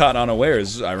was caught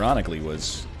unawares, ironically,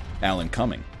 was Alan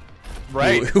Cumming.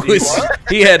 Right.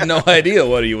 He had no idea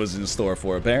what he was in store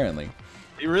for, apparently.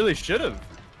 He really should have.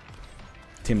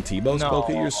 Tim Tebow spoke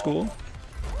at your school?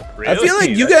 Really? I feel like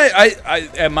you guys, I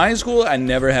at my school, I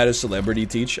never had a celebrity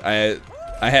teach. I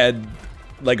had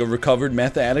like a recovered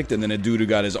meth addict and then a dude who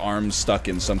got his arm stuck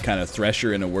in some kind of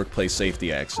thresher in a workplace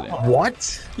safety accident.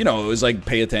 What? You know, it was like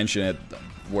pay attention at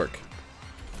work.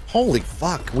 Holy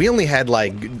fuck. We only had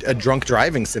like a drunk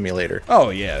driving simulator. Oh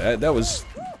yeah, that was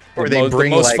Or the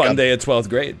most like fun day at 12th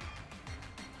grade.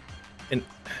 And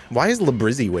why is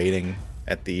Labrizzi waiting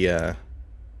at the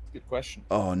Good question.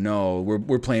 Oh no,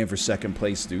 we're playing for second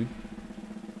place, dude.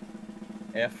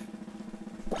 F.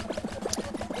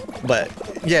 But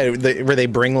yeah, where they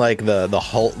bring like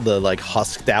the like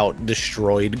husked out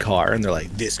destroyed car, and they're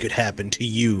like, this could happen to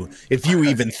you if you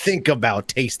even think about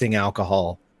tasting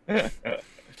alcohol.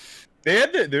 They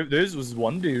had there was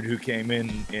one dude who came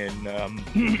in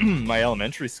my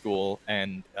elementary school,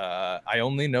 and I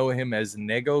only know him as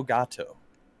Nego Gato,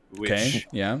 which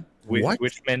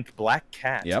which meant black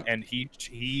cat. Yep. And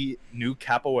he knew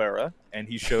capoeira, and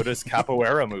he showed us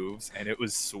capoeira moves, and it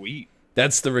was sweet.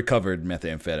 That's the recovered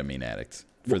methamphetamine addict.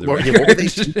 For the What record. were they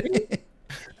shooting?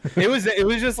 It was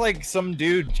just like some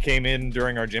dude came in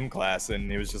during our gym class, and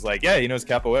he was just like, yeah, he knows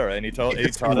capoeira, and he taught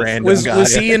us. Random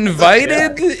Was he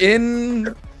invited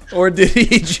in, or did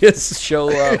he just show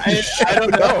up? I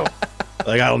don't know.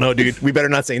 Like, I don't know, dude. We better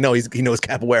not say no. He knows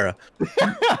capoeira.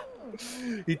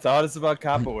 He taught us about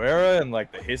capoeira and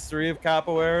like the history of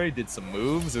capoeira. He did some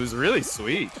moves. It was really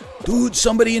sweet. Dude,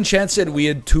 somebody in chat said we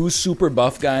had two super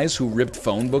buff guys who ripped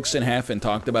phone books in half and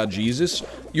talked about Jesus.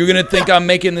 You're gonna think I'm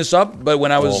making this up, but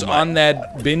when I was on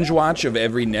that binge watch of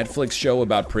every Netflix show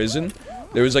about prison,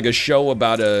 there was like a show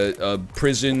about a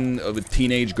prison of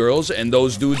teenage girls, and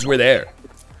those dudes were there.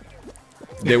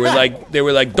 They were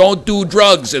like, don't do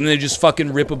drugs, and they just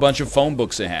fucking rip a bunch of phone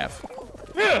books in half.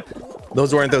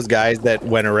 Those weren't those guys that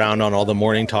went around on all the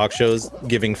morning talk shows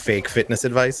giving fake fitness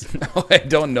advice. No, I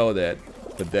don't know that,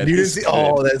 but that is good.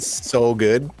 Oh, that's so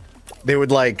good. They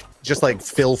would like just like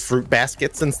fill fruit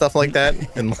baskets and stuff like that,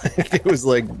 and like it was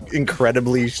like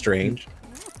incredibly strange.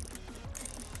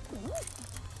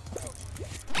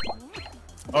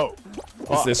 Oh,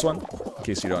 It's this one, in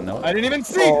case you don't know. I didn't even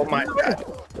see. Oh my god.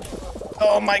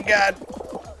 Oh my god.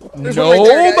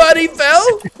 Nobody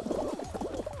fell?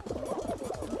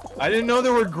 I didn't know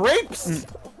there were grapes.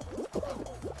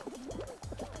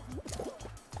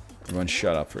 Everyone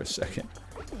shut up for a second.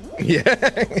 Yeah.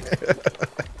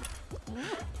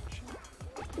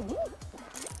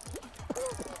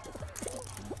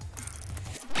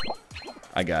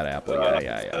 I got apple.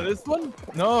 Yeah. This one?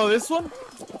 No, this one.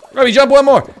 Robbie, jump one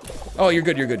more. Oh, you're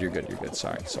good.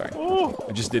 Sorry. Oh,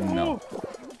 I just didn't know.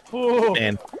 oh.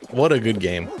 Man, what a good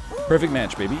game. Perfect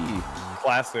match, baby.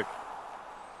 Classic.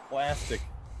 Plastic.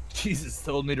 Jesus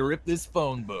told me to rip this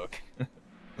phone book.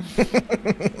 They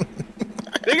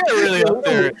got really up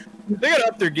there. They got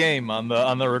up their game on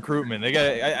the recruitment. They got.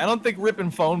 I don't think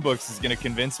ripping phone books is gonna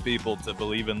convince people to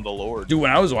believe in the Lord. Dude,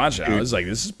 when I was watching, I was like,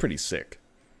 "This is pretty sick."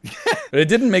 But it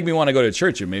didn't make me want to go to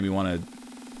church. It made me want to,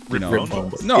 Rip phone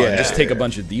books. just take a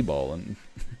bunch of D-ball and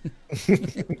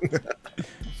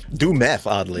Do meth,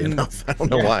 oddly enough. I don't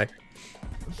know why.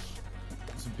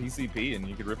 Some PCP, and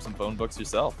you could rip some phone books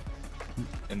yourself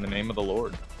in the name of the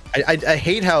Lord. I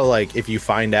hate how like if you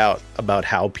find out about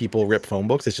how people rip phone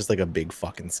books, it's just like a big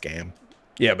fucking scam.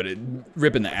 yeah, but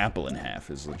ripping the apple in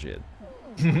half is legit.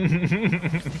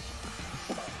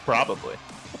 Probably.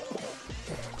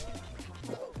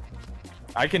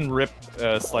 I can rip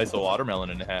a slice of watermelon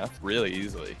in half really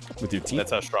easily. With your teeth?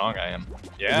 That's how strong I am.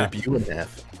 Yeah. Rip you in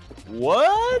half.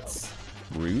 What?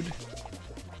 Rude.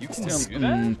 You can do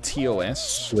that?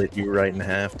 TOS. Split you right in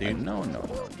half, dude. No.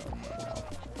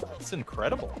 It's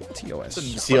incredible. TOS.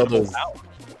 It's See all incredible those power.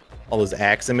 all those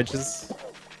axe images?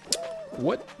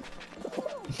 What?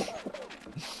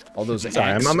 All those Sorry,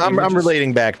 axe I'm images?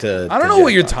 relating back to. I don't know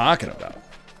what you're talking about.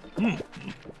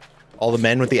 All the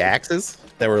men with the axes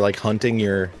that were like hunting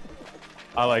your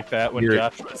I like that when You're-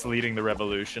 Joshua's leading the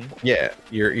revolution. Yeah,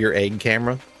 your egg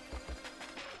camera.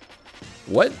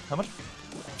 What? How much?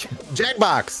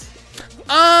 Jackbox.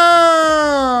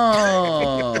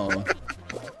 Oh!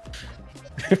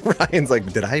 Ryan's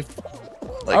like, did I?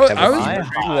 Like, have a fever?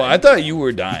 Well, I thought you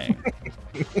were dying.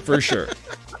 For sure.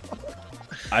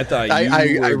 I thought you I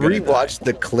were gonna rewatched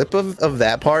the clip of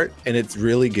that part, and it's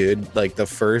really good. Like the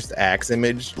first axe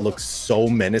image looks so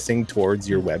menacing towards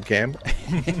your webcam.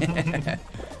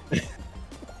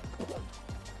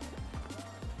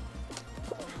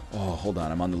 Oh, hold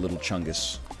on. I'm on the little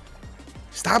chungus.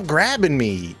 Stop grabbing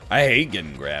me. I hate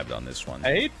getting grabbed on this one.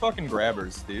 I hate fucking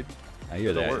grabbers, dude. I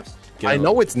hear The that. worst. I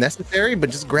know it's necessary, but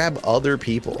just grab other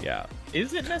people. Yeah.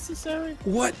 Is it necessary?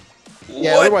 What?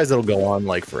 Yeah, What? otherwise it'll go on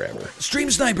like forever. Stream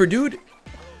Sniper, dude.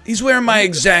 He's wearing my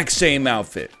exact same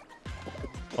outfit.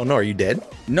 Oh no, are you dead?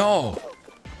 No.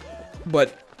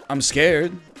 But I'm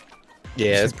scared.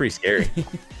 Yeah, it's pretty scary.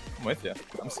 I'm with you.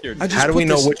 I'm scared. I just How do we put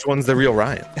know this- which one's the real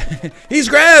Ryan? He's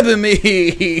grabbing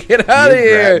me. Get out of He's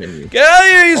here. grabbing you. Get out of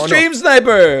here, you Oh, no. Stream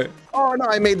Sniper. Oh no,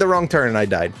 I made the wrong turn and I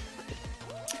died.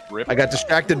 Rip. I got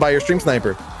distracted by your stream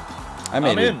sniper. I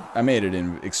made it. in. I made it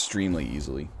in extremely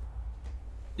easily.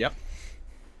 Yep.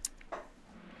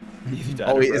 You died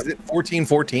Oh, of wait, rip. is it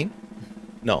 14-14?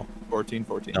 No,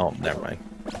 14-14? no, never mind.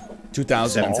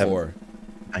 2004.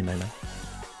 999.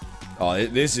 Oh,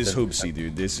 this is hoopsie,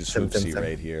 dude. This is Seven, seven, hoopsie seven.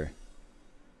 right here.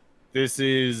 This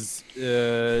is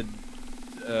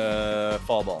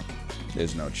fall ball.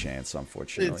 There's no chance,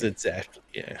 unfortunately. It's actually,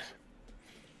 yeah.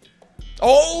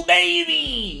 Oh,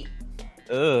 baby!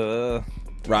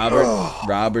 Robert,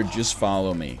 Robert, just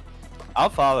follow me. I'll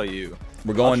follow you.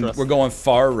 We're going. trust We're going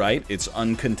far right. It's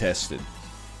uncontested.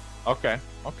 Okay,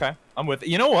 okay. I'm with it.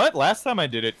 You know what? Last time I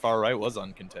did it, far right was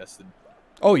uncontested.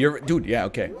 Oh, you're, dude. Yeah,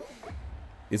 okay.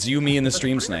 It's you, me, and the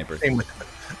Stream Sniper. Same with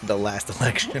the last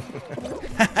election.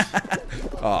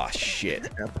 Oh shit!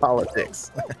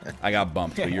 Politics. I got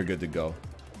bumped, but you're good to go.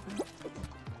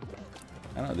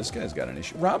 I don't know. This guy's got an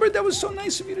issue. Robert, that was so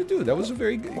nice of you to do. That was a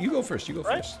very good. You go first. You go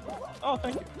Right? first. Oh,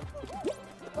 thank you.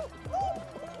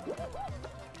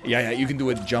 Yeah, you can do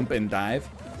a jump and dive.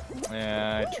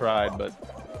 Yeah, I tried, but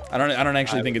I don't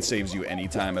actually think it saves you any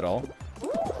time at all.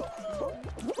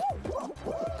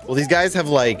 Well, these guys have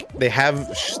they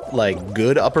have like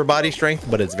good upper body strength,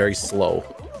 but it's very slow.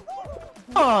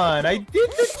 come on, I did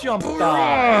the jump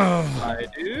dive, my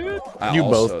dude. You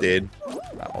both did.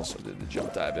 I also did the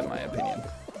jump dive, in my opinion.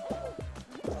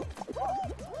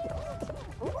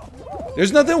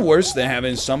 There's nothing worse than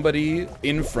having somebody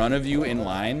in front of you in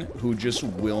line who just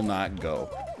will not go.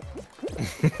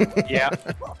 Yeah.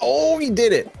 Oh, he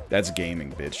did it. That's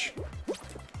gaming, bitch.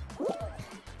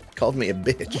 Called me a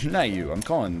bitch. Not you. I'm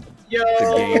calling Yo.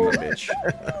 the game a bitch.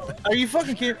 Are you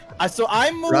fucking kidding? So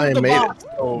I moved Ryan the made box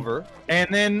over,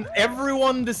 and then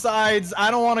everyone decides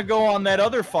I don't want to go on that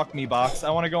other fuck me box. I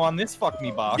want to go on this fuck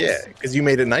me box. Yeah, because you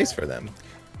made it nice for them.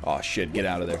 Oh shit! Get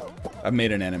out of there. I've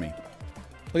made an enemy.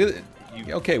 Look at it.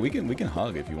 Okay, we can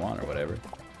hug if you want or whatever.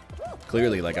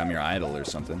 Clearly, like I'm your idol or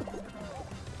something.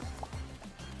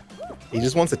 He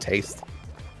just wants a taste.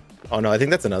 Oh no, I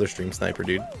think that's another stream sniper,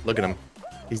 dude. Look at him.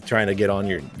 He's trying to get on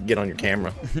your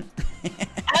camera.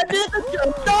 I did the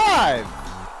jump dive.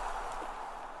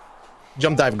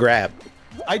 Jump dive grab.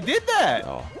 I did that.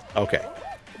 Oh, Okay.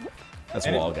 that's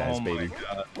And wall it- guys, oh baby. my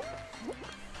God.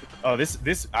 Oh, this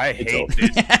I hate over.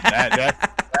 this.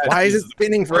 That Why is it the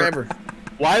spinning worst. forever?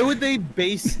 Why would they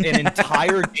base an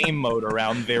entire game mode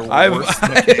around their I've worst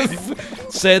mechanic?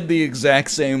 said the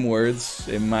exact same words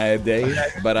in my day,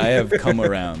 but I have come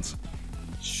around.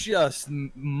 Just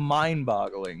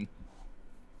mind-boggling.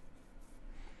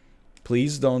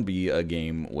 Please don't be a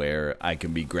game where I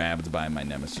can be grabbed by my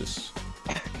nemesis.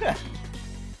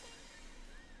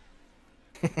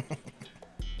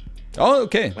 Oh,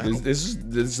 okay. This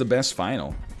is the best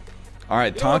final. All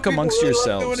right, talk amongst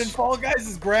yourselves. Doing in Fall Guys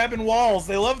is grabbing walls.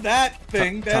 They love that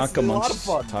thing. That's a lot of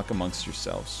fun. Talk amongst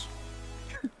yourselves.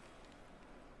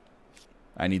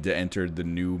 I need to enter the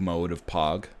new mode of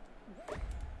Pog.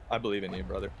 I believe in you,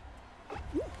 brother.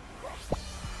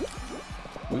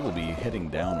 We will be heading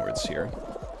downwards here.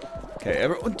 Okay,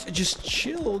 everyone, just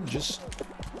chill. Just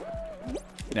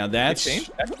now. That's They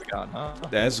changed Hexagon, huh?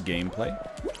 that's gameplay.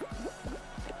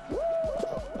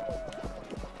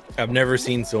 I've never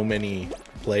seen so many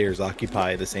players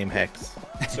occupy the same hex.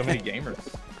 So many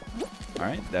gamers. All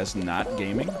right, that's not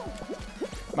gaming.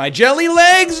 My jelly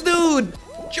legs, dude!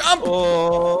 Jump!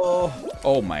 Oh,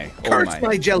 Oh my! Oh Curse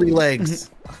my jelly legs.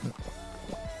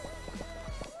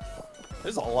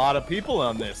 there's a lot of people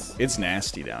on this. It's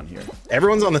nasty down here.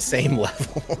 Everyone's on the same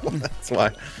level. That's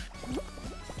why.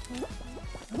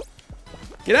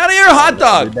 Get out of here, hot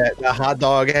dog! That hot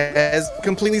dog has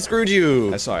completely screwed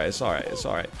you. That's alright, it's alright, it's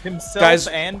alright. Himself Guys,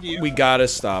 and you. we gotta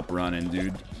stop running,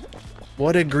 dude.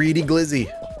 What a greedy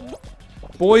glizzy.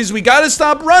 Boys, we gotta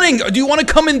stop running! Do you want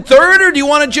to come in third, or do you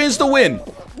want a chance to win?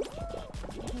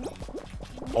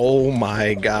 Oh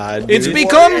my god. It's dude.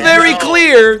 become very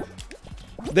clear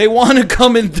they want to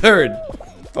come in third.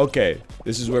 Okay,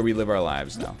 this is where we live our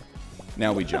lives now.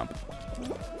 Now we jump.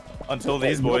 Until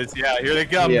these boys, yeah, here they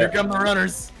come. Yeah. Here come the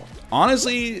runners.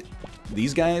 Honestly,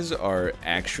 these guys are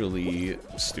actually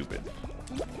stupid.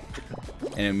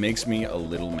 And it makes me a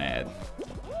little mad.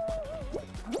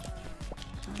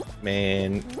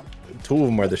 Man, 2 of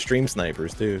them are the stream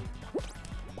snipers, too.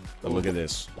 But look at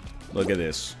this. Look at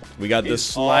this. We got the It's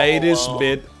slightest all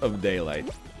bit of daylight.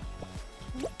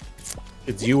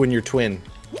 It's you and your twin.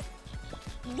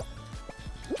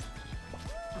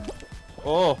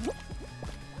 Oh,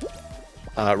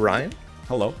 Ryan?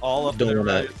 Hello. all of Don't them.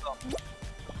 wanna-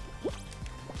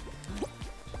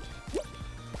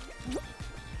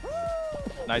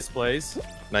 Nice plays.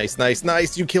 Nice, nice,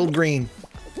 nice. You killed green.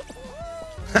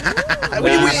 We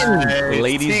Nice. win!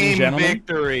 Ladies and Team gentlemen.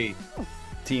 victory.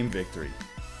 Team victory.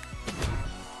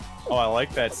 Oh, I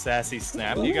like that sassy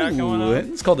snap you got going Ooh,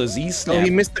 on. it's called a Z Oh, snap. he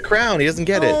missed the crown. He doesn't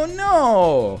get Oh it.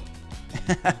 no!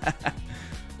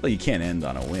 Well, you can't end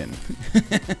on a win.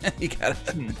 you gotta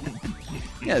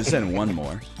send one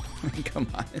more. Come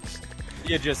on.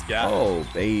 You just got Oh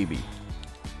baby.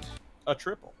 a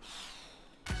triple.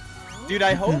 Dude,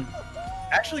 I hope.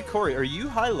 Actually, Corey, are you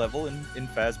high level in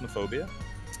Phasmophobia?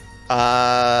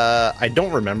 I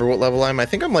don't remember what level I'm. I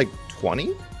think I'm like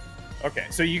 20? Okay,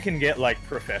 so you can get like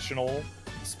professional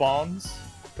spawns.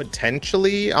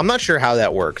 Potentially. I'm not sure how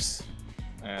that works.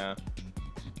 Yeah.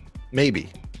 Maybe.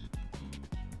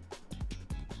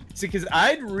 See, because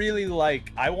I'd really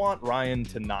like. I want Ryan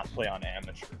to not play on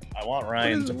amateur. I want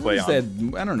Ryan to play What on.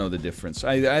 is that? I don't know the difference.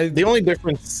 I The only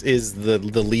difference is the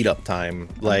lead up time.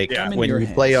 Like Yeah. I'm in when your you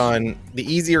play hands. on the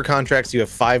easier contracts, you have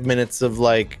 5 minutes of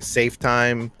like safe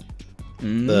time.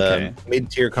 The okay.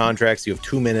 mid-tier contracts, you have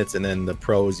 2 minutes, and then the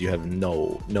pros, you have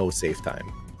no safe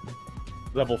time.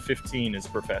 Level 15 is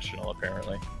professional,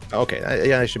 apparently. Okay,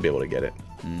 yeah, I should be able to get it.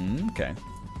 Okay.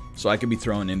 So I could be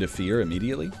thrown into fear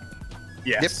immediately.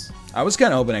 Yes. I was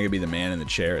kind of hoping I could be the man in the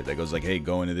chair that goes like, "Hey,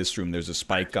 go into this room. There's a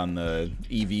spike on the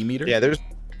EV meter." Yeah, there's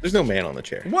no man on the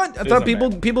chair. What? I There's thought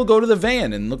a people go to the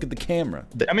van and look at the camera.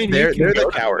 I mean, they're you can the go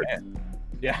to coward. van.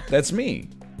 Yeah. That's me.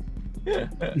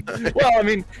 Well, I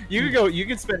mean, you could go. You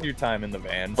could spend your time in the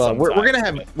van. Well, we're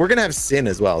sometimes, gonna have Sin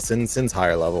as well. Sin's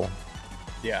higher level.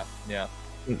 but yeah, yeah.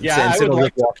 Yeah, I Sin would will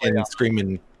like just to walk play in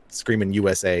on- screaming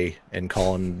USA and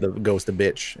calling the ghost a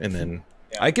bitch, and then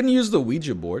I can use the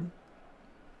Ouija board.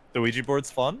 The Ouija board's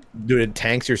fun. dude, it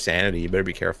tanks your sanity. You better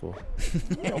be careful.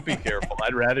 Don't be careful.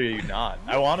 I'd rather you not.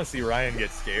 I want to see Ryan get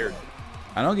scared.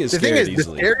 I don't get The thing scared is,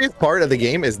 easily. the scariest part of the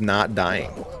game is not dying.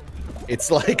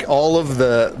 It's like all of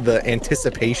the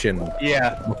anticipation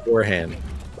Yeah. beforehand.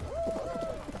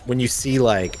 When you see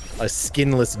like a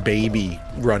skinless baby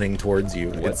running towards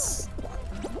you, it's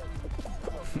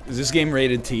Is this game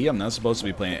rated T? I'm not supposed to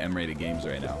be playing M-rated games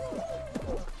right now.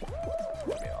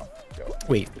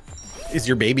 wait, is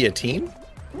your baby a teen?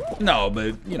 No,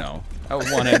 but you know,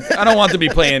 I don't want to be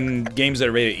playing games that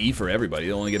are rated E for everybody.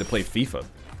 They only get to play FIFA.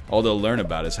 All they'll learn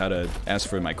about is how to ask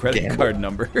for my credit Gamble. card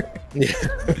number. Yeah.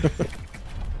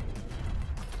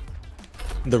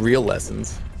 The real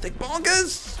lessons. Take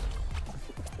bonkers.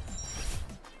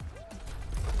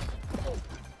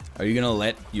 Are you gonna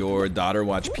let your daughter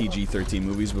watch PG-13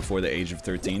 movies before the age of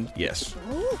 13? Yes,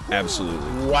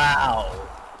 absolutely. Wow.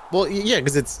 Well, yeah,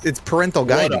 because it's parental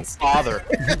What a guidance. father.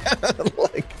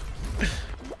 Like,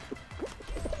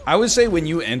 I would say when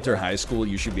you enter high school,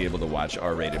 you should be able to watch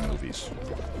R-rated movies.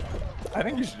 I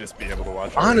think you should just be able to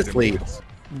watch. honestly,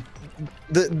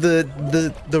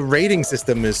 the rating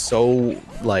system is so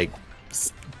like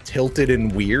tilted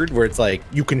and weird, where it's like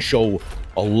you can show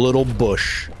a little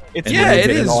bush. It's and Yeah, then it you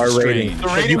get an is R rating. strange. The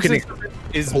Like, rating you can system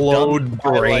is explode done by,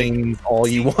 like, brains all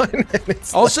you want. And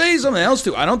it's I'll like- say something else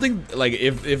too. I don't think like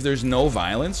if there's no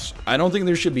violence, I don't think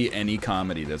there should be any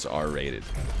comedy that's R-rated.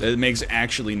 That makes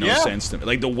actually no Yeah. sense to me.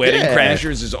 Like the Wedding Yeah.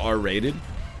 Crashers is R-rated.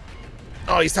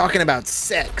 oh, he's talking about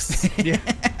sex.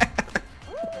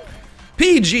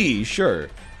 PG, sure.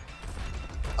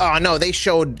 Oh no, they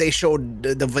showed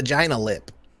the vagina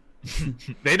lip.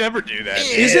 They never do that.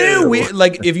 Isn't it weird?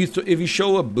 Like if you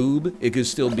show a boob, it could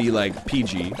still be like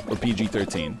PG or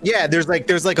PG-13. Yeah, there's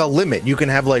like a limit. You can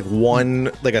have like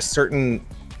one, like a certain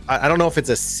I don't know if it's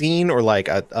a scene or like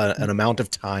an amount of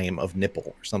time of nipple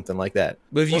or something like that.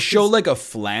 But if you show like a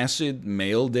flaccid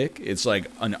male dick, it's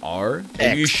like an R.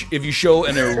 If you show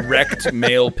an erect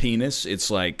male penis,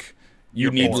 it's like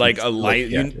you need like a light.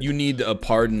 You need a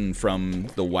pardon from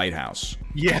the White House.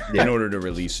 In order to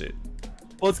release it.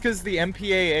 Well, it's because the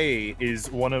MPAA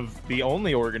is one of the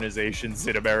only organizations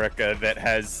in America that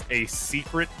has a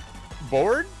secret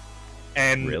board,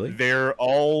 and they're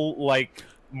all like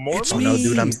Mormon. It's me. No,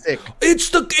 dude, I'm sick. It's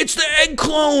the egg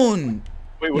clone.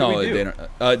 Wait, what do we do?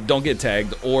 They don't get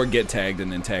tagged or get tagged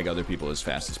and then tag other people as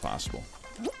fast as possible.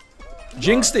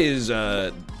 Jinxed is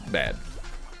bad.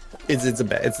 It's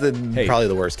probably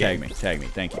the worst tag game. Tag me.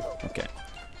 Thank you. Okay,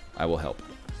 I will help.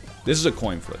 This is a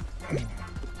coin flip.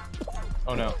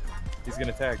 Oh no, he's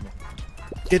gonna tag me.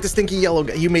 Get the stinky yellow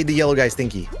guy. You made the yellow guy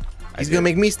stinky. He's gonna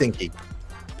make me stinky.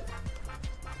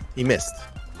 He missed.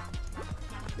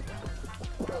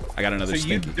 I got another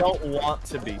stinky. So you don't want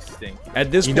to be stinky.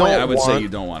 At this point, I would say you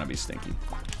don't want to be stinky.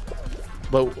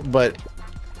 But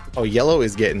oh, yellow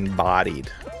is getting bodied.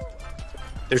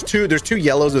 There's two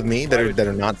yellows with me that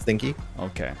are not stinky.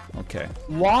 Okay.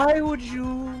 Why would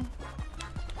you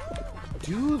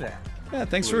do that? Yeah,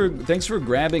 thanks for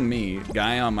grabbing me,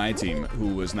 guy on my team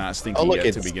who was not stinky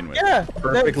yet to begin with. Yeah,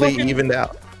 perfectly evened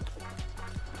out.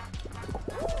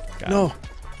 No.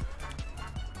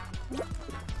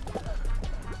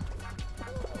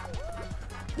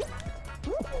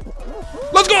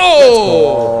 Let's go!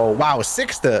 Oh wow, a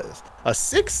 6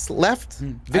 left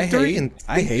victory.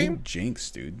 I hate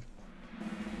Jinx, dude.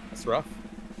 It's rough.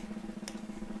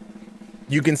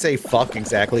 You can say fuck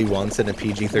exactly once in a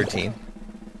PG-13.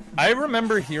 I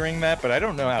remember hearing that, but I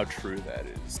don't know how true that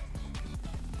is.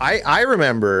 I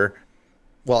remember.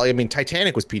 Well, I mean,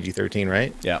 Titanic was PG-13,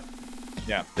 right? Yeah.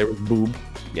 There was boob.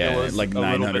 Yeah, like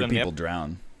 900 people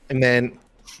drown. And then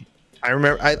I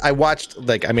remember I watched,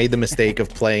 like, I made the mistake of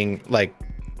playing like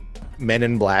Men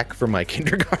in Black for my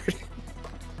kindergarten.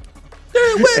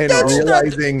 And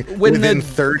realizing within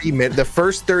 30 minutes, the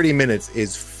first 30 minutes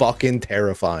is fucking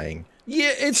terrifying.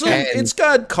 Yeah, it's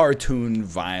got cartoon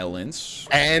violence.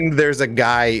 And there's a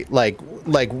guy like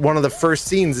one of the first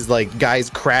scenes is like guys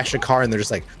crash a car and they're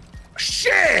just like,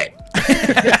 shit.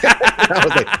 I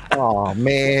was like, oh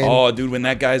man. Oh, dude, when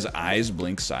that guy's eyes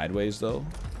blink sideways though.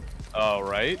 Oh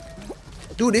right.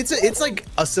 Dude, it's like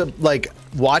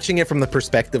watching it from the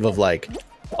perspective of like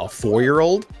a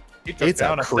 4-year-old. It's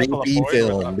a creepy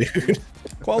film, dude.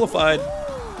 Qualified.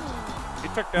 He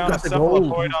took down a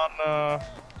cephalopoid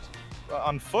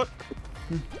on foot.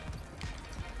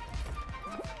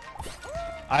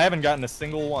 I haven't gotten a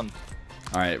single one.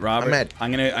 All right, Robert.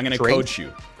 I'm gonna coach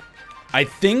you. I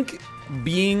think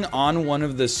being on one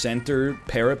of the center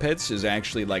parapets is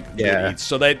actually like good.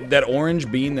 So that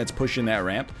orange bean that's pushing that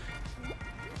ramp,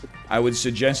 I would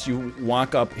suggest you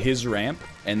walk up his ramp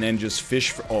and then just fish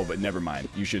for. Oh, but never mind.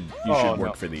 You should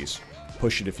work for these.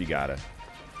 Push it if you got it.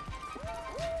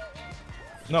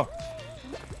 No.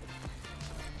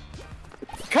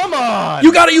 Come on!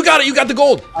 You got it! You got the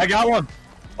gold! I got one.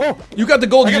 Oh! You got the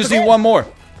gold, you just need one more.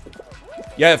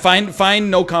 Yeah,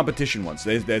 find no competition ones.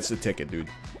 That's the ticket, dude.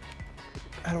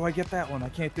 How do I get that one? I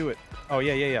can't do it. Oh,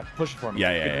 yeah. Push it for me.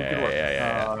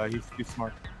 Yeah. He's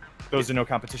smart. Those are no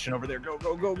competition over there. Go.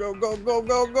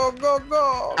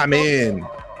 I'm in.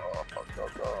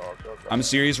 I'm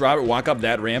serious, Robert. Walk up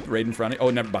that ramp right in front of you.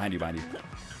 Oh, never behind you.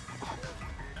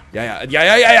 Yeah.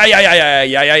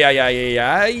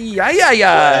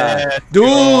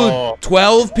 Dude,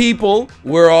 12 people.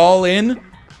 We're all in.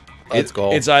 Let's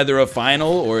go. It's either a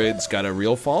final or it's got a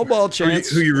real fall ball chance.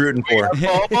 Who you rooting for?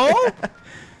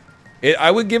 I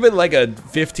would give it like a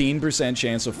 15%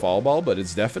 chance of fall ball, but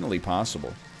it's definitely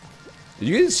possible. Did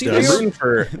you see this? I'm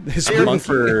rooting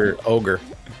for Ogre.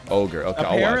 Okay,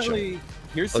 I'll watch Apparently, it.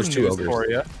 Here's some news for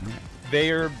you.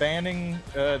 They are banning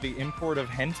the import of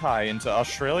hentai into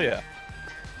Australia.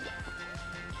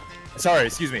 Sorry,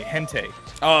 excuse me, hente.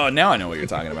 Oh, now I know what you're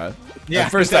talking about. Yeah.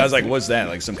 At first I was like, what's that?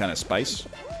 Like some kind of spice?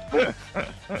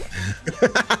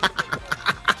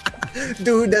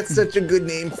 Dude, that's such a good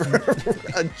name for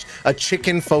a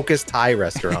chicken-focused Thai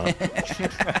restaurant.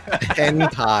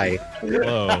 Hentai.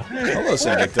 Hello,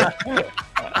 Sandicta.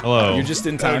 Hello. You're just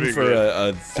in time for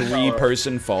a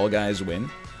 3-person Fall Guys win.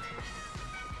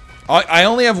 I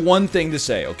only have one thing to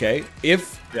say, okay?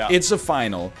 If it's a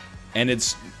final and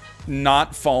it's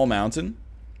not Fall Mountain,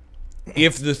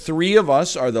 if the 3 of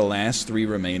us are the last 3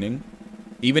 remaining,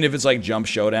 even if it's like Jump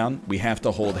Showdown, we have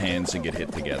to hold hands and get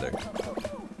hit together.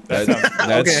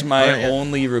 That's my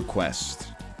only request.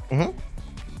 Mm-hmm.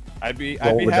 I'd be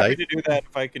happy to do that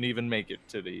if I can even make it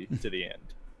to the end.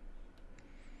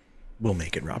 We'll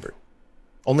make it, Robert.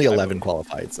 Only 11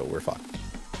 qualified, so we're fucked.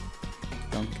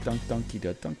 Dunk, dunk, dunky,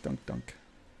 dunk, dunk, dunk.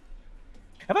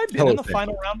 Have I been in the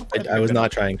final round before? I was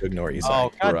not trying to ignore you. Sorry.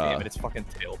 Oh, god damn it, it's fucking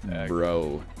tail tag.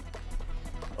 Bro.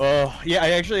 Yeah,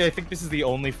 I think this is the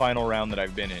only final round that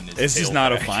I've been in. This is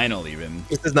not a final, even.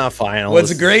 This is not final.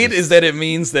 What's great is that it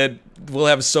means that we'll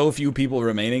have so few people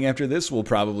remaining after this, we'll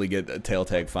probably get a tail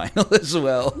tag final as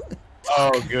well.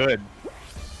 Oh, good.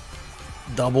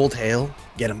 Double tail.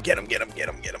 Get him, get him, get him, get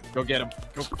him, get him. Go get him.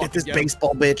 Go Get this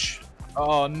baseball bitch.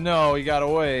 Oh, no, he got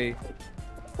away.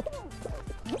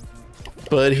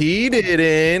 But he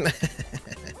didn't.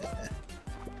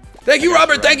 Thank you,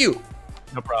 Robert. Thank you.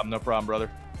 No problem, brother.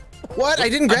 What? I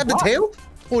didn't grab the tail?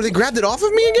 Oh, they grabbed it off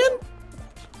of me again?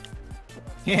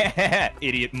 Yeah,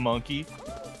 idiot monkey.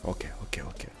 Okay.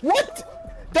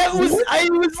 What? That was I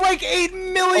was like 8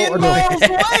 million miles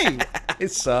away. I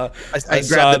saw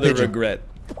grabbed the the pigeon. regret.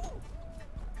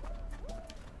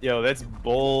 Yo, that's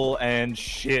bull and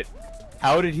shit.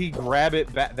 How did he grab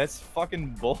it back? That's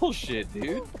fucking bullshit,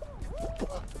 dude.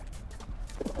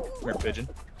 Come here, pigeon.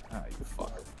 Ah, you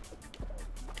fucker.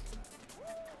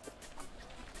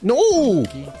 No!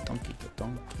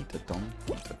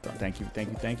 Thank you.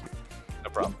 No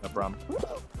problem.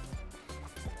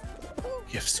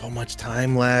 You have so much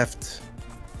time left.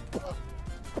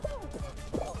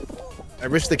 I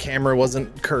wish the camera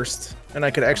wasn't cursed and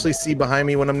I could actually see behind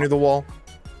me when I'm near the wall.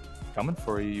 Coming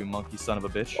for you, you monkey son of a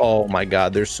bitch. Oh my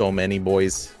god, there's so many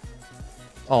boys.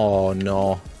 Oh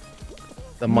no.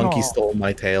 The monkey stole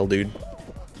my tail, dude.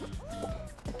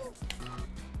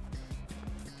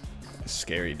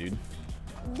 Scary, dude.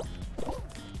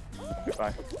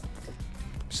 Goodbye.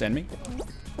 Send me.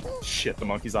 Shit, the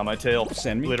monkey's on my tail.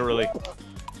 Send me. Literally.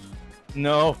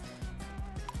 No.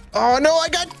 Oh no, I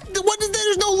got. What is there?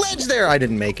 There's no ledge there. I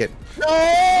didn't make it. No!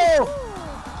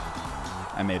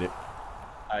 I made it.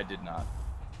 I did not.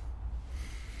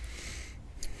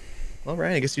 All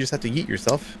right, I guess you just have to yeet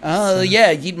yourself.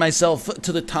 Yeah, yeet myself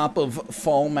to the top of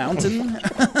Fall Mountain.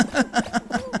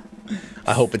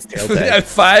 I hope it's tail tag.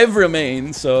 5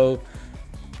 remain, so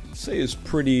I'd say it's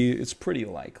pretty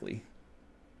likely.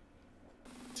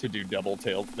 To do double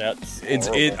tail, that's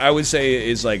I would say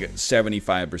it's like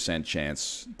 75%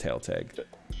 chance tail tag.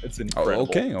 It's incredible. Oh,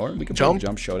 okay, or we can play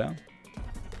jump showdown.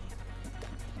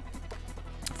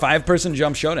 5-person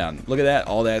jump showdown. Look at that,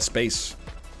 all that space.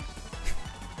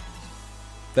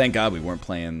 Thank God we weren't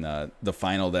playing the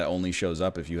final that only shows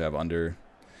up if you have under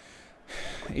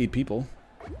 8 people.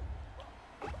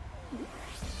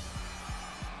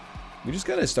 We just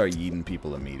gotta start yeeting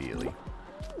people immediately.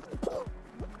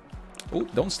 Oh,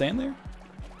 don't stand there.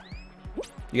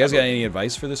 You guys got any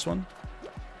advice for this one?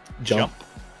 Jump.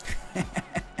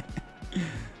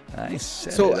 Nice.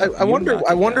 So I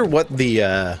wonder what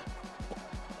the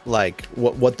like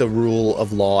what the rule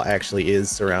of law actually is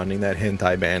surrounding that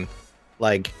hentai ban.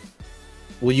 Like,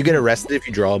 will you get arrested if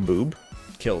you draw a boob?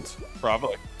 Killed.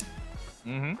 Probably.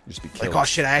 Just be killed. Like, oh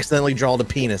shit, I accidentally draw the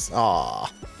penis.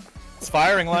 Aw. It's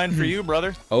firing line for you,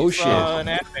 brother. Oh It's, shit. an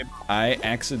anime. I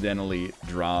accidentally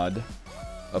drawed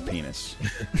a penis.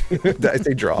 Did I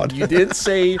say drawed? You did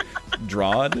say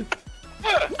drawed?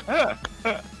 I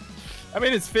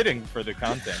mean, it's fitting for the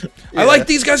content. I like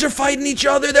these guys are fighting each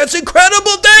other. That's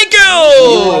incredible. Thank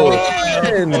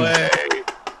you. Man.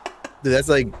 Dude, that's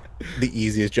like the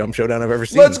easiest jump showdown I've ever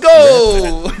seen. Let's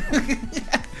go.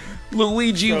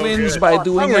 Luigi wins good. by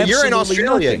doing absolutely You're in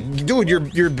Australia. nothing. Dude,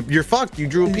 you're fucked. You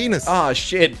drew a penis. Ah,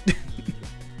 shit.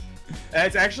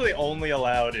 It's actually only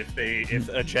allowed if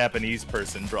a Japanese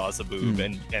person draws a boob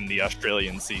and the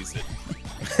Australian sees it.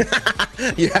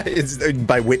 Yeah, it's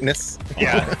by witness.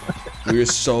 Yeah. We were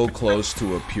so close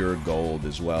to a pure gold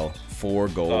as well. 4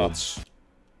 golds.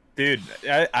 Dude,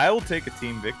 I will take a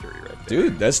team victory right there.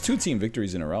 Dude, that's 2 team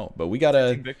victories in a row. But we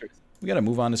gotta Team victories.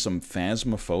 move on to some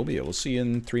Phasmophobia. We'll see you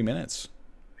in 3 minutes.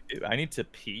 Dude, I need to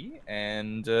pee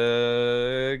and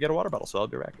get a water bottle, so I'll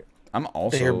be back. I'm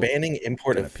also They are banning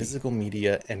import gonna of pee. physical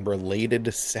media and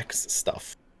related sex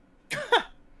stuff.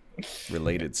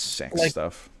 related sex Like-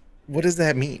 stuff. What does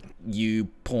that mean? You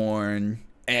porn,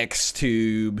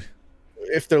 X-tube,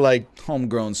 If they're like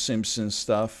homegrown Simpsons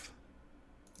stuff.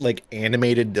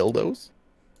 animated dildos?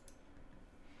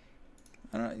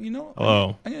 I don't know, you know.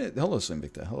 Hello. Hello,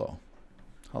 Sinvicta. Hello.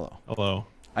 Hello.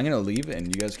 I'm gonna leave, and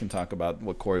you guys can talk about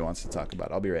what Corey wants to talk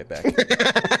about. I'll be right back.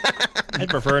 I'd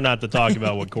prefer not to talk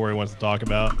about what Corey wants to talk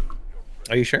about.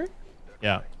 Are you sure?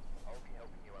 Yeah.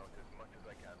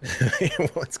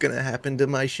 What's gonna happen to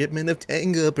my shipment of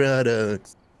Tenga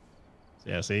products?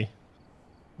 Yeah, see?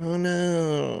 Oh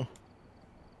no.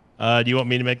 Do you want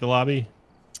me to make the lobby?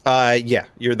 Yeah,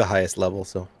 you're the highest level,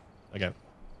 so Okay.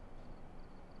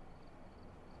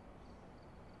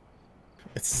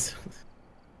 It's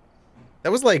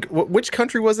that was like which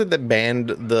country was it that banned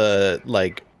the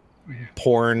like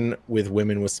porn with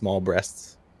women with small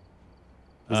breasts?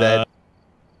 Was that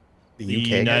the UK?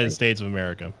 United States of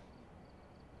America.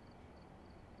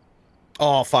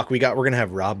 Oh fuck, we're gonna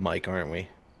have Rob Mike, aren't we?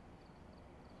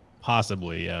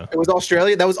 Possibly, yeah. It was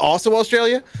Australia. That was also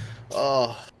Australia.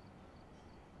 Oh,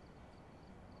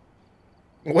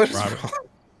 what is Robert. wrong?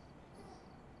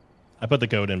 I put the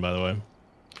code in, by the way.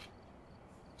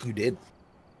 You did.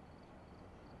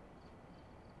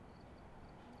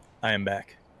 I am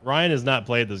back. Ryan has not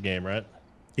played this game, right?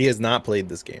 He has not played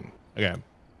this game. Okay.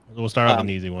 We'll start with an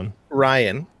easy one.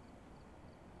 Ryan.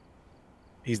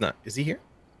 He's not. Is he here?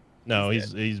 No,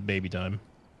 he's baby time.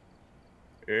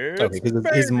 Okay, because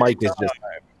his mic is just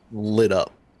lit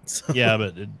up. So Yeah,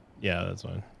 but yeah, that's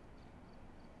fine.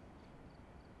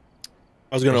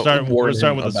 I was gonna We're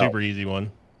starting with a about super easy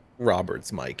one.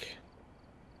 Robert's mic.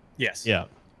 Yes. Yeah.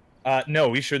 No,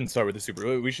 we shouldn't start with the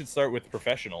super. We should start with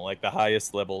professional, like the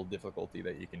highest level difficulty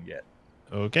that you can get.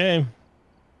 Okay.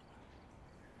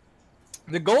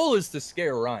 The goal is to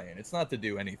scare Ryan. It's not to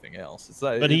do anything else. It's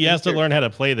not, But he has to learn how to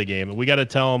play the game. We got to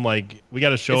tell him, like, we got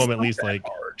to show him at least, like,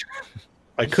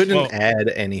 I couldn't add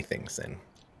anything, Sin.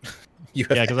 yeah,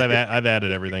 because I've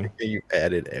added everything. You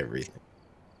added everything.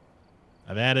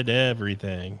 I've added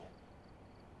everything.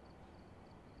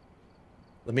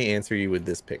 Let me answer you with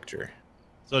this picture.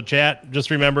 So, chat, just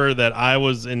remember that I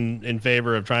was in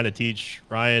favor of trying to teach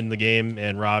Ryan the game,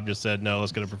 and Rob just said, no,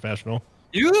 let's go to professional.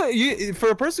 You for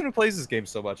a person who plays this game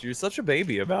so much, you're such a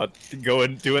baby about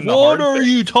doing the What hard are thing.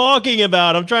 you talking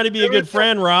about? I'm trying to be a good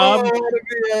friend, Rob.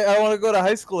 I want to go to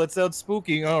high school. It sounds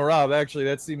spooky. Oh, Rob, actually,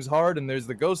 that seems hard, and there's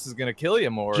the ghost is gonna kill you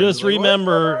more. Just like,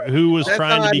 remember who was That's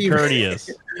trying to not be even- courteous.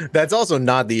 That's also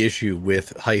not the issue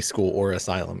with high school or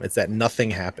asylum. It's that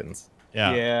nothing happens.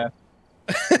 Yeah. Yeah.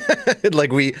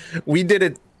 Like we did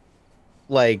it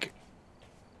like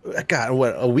God,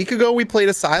 what, a week ago we played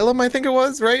Asylum, I think it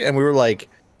was, right? And we were like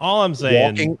All I'm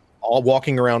saying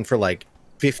walking around for like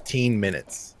 15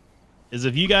 minutes. is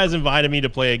if you guys invited me to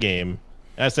play a game,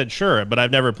 I said sure, but I've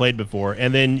never played before,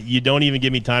 and then you don't even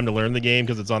give me time to learn the game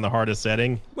because it's on the hardest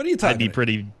setting. What are you talking I'd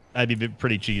be about?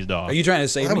 pretty cheesed off. Are you trying to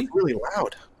save That me? was really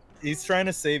loud. He's trying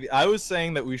to save. I was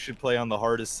saying that we should play on the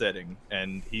hardest setting,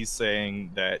 and he's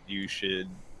saying that you should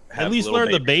have At least little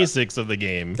learn the baby basics of the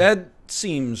game. That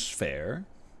seems fair.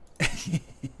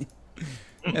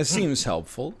 That seems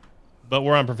helpful. But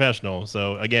we're on professional,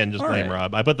 so again, just All blame right.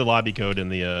 Rob. I put the lobby code in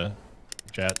the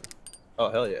chat. Oh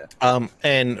hell yeah!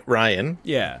 And Ryan,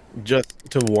 Yeah.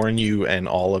 just to warn you and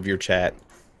all of your chat,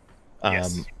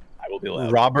 Yes, I will be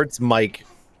loud. Robert's mic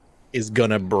is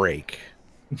gonna break.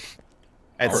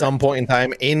 At some point in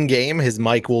time, in game, his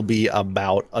mic will be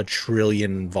about 1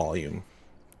 trillion volume,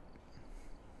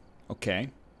 Okay.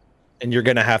 and you're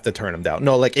gonna have to turn him down.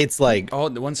 No, like it's like Oh,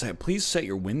 the one second. Please set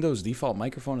your Windows default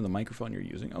microphone to the microphone you're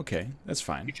using. Okay, that's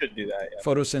fine. You should do that. Yeah.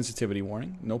 Photosensitivity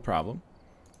warning. No problem.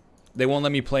 They won't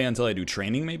let me play until I do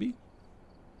training, maybe?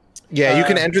 yeah, you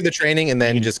can enter the training and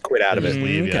then just quit out of it.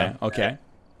 leave, okay, yeah. okay.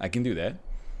 I can do that.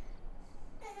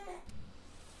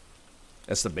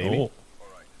 That's the baby. Oh.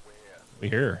 We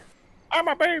hear. I'm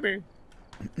a baby.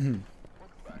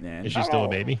 And Is she still a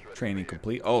baby? training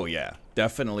complete. Oh, yeah.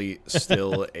 Definitely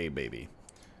still a baby.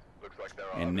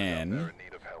 And then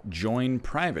join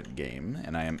private game,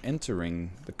 and I am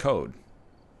entering the code.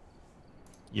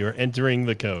 You're entering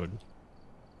the code.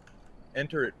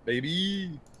 Enter it,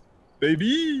 baby.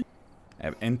 Baby. I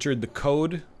have entered the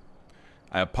code.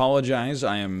 I apologize.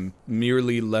 I am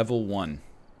merely level 1.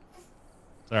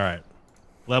 It's all right.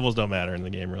 Levels don't matter in the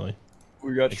game, really,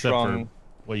 We got except strong. for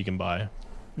what you can buy.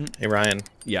 Hey Ryan,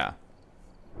 Yeah.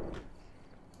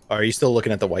 are you still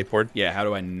looking at the whiteboard? Yeah, how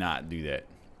do I not do that?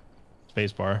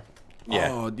 Spacebar.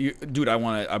 Yeah. Oh, dude,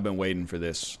 I've been waiting for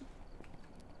this.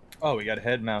 Oh, we got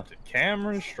head-mounted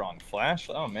cameras, strong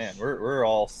flashlight. Oh man, we're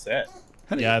all set.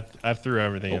 How do Yeah, I threw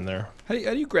everything in there. how do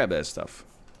you grab that stuff?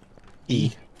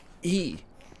 E. E.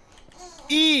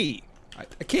 E. I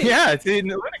can't. Yeah, it's in.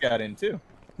 Lena got in too.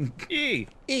 E.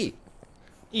 E.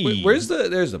 E. There's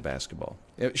the basketball.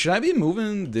 Should I be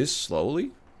moving this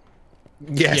slowly?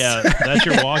 Yes. Yeah, that's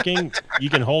your walking. You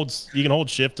can hold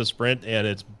shift to sprint, and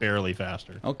it's barely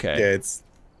faster. Okay. Yeah, it's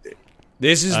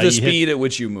This is You the hit- speed at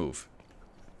which you move.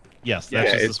 Yes, that's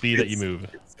just the it's- speed that you it's- move.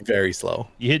 It's very slow.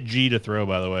 You hit G to throw,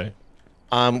 by the way.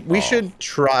 We should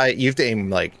try. You have to aim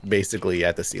like basically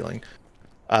at the ceiling.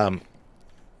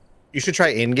 You should try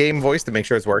in-game voice to make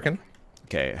sure it's working.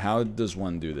 Okay, how does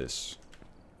one do this?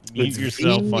 Mute It's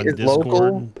yourself V on is Discord.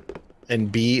 local.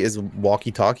 And B is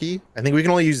walkie-talkie. I think we can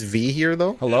only use V here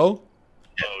though. Hello?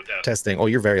 Testing. Oh,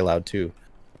 you're very loud too.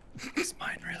 Is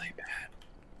mine really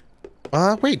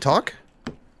bad? Wait, talk.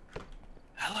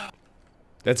 Hello.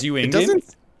 That's you in It game?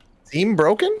 doesn't seem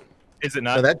broken. Is it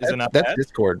No, not? Is it not that's bad?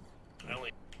 Discord.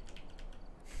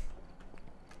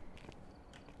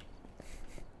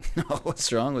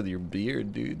 What's wrong with your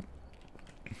beard, dude?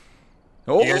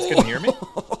 You guys couldn't hear me?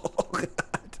 Oh, God.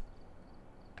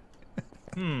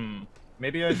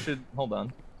 Maybe I should hold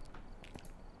on.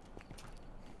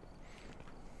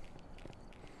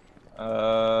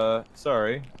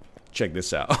 Sorry. Check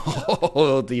this out.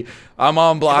 I'm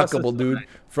unblockable, dude.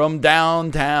 From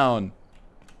downtown.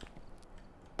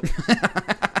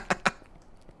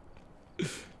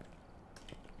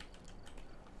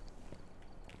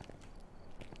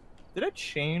 Did I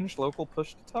change local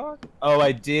push to talk? Oh,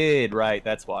 I did. Right,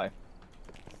 that's why.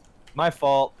 My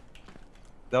fault.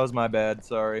 That was my bad.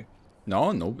 Sorry.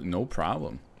 No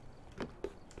problem.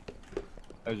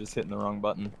 I was just hitting the wrong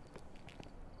button.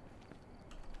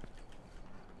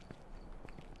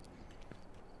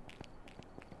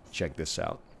 Check this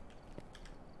out.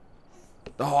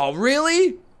 Oh,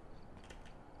 really?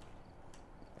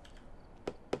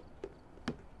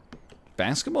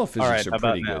 Basketball physics are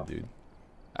pretty good, dude.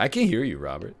 I can hear you,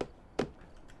 Robert.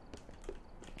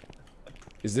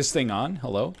 Is this thing on?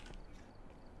 Hello?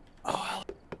 Oh,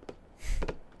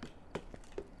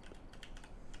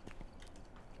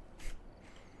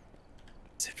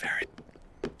 is it very...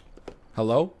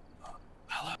 Hello?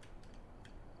 Hello?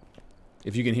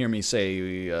 If you can hear me, say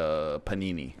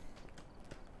Panini.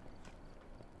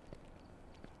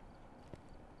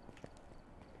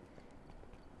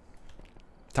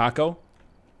 Taco?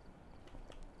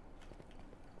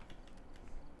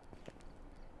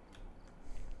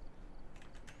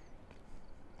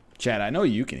 Chad, I know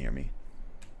you can hear me.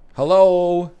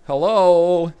 Hello?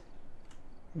 Hello?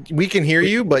 We can hear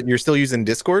you, but you're still using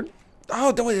Discord.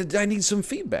 Oh, I need some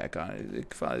feedback on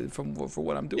it for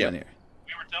what I'm doing here.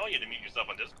 We were telling you to mute yourself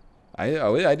on Discord.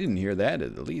 I didn't hear that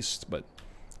at least, but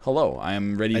hello, I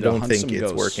am ready to hunt some ghosts. I don't think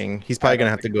it's working. He's probably gonna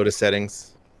have to go to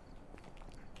settings.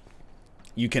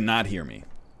 You cannot hear me.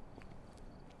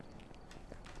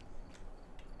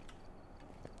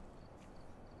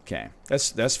 Okay,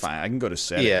 that's fine. I can go to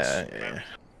settings. Yeah.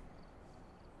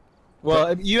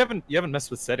 Well, you haven't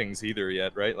messed with settings either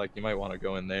yet, right? Like you might want to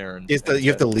go in there and. You have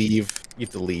to leave. You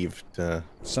have to leave to.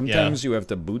 Sometimes you have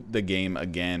to boot the game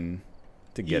again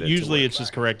to get it. Usually, it's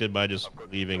just corrected by just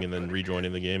leaving and then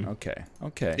rejoining the game. Okay.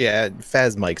 Okay. Yeah,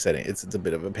 Phas mic setting. It's a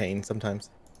bit of a pain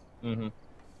sometimes. Mm-hmm.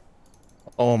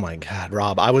 Oh my God,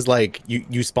 Rob! I was like,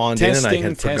 you spawned in and I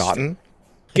had forgotten.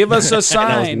 Give us a sign.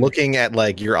 And I was looking at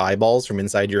like your eyeballs from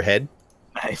inside your head.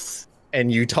 Nice.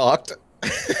 And you talked.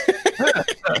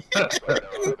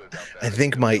 I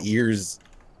think my ears,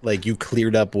 like you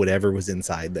cleared up whatever was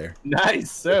inside there.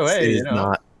 Nice. So hey, you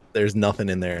know, there's nothing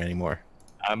in there anymore.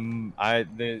 I'm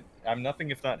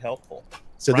nothing if not helpful.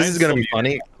 So Ryan's this is gonna be still funny.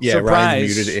 muted. Yeah, Surprise.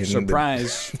 Ryan's muted in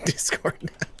Surprise. the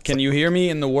Discord. Can you hear me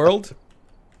in the world?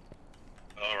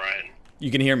 Oh, Ryan.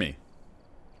 You can hear me.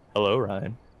 Hello,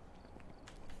 Ryan.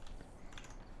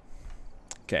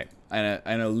 Okay, I'm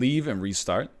gonna leave and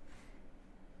restart.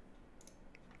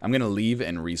 I'm gonna leave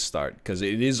and restart because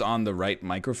it is on the right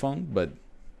microphone, but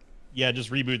Yeah,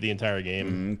 just reboot the entire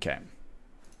game. okay.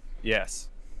 Yes.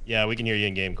 Yeah, we can hear you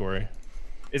in game, Corey.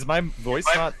 Is my voice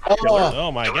not?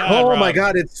 Oh my God. Oh my Rob.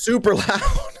 God, it's super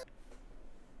loud.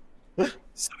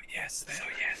 So yes.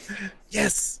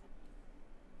 Yes.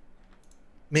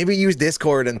 Maybe use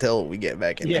Discord until we get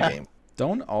back in the game.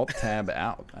 Don't alt tab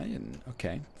out. I didn't.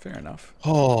 Okay, fair enough.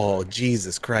 Oh,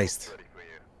 Jesus Christ.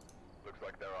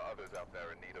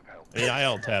 I mean,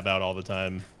 I'll tab out all the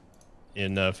time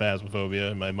in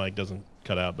Phasmophobia. My mic doesn't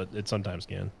cut out, but it sometimes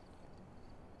can.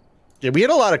 Yeah, we had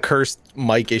a lot of cursed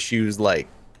mic issues like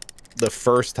the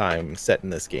first time setting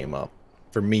this game up.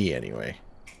 For me, anyway.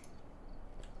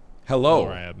 Hello.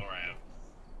 Rab.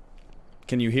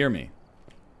 Can you hear me?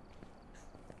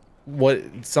 What?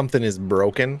 Something is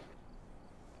broken?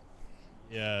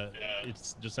 Yeah, it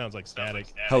just sounds like static.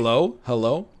 Hello?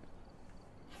 Hello?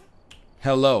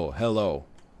 Hello? Hello?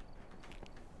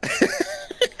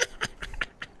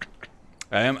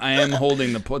 I am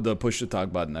holding the push to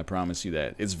talk button. I promise you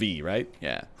that. It's V, right?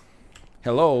 Yeah.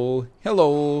 Hello?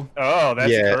 Hello? Oh,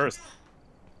 that's cursed.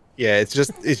 Yeah, it's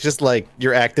just like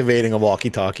you're activating a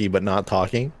walkie-talkie but not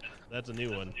talking. That's a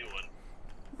new one.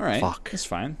 All right. Fuck. That's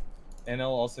fine. NL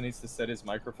also needs to set his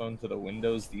microphone to the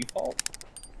Windows default.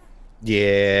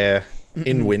 Yeah,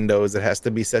 in Windows it has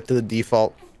to be set to the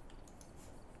default.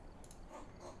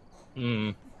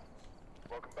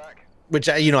 Which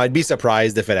I'd be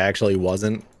surprised if it actually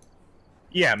wasn't.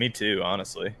 Yeah, me too,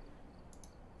 honestly.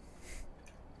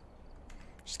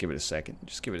 Just give it a second.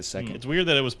 Just give it a second. It's weird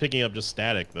that it was picking up just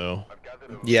static, though.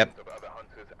 Yep.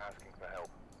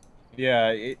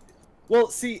 Yeah. Well,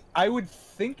 see, I would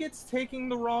think it's taking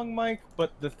the wrong mic,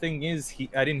 but the thing is,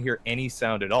 I didn't hear any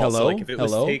sound at all. Hello? So, like, if it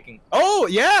was Hello? taking... Oh,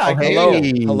 yeah! I can Hello.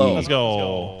 hear you. Hello. Let's go.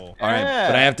 All right,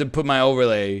 but I have to put my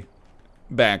overlay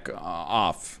back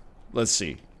off. Let's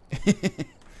see.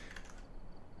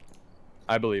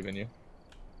 I believe in you.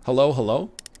 Hello, hello.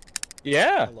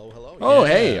 Yeah. Hello. Oh, Yeah.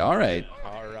 hey, all right.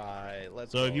 All right.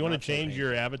 Let's. So if you want to change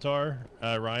your avatar,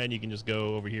 Ryan, you can just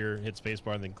go over here, hit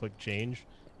spacebar, and then click change.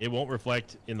 It won't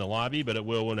reflect in the lobby, but it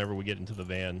will whenever we get into the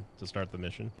van to start the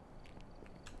mission.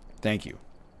 Thank you.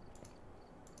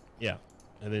 Yeah.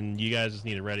 And then you guys just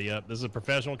need to ready up. This is a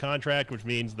professional contract, which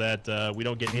means that we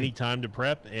don't get any time to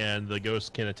prep, and the ghosts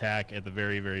can attack at the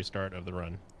very, very start of the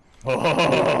run.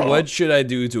 What should I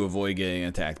do to avoid getting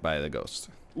attacked by the ghost?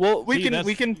 Well, See,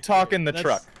 we can talk in the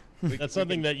truck. That's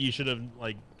something that you should have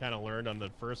kind of learned on the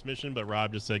first mission, but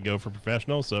Rob just said go for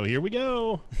professional, so here we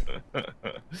go.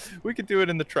 We could do it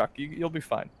in the truck. You'll be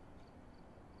fine.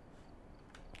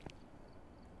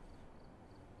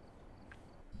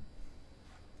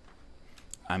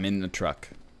 I'm in the truck.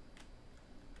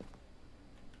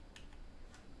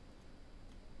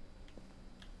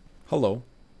 Hello.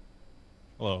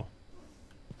 Hello.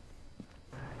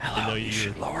 Hello. You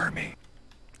should lower me.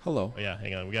 Hello. Oh yeah,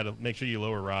 hang on. We got to make sure you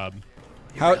lower Rob.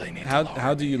 How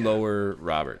do you lower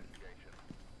Robert?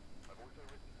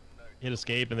 Hit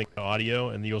escape and then go audio,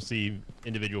 and you'll see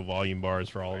individual volume bars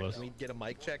for all of us. Can we get a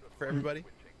mic check for everybody?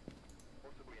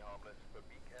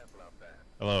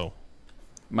 Hello.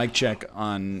 Mic check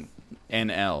on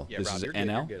NL. Yeah, This Rob, is you're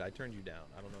NL. good. I turned you down.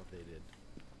 I don't know if they did.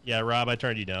 Yeah, Rob, I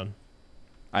turned you down.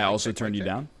 I also check, turned mic you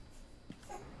check. down.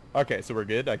 Okay, so we're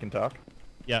good. I can talk.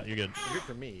 Yeah, you're good. Good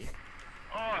for me.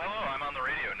 Oh, hello. I'm on the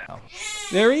radio now.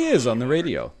 There he is on the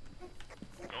radio.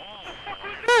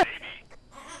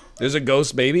 There's a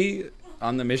ghost baby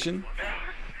on the mission.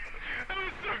 That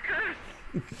was so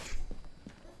cursed.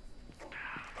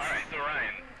 Alright, so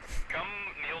Ryan, come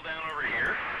kneel down over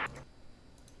here.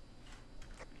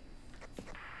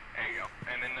 There you go.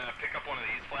 And then pick up one of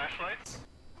these flashlights.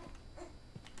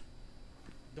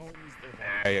 Don't use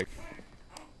their There you go.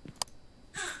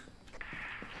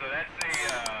 So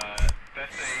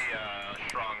that's a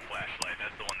strong flashlight.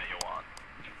 That's the one that you want.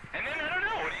 And then, I don't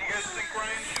know, what do you guys think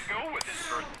Ryan should go with his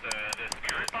first, the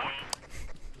spirit box?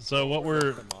 So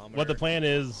what the plan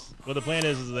is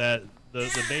that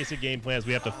the basic game plan is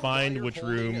we have to find While which you're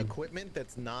holding room. equipment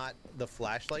that's not the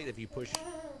flashlight. If you push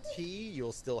T,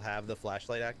 you'll still have the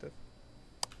flashlight active.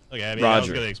 Okay, I mean I was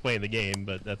Roger. going to explain the game,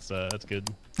 but that's good.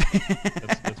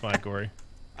 that's fine, Corey.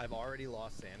 I've already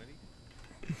lost sanity.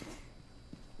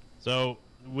 So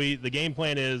the game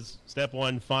plan is step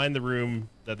 1, find the room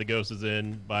that the ghost is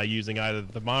in by using either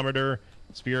the thermometer,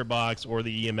 spirit box, or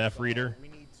the EMF reader. We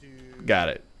need to Got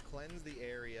it. cleanse the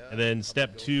area. And then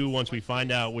step 2, once we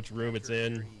find out which room it's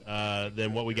in,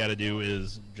 then what we got to do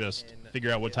is just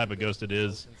figure out what type of ghost it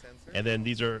is. And then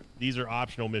these are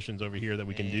optional missions over here that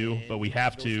we can do, but we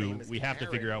have to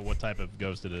figure out what type of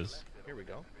ghost it is. Here we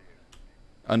go.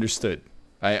 Understood.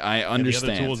 I And the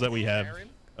understand. other tools that we have.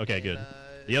 Okay, good.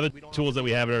 The other tools that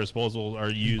we have at our disposal are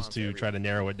used to try to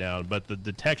narrow it down, but the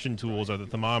detection tools are the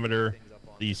thermometer,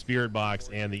 the spirit box,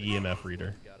 and the EMF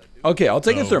reader. Okay, I'll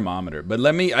take a So- thermometer, but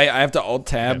let me. I have to alt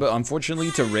tab, Okay.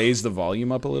 unfortunately, to raise the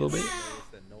volume up a little bit.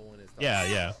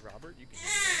 Yeah. Robert, you can hear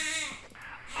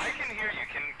I can hear you.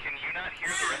 Can you not hear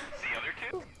the other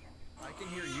two? me. I can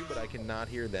hear you, but I cannot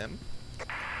hear them.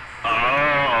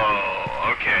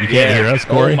 Oh, okay. You can't hear us,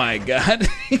 Corey? Oh my god.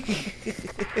 Can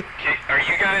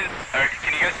you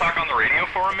guys talk on the radio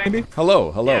for him, maybe?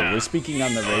 Hello. Yeah. We're speaking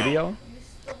on the radio.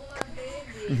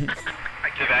 Did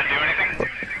that do anything?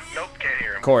 Nope, can't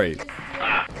hear him. Corey.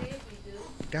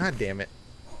 God damn it.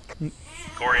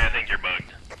 Corey, I think you're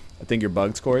bugged. I think you're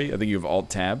bugged, Corey. I think you've alt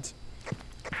tabbed.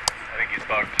 I think he's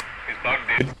bugged. He's bugged,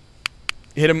 dude.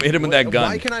 Hit him with that Why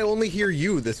gun. can I only hear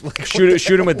you this way?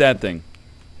 Shoot him with that thing.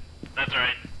 That's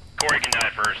right. Corey can die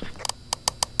first.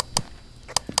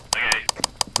 Okay.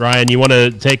 Ryan, you want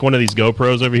to take one of these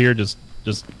GoPros over here? Just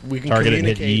We can target it and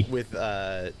hit E. communicate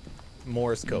with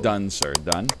Morse code. Done, sir.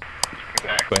 Done.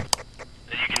 Exactly.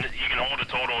 You can hold a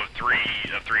total of three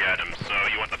items. So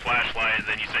you want the flashlight,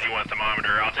 then you said you want a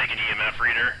thermometer. I'll take an EMF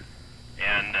reader,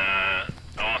 and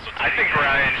I'll also take. I think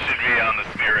Ryan should be on the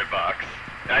spirit box.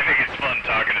 I think it's fun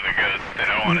talking to the ghost. I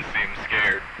don't want to seem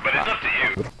scared, but it's up to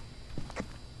you.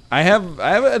 I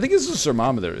think it's a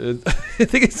thermometer. I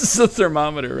think it's just a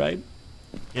thermometer, right?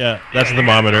 Yeah, that's the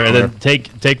thermometer, and then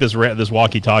take this this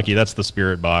walkie-talkie. That's the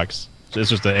spirit box. So it's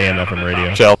just an AM/FM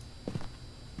radio. Shell.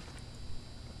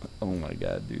 Oh my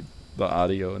god, dude. The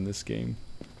audio in this game.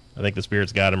 I think the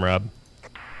spirit's got him, Rob.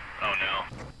 Oh no.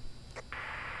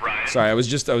 Ryan. Sorry, I was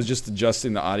just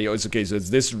adjusting the audio. It's okay. So it's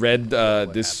this red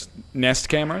this Nest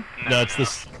camera. No,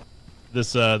 it's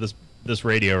this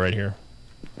radio right here.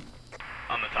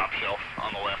 On the top shelf,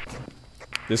 on the left.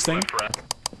 This thing. Left, right.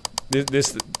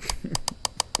 This.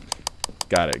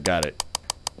 Got it.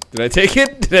 Did I take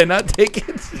it? Did I not take it?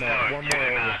 No, one more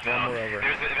over.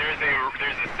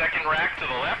 There's a second rack to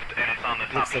the left, and it's on the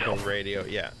top Looks like shelf. a radio.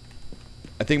 Yeah.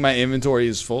 I think my inventory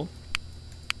is full.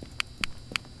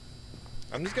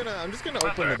 I'm just gonna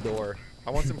open the door.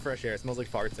 I want some fresh air. It smells like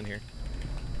farts in here.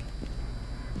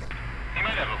 You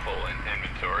might have a full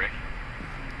inventory.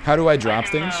 How do I drop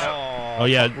things? Oh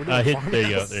yeah, hit. There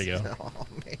you go. There you go. Oh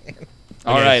man.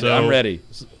 All Okay, right, so- I'm ready.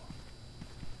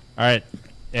 All right,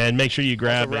 and make sure you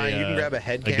grab Ryan, you can grab a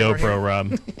head a camera GoPro, here.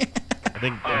 Rob. I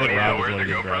think Rob is where one the of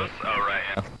the GoPros? Oh, right,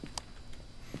 yeah.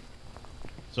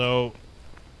 So,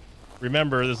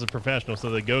 remember, this is professional,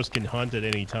 so the ghost can hunt at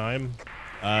any time.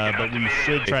 But we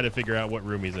should try to figure out what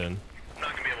room he's in. Is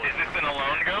this an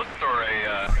alone ghost or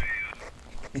a,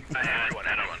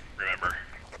 everyone, remember.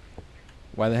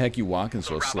 Why the heck you walking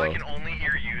so Rob, slow? I can only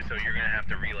hear you, so you're gonna have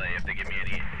to relay if they give me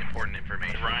any important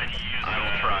information. Ryan, I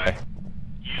will try.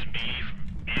 Use B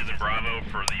as in Bravo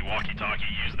for the walkie-talkie.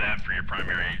 Use that for your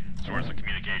primary source of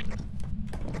communication.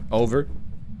 Over.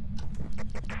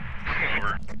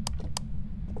 Over.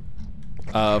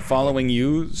 Following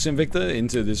you, Sinvicta,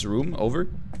 into this room. Over.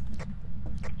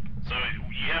 So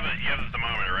you have a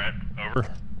thermometer, right? Over.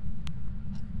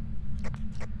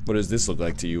 What does this look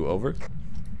like to you? Over.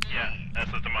 Yeah,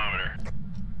 that's the thermometer.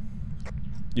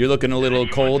 You're looking a little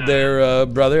cold there,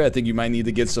 brother. I think you might need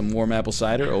to get some warm apple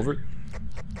cider. Over.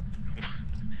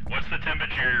 What's the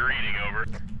temperature you're reading? Over.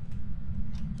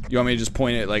 You want me to just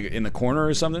point it like in the corner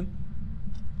or something?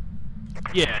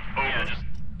 Yeah. Oh, yeah.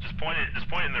 Just point it. Just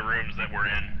point in the rooms that we're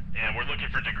in, and we're looking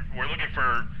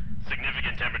for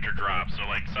significant temperature drops. So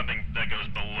like something that goes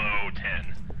below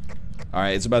 10. All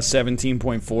right, it's about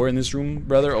 17.4 in this room,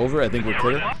 brother. Over. I think we're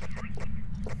clear.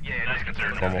 Yeah, that's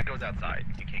considered. It goes outside.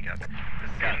 You can't count it.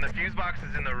 And the fuse box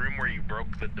is in the room where you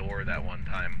broke the door that one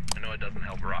time. I know it doesn't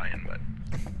help Ryan, but.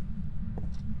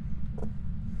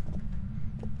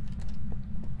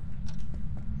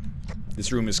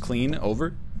 This room is clean.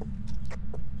 Over.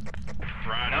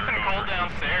 Nothing cold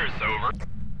downstairs. Over.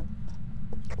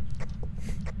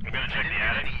 I'm gonna check the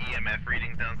attic. Any EMF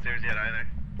readings downstairs yet either?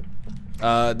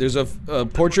 There's a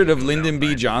portrait of Lyndon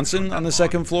B. Johnson on the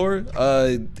second floor,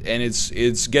 and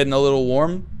it's getting a little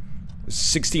warm.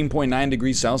 16.9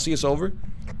 degrees Celsius. Over.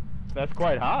 That's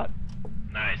quite hot.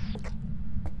 Nice.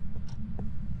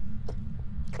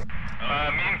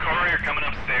 Me and Corey are coming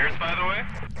upstairs, by the way.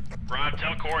 Rob,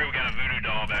 tell Corey we got a voodoo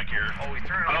doll back here. Oh, he's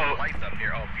turning on the lights up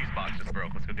here. Oh, fuse box just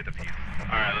broke. Let's go get the fuse. All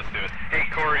right, let's do it. Hey,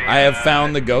 Corey. I have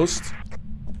found the ghost.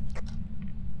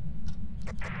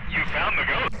 You found the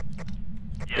ghost?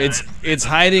 Yeah, It's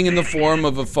hiding in the form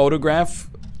of a photograph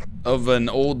of an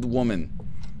old woman.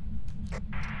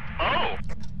 Oh.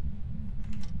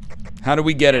 How do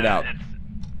we get it out?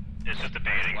 It's just a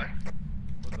painting. What?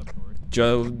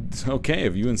 Joe, okay,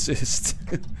 if you insist.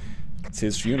 It's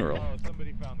his funeral.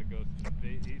 Somebody found the ghost.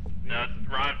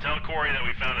 Rob, tell Corey that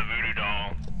we found a voodoo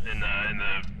doll in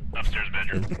the upstairs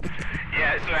bedroom.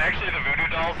 Yeah, so actually the voodoo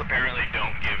dolls apparently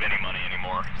don't give any money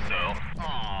anymore, so.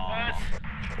 Aww. What?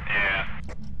 Yeah.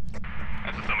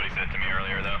 That's what somebody said to me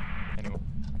earlier, though. Anyway.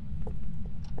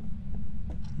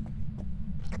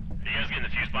 Are you guys getting the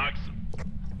fuse box?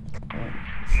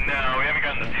 No, we haven't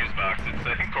gotten the fuse box.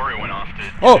 I think Corey went off to.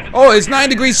 Oh, it's 9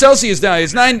 degrees Celsius now.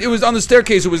 It's 9. It was on the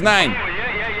staircase. It was 9. Oh, yeah.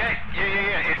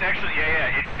 It's actually,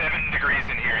 it's 7 degrees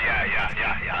in here.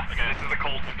 Yeah. Okay, this is the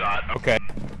cold spot. Okay.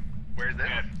 Where's this?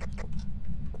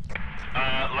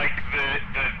 Like the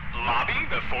lobby,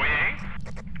 the foyer.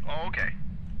 Oh, okay.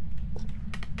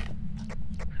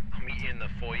 I'll meet you in the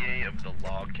foyer of the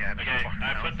log cabin. Okay,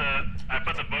 I put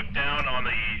the book down on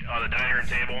the dining room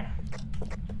table.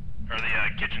 Or the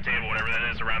kitchen table, whatever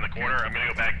that is, around the corner. I'm gonna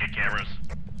go back and get cameras.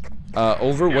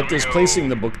 Over. What does placing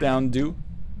the book down do?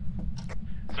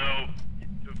 So,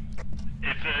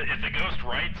 if the ghost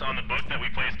writes on the book that we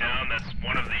place down, that's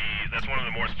one of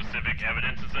the more specific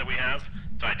evidences that we have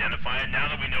to identify it. Now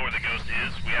that we know where the ghost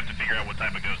is, we have to figure out what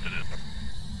type of ghost it is.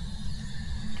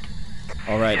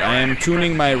 All right, I am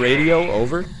tuning my radio.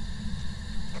 Over.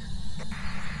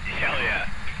 Hell yeah,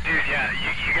 dude. Yeah,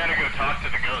 you gotta go talk to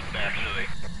the ghost actually.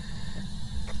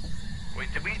 Wait,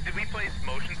 did we place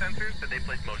motion sensors? Did they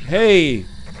place motion? Hey,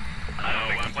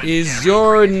 Is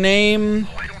your name...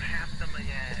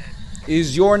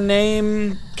 Is your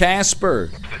name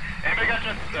Casper? Anybody got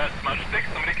just smudge sticks?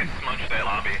 Somebody can smudge that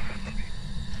lobby.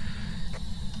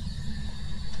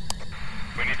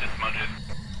 We need to smudge it.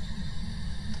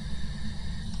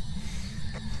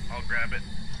 I'll grab it.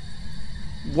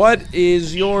 What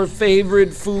is your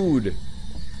favorite food?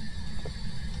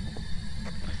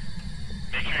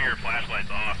 Make sure your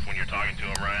flashlight's off when you're talking to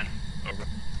him, Ryan. Over.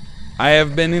 I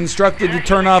have been instructed to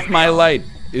turn off my light.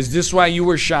 Is this why you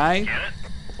were shy? Get it?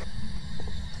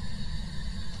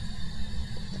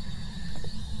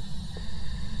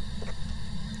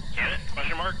 Get it?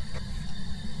 Question mark?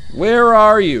 Where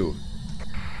are you?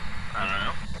 I don't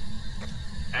know.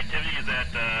 Activity is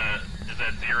at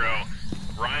 0.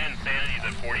 Ryan's sanity is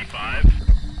at 45.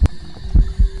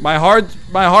 My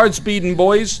heart's beating,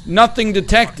 boys. Nothing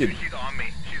detected. Dude, she's on me.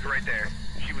 She's right there.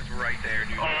 She was right there,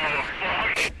 dude. Oh,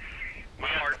 fuck. We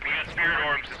got spirit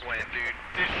orbs just went, dude.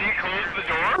 Did she close the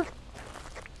door?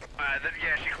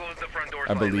 Yeah, she closed the front door.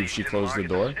 I believe she closed the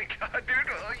door. God,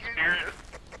 dude,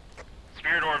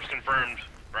 spirit orbs confirmed,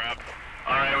 Rob.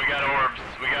 Alright, we got orbs.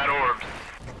 We got orbs.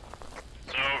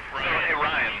 So, Ryan. Hey,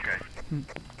 Ryan. Okay.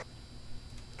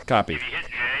 Copy. If you hit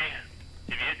J,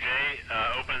 it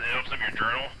opens up your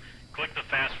journal. Click the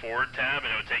fast forward tab,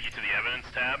 and it will take you to the evidence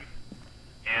tab.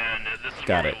 And this is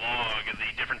Got where it. we log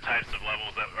the different types of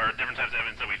levels different types of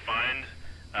evidence that we find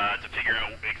to figure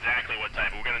out exactly what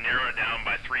type. We're going to narrow it down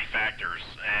by 3 factors,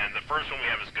 and the first one we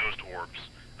have is ghost orbs,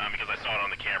 because I saw it on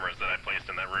the cameras that I placed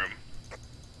in that room.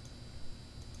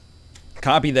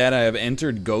 Copy that. I have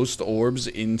entered ghost orbs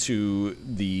into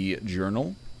the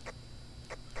journal.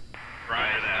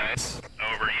 Right.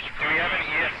 Over each. Do we have an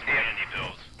candy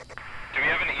pills? Do we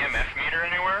have an EMF meter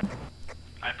anywhere?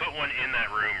 I put one in that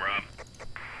room, Rob.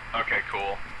 Okay,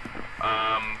 cool.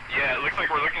 Yeah, it looks like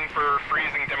we're looking for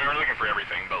freezing. I mean, we're looking for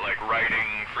everything, but like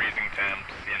writing, freezing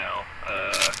temps,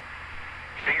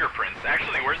 fingerprints.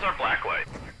 Actually, where's our black light?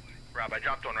 Rob, I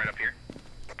dropped one right up here.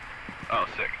 Oh,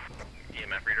 sick.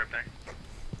 EMF reader up there.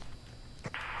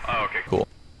 Oh, okay, cool.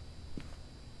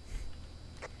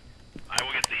 I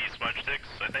will get the smudge sticks,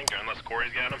 I think, unless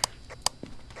Corey's got them.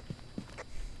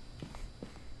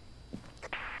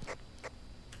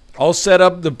 I'll set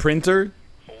up the printer.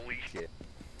 Holy shit.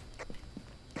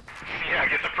 Yeah,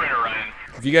 get the printer, Ryan.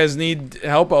 If you guys need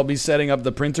help, I'll be setting up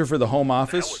the printer for the home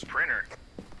office. That was printer.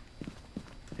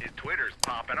 His Twitter's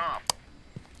popping off.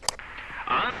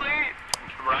 Honestly,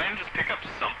 Ryan, just pick up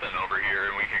something over here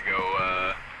and we could go,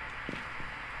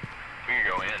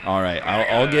 in. All right,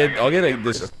 I'll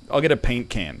get a paint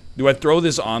can. Do I throw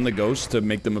this on the ghost to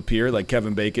make them appear like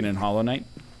Kevin Bacon in Hollow Man? I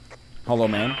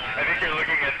think you're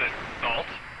looking at the salt.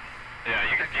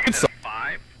 Yeah, you can hit a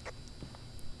 5.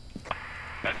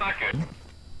 That's not good.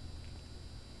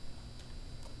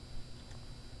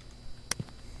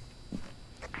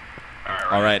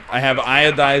 All right, I have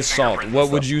iodized salt.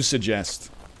 What would you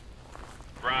suggest?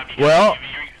 Rob, you got the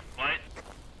UV light?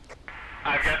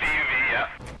 I've got the UV, yeah.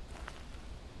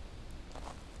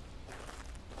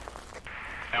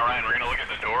 Now, Ryan, we're gonna look at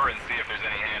the door and see if there's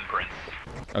any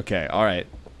handprints. Okay, all right.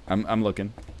 I'm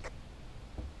looking.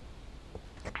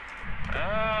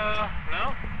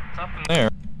 No, nothing there.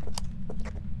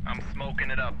 I'm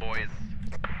smoking it up, boys.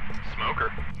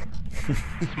 Smoker.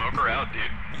 Smoker out,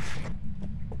 dude.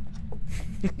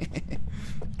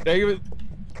 Thank you.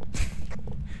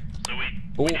 So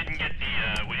we didn't get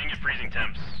freezing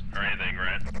temps or anything,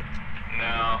 right?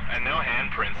 No, and no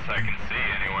handprints I can see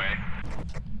anyway.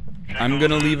 I'm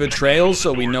gonna leave a trail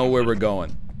so we know where we're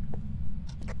going.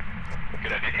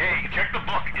 Good idea. Hey, check the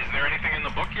book. Is there anything in the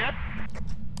book yet?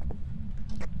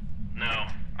 No.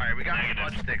 Alright, we got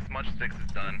smudge sticks. Smudge sticks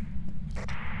is done.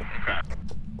 Okay.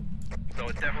 So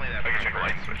it's definitely that. I can check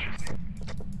light switches.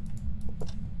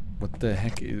 What the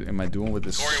heck am I doing with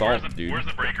this Corey, salt, dude? Where's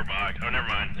the breaker box? Oh, never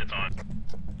mind. It's on.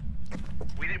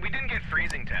 We didn't get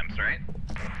freezing temps, right?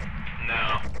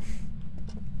 No.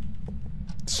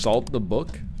 Salt the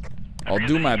book? I'll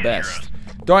do my best.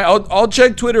 I'll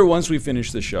check Twitter once we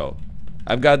finish the show.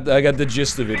 I got the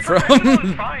gist of it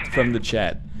from the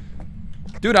chat.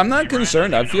 Dude, I'm not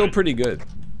concerned. I feel pretty good.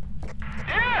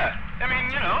 Yeah, I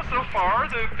mean, so far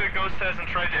the ghost hasn't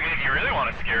tried to. I mean, if you really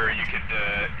want to scare her, you could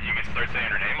start saying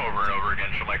her name over and over again.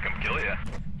 She might come kill you.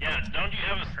 Yeah, don't you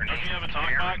have a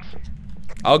talk box?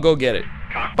 I'll go get it.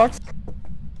 Talk box?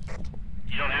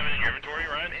 You don't have it in your inventory,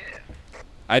 Ryan? Yeah.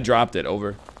 I dropped it.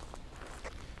 Over.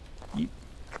 Okay.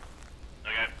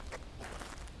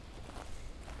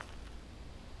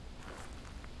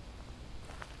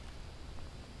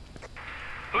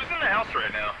 Who's in the house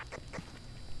right now?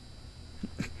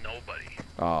 Nobody.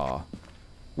 Aw.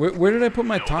 Where did I put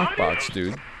my talk box,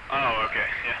 dude? Oh, okay,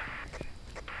 yeah.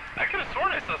 I could have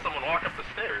sworn I saw someone walk up the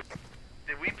stairs.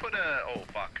 Did we put a... Oh,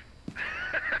 fuck.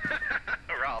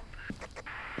 Rob.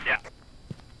 Yeah.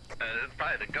 It's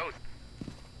probably the ghost.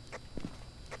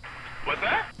 What's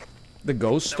that? The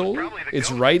ghost That was stole it? probably the It's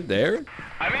ghost. right there?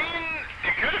 I mean,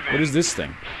 it could have been. What is this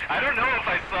thing? I don't know if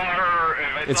I saw her.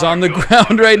 If I It's saw on her the ghost ground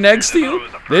walk right upstairs, next to I thought you? it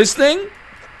was a person. This thing?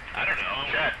 I don't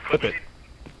know. Chad, Clip it.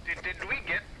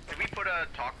 Did we put a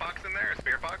talk box in there? A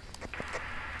spirit box?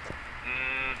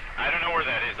 I don't know where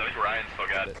that is. I think Ryan still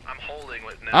got it. I'm holding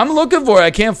with... I'm looking for it.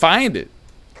 I can't find it.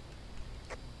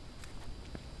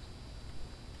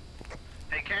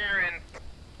 Hey, Karen.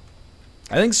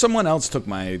 I think someone else took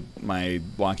my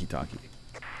walkie-talkie. Did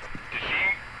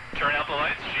she turn out the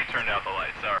lights? She turned out the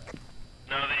lights. Sorry.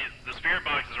 No, the spirit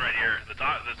box is right here. The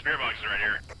spirit box is right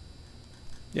here.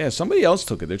 Yeah, somebody else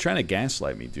took it. They're trying to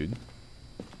gaslight me, dude.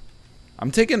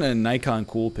 I'm taking a Nikon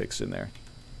Coolpix in there.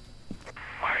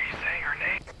 Why are you saying her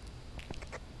name?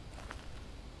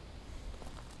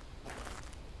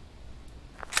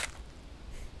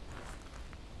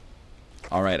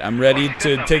 All right, I'm ready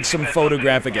to take some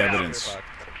photographic evidence. Said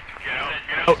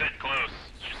close.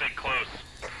 She said close.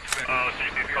 Oh, so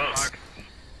you said close.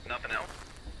 Nothing else?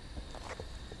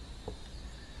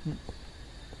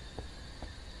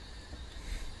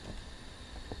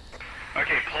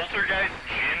 Okay, poltergeist,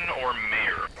 Jinn, or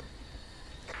Mayor.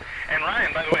 And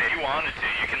Ryan, by the way, if you wanted to,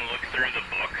 you can look through the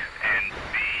book and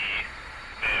see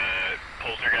the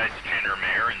poltergeist, Jinn, or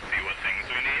Mayor and see what things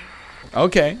we need.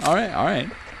 Okay, all right, all right.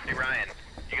 Hey, Ryan.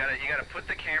 You gotta put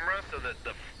the camera so that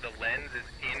the lens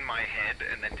is in my head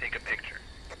and then take a picture.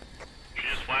 Should you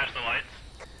just flash the lights?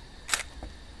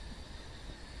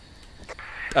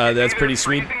 That's pretty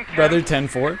sweet, brother.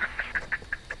 10-4.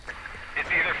 It's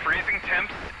either freezing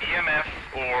temps, EMF,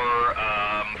 or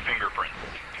fingerprints.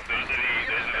 Those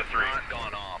are the three. Not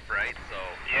gone off, right? So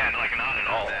Yeah, like not at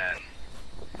all. that.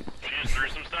 She just threw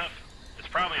some stuff. It's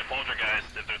probably a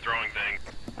poltergeist if they're throwing things.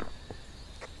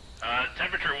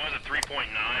 Temperature was at 3.9.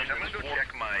 I'm gonna go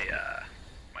check my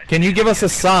my. Can you give us a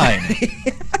sign?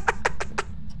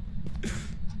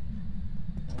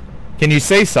 Can you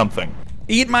say something?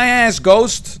 Eat my ass,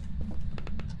 ghost.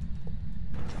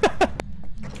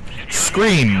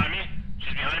 Scream. Behind me?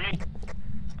 She's behind me?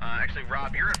 Actually,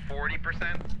 Rob, you're at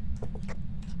 40%.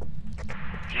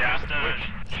 She asked,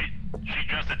 she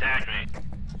just attacked me.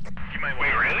 You might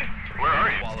Wait, want really? Where are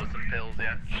you? swallow some pills,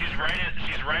 yeah. She's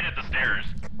right at the stairs.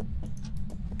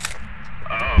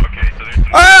 Oh, okay, so there's some...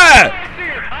 Ah!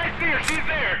 I see her, she's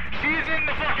there! She's in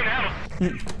the fucking house!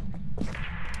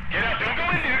 Get out, don't go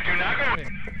in, dude, do not go in!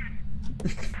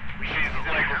 She's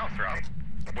like... house, Rob.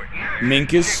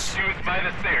 Minkus. She was by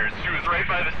the stairs, she was right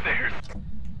by the stairs.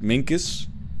 Minkus.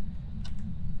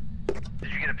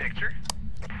 Did you get a picture?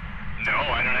 No,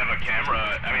 I don't have a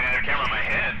camera, I mean, I have a camera in my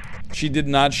head. She did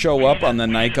not show up on the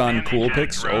Nikon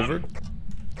Coolpix. Over.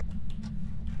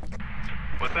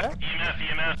 What's that?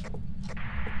 EMF.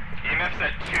 EMF's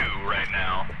at 2 right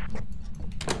now.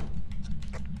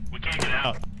 We can't get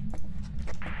out.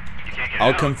 You can't get I'll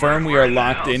out. confirm we We're are in the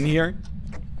locked house. in here.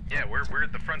 Yeah, we're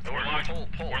at the front door. We're locked-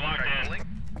 Pull. we're locked Try in. pulling.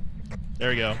 There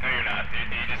we go. No, you're not.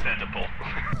 You just had to pull.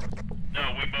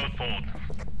 No, we both pulled.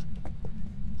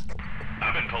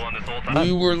 I've been pulling this whole time.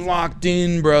 We were locked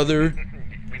in, brother.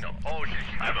 We know. Oh, she's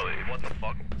I believe. What the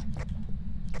fuck?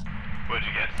 What'd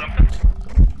you get? Something?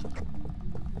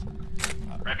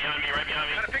 Right behind me, right behind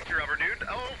me. Got a picture of her, dude.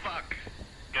 Oh, fuck.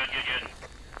 Good.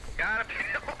 Got a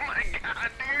picture. Oh my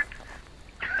god,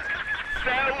 dude.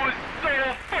 That was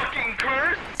so fucking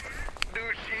cursed!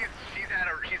 Dude,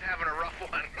 she's having a rough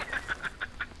one.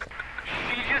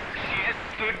 She just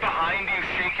stood behind you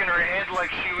shaking her head like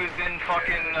she was in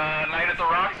fucking Night at the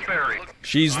Roxbury.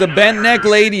 She's the bent neck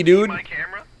lady, dude. My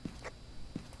camera.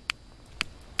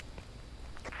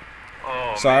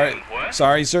 Oh, Sorry, man, what?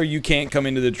 sorry, sir. You can't come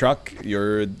into the truck.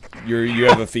 You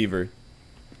have a fever.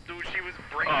 Dude, she was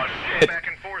breaking Oh, her shit. back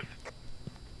and forth.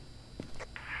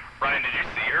 Ryan, did you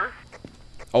see her?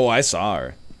 Oh, I saw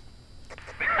her.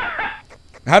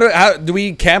 How do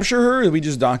we capture her, or do we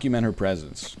just document her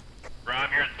presence? Rob,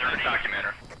 you're at 30. Document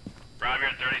her. Rob, you're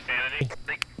at 30 sanity.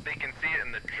 They can see it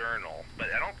in the journal, but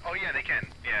I don't. Oh yeah, they can.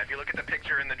 Yeah, if you look at the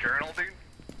picture in the journal, dude,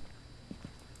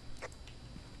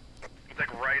 it's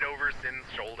like right over Sin's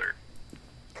shoulder.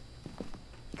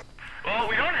 Well,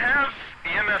 we don't have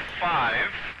EMF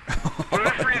 5. What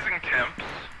are freezing temps?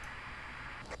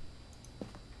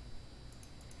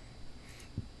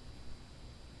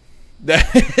 That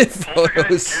photo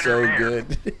is so good.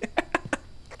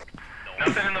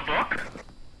 Nothing in the book?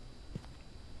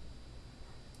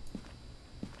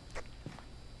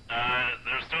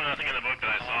 There's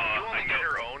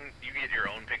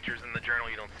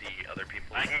see other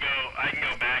people. I can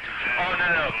go back and check. Oh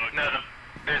no.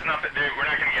 There's nothing. We're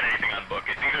not gonna get anything on book.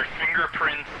 It's either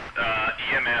fingerprints,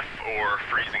 EMF, or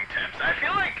freezing temps. I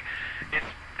feel like it's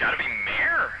gotta be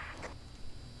Mare.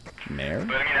 Mare?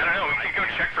 But I mean, I don't know. We could go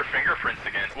check for fingerprints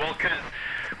again. Well, because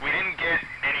we didn't get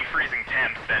any freezing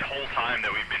temps that whole time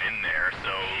that we've been in there,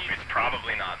 so it's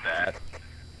probably not that.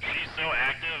 She's so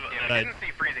active Yeah, that we didn't see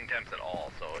freezing temps at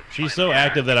all, so it's She's fine. so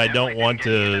active that I don't want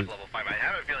to. Level 5. I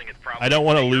have a feeling it's probably I don't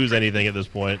want to lose anything at this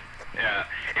point. Yeah.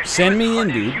 If she Send was me in,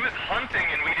 hunting- dude. She was hunting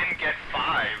and we didn't get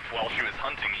 5 while she was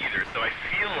hunting either, so I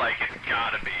feel like it's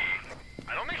gotta be.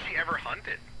 I don't think she ever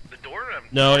hunted. The door.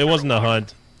 No, it wasn't a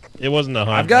hunt. It wasn't a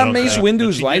hunt. I've got I don't Mace think.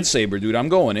 Windu's But she did- lightsaber, dude. I'm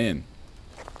going in.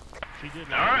 She did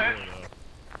All right. really, though.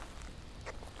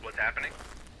 What's happening?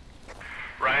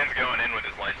 Ryan's going in with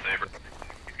his lightsaber.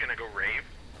 He's gonna go rave.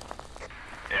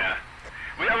 Yeah.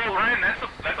 Well, Ryan, that's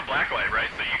a black light, right?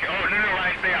 So you can. Oh no,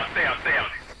 Ryan, stay out.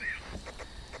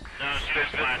 No, she was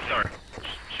flashing. Sorry.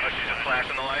 Oh, she's just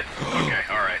flashing the lights. Okay,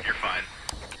 all right, you're fine.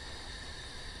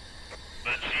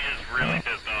 But she is really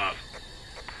pissed off.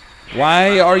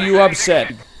 Why are you upset?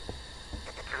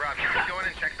 Rob, you can go in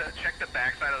and check the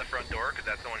back side of the front door, because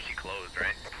that's the one she closed,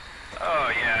 right? Oh,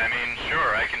 yeah, I mean,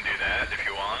 sure, I can do that if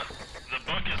you want. The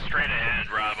book is straight ahead,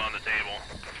 Rob, on the table.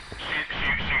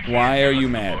 She Why can't are give you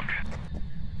us the mad? book.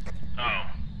 Oh.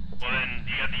 Well then,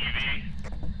 you got the UV?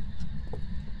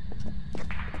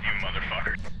 You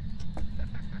motherfucker.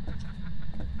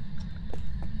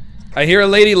 I hear a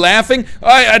lady laughing.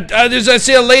 I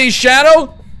see a lady's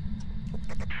shadow.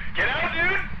 Get out,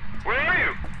 dude! Where are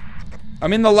you?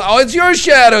 I'm in the. Oh, it's your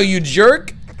shadow, you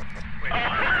jerk. Wait.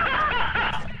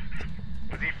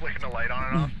 Was he flicking the light on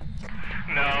and off?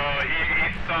 No,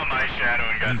 he saw my shadow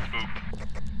and got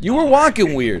spooked. You were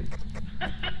walking weird.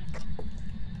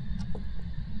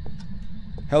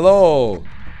 Hello.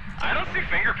 I don't see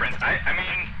fingerprints. I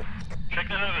mean, Check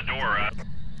that other door,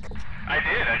 I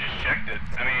did. I just checked it.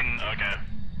 I mean, Okay.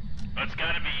 Well, it's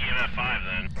gotta be EMF 5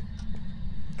 then.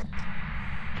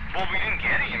 well, we didn't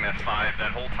get EMF 5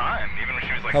 that whole time, even when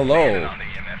she was like Hello. standing on the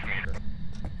EMF meter.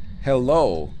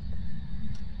 Hello.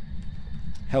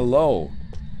 Hello.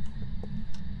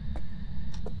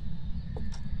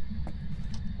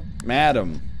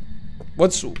 Madam.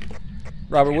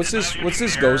 Robert, what's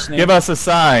this ghost name? Give us a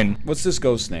sign. What's this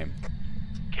ghost name?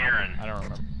 Karen. I don't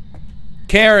remember.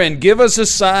 Karen, give us a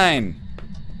sign.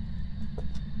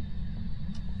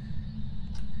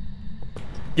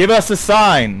 Give us a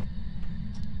sign.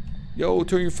 Yo,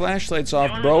 turn your flashlights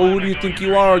off, bro. Who do you think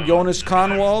you are, Jonas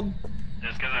Conwald?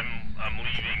 It's because I'm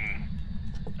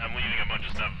leaving a bunch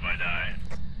of stuff if I die.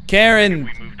 Karen,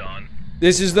 We moved on.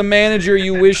 this is the manager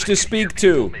you wish to speak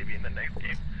to. Maybe in the next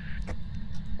game.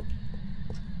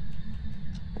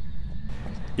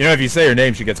 You know, if you say her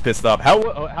name, she gets pissed off.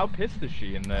 How pissed is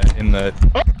she in the?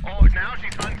 Oh, Oh, now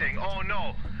she's hunting. Oh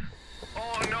no.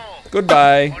 Oh no.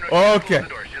 Goodbye. Oh, no, she just Okay. closed the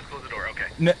door. She just closed the door. Okay.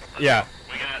 yeah.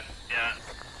 We got, yeah.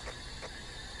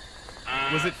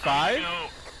 Was it 5? No,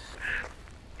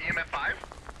 EMF 5?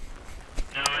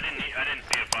 no, I didn't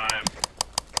see a 5.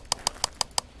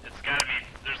 It's gotta be,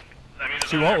 there's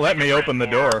She won't let me open the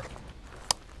door.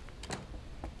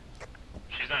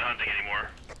 She's not hunting anymore.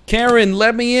 Karen,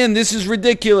 let me in. This is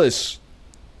ridiculous.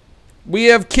 We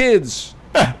have kids.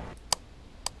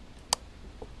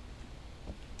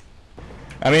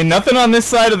 I mean, nothing on this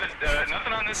side of the.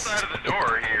 Nothing on this side of the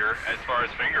door here, as far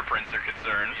as fingerprints are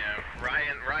concerned. Yeah,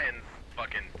 Ryan's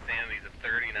fucking sanity's at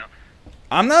 30 now.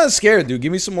 I'm not scared, dude.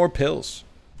 Give me some more pills.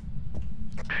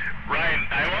 Ryan,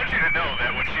 I want you to know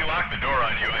that when she locked the door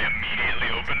on you, I immediately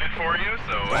opened it for you,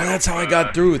 so... Oh, that's how I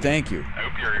got through. Thank you. I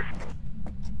hope you're...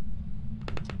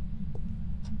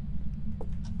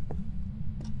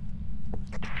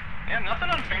 Yeah, nothing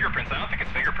on fingerprints. I don't think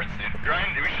it's fingerprints, dude.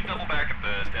 Ryan, we should double back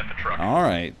at the truck. All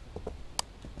right.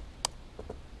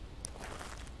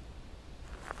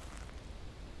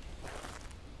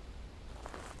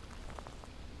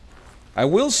 I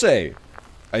will say,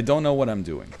 I don't know what I'm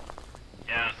doing.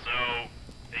 Yeah, so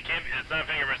it's not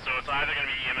fingerprints, so it's either gonna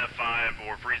be EMF 5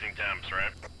 or freezing temps,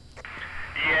 right?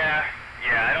 Yeah,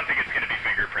 I don't think it's gonna be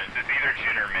fingerprints. It's either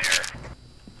Jin or Mare.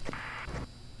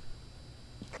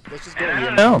 Let's just go. And I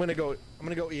don't EMF. know. I'm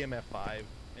gonna go EMF 5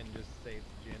 and just say it's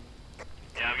Jin.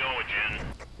 Yeah, I'm going with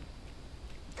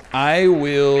Jin. I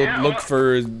will Yeah, look well-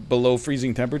 for below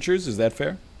freezing temperatures. Is that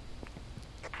fair?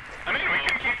 I mean, we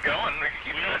can keep going. We can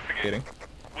keep investigating.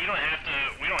 We don't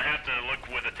have to look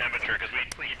with the temperature because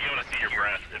you'd be able to see your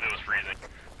breath if it was freezing.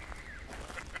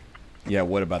 Yeah,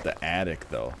 what about the attic,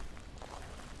 though?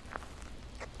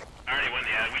 I already went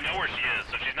in the attic. We know where she is,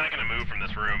 so she's not gonna move from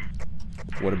this room.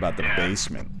 What about the Yeah.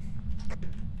 basement?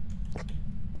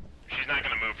 She's not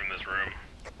gonna move from this room.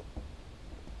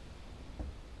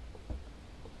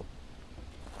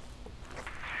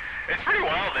 It's pretty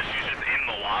wild that she's just in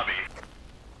the lobby.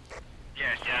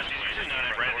 Yeah, she's usually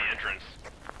not right at the entrance.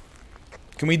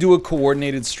 Can we do a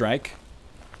coordinated strike?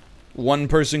 One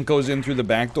person goes in through the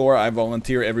back door, I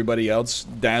volunteer, everybody else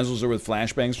dazzles her with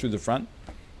flashbangs through the front?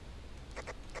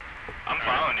 I'm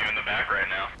following you in the back right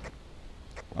now.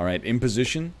 Alright, in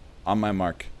position, on my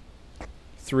mark.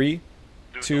 3,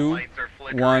 Dude, 2, the lights are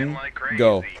flickering 1, like crazy.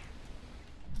 go.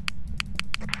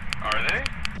 Are they?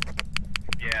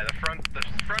 Yeah, the front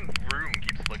room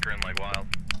keeps flickering like wild.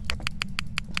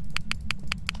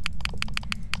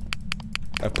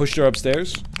 I've pushed her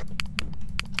upstairs.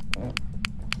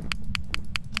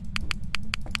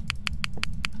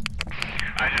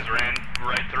 I just ran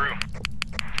right through.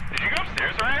 Did you go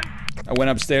upstairs, Ryan? I went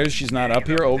upstairs, she's not up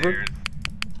here, over. Upstairs.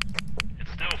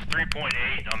 It's still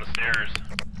 3.8 on the stairs.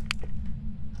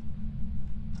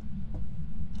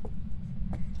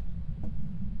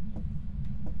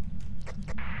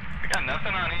 We got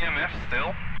nothing on EMF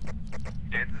still.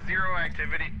 It's 0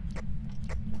 activity.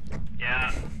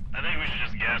 Yeah, I think we should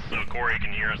just guess so Corey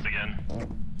can hear us again.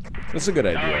 That's a good Oh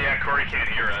idea. yeah, Corey can't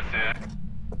hear us, yeah.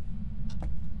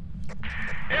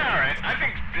 Yeah, alright. I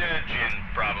think Jin,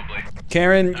 probably.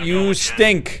 Karen, I'm you going with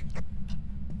stink.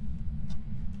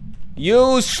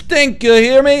 You stink, you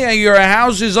hear me? And your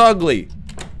house is ugly.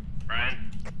 Ryan?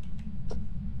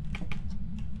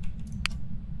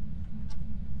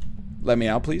 Let me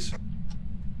out, please.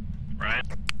 Ryan?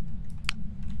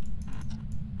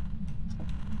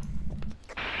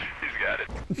 He's got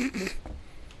it.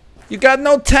 You got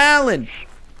no talent.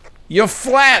 You're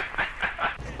flat.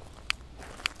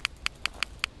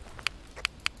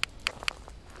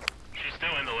 She's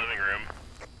still in the living room.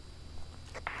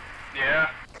 Yeah.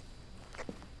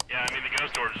 Yeah, I mean, the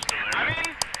ghost orbs are still there. I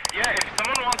mean, yeah, if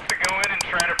someone wants to go in and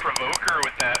try to provoke her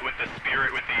with that, with the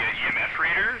spirit, with the EMF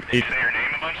reader, and say her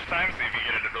name a bunch of times, see if you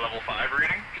get a level 5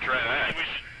 reading, you can try that.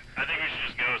 I think we should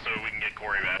just go so we can get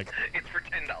Corey back. It's for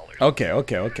 $10. Okay.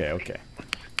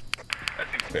 That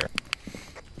seems fair.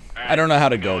 I don't know how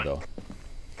to go, though.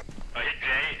 Hey,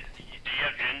 Jay, do you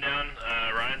have Jin down,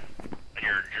 Ryan?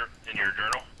 In your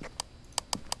journal?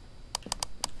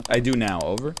 I do now,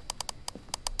 over.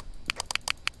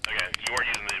 Okay, you weren't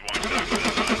using the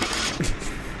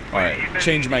one. Alright,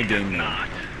 change my game name. Not,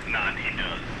 he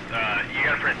does. You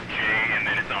gotta press J and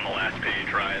then it's on the last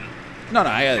page, Ryan. No,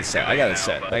 I got it set. I got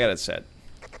it set.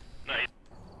 No,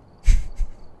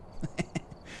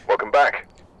 Welcome back.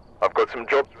 I've got some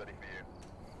jobs ready for you.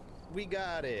 We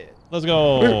got it. Let's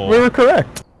go. We were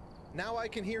correct. Now I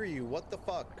can hear you. What the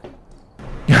fuck?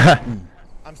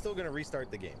 I'm still gonna restart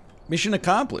the game. Mission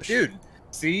accomplished. Dude,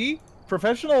 see?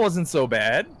 Professional wasn't so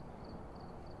bad.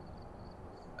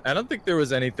 I don't think there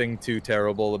was anything too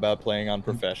terrible about playing on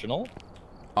professional.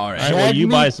 Alright. Alright, well, you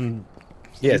buy some.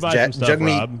 Yes, you buy some stuff,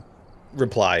 Jugmeat Rob.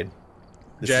 replied.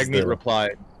 This is Jagmeet the-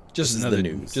 replied. Just This is another the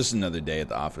news. Just another day at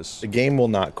the office. The game will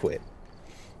not quit.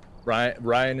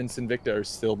 Ryan and Sinvicta are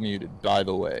still muted, by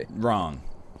the way. Wrong.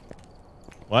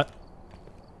 What?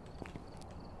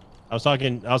 I was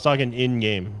talking in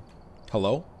game.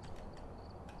 Hello?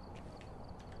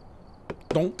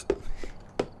 Donk.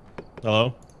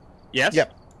 Hello? Yes?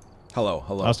 Yep. Hello.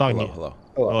 I was talking to you. Hello.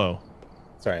 Hello.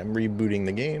 Sorry, I'm rebooting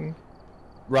the game.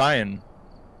 Ryan,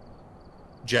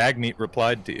 Jagmeet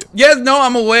replied to you. Yes, no,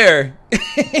 I'm aware.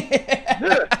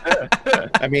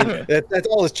 I mean, that's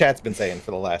all his chat's been saying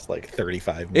for the last, like,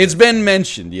 35 minutes. It's been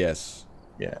mentioned, yes.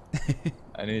 Yeah.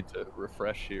 I need to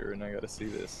refresh here, and I gotta see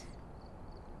this.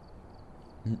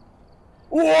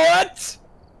 What?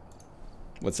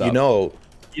 What's up? You know,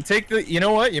 You take the. You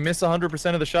know what? You miss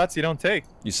 100% of the shots you don't take.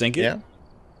 You sink it? yeah.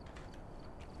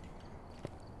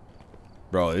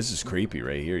 Bro, this is creepy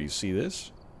right here. You see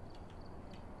this?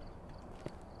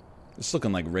 It's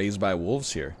looking like Raised by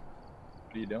Wolves here.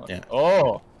 What are you doing? Yeah.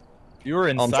 Oh, you were All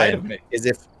I'm inside of saying me.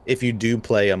 is if you do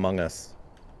play Among Us,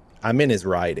 I'm in his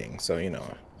riding, so you know.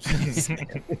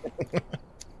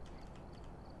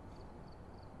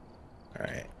 All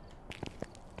right.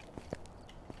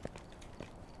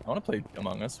 I want to play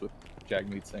Among Us with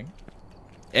Jagmeet Singh.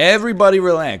 Everybody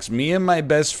relax. Me and my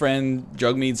best friend,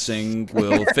 Jugmeet Singh,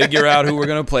 will figure out who we're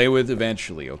going to play with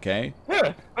eventually, okay?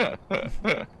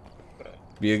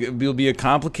 It'll be a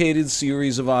complicated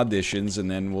series of auditions, and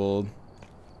then we'll...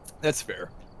 That's fair.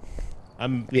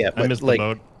 Yeah, I but, missed like,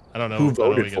 the vote. I don't know. who I don't know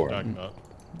what voted you guys for are talking him? about.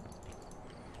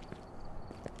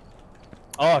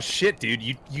 Oh shit, dude!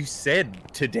 You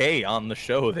said today on the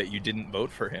show that you didn't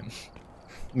vote for him.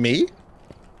 Me?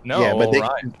 No, Yeah, but they-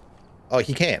 Ryan. Oh,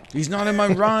 he can't. He's not in my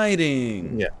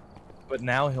riding. Yeah. But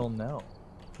now he'll know.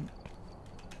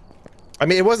 I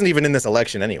mean, it wasn't even in this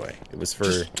election anyway. It was for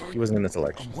he wasn't in this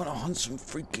election. I wanna hunt some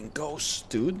freaking ghosts,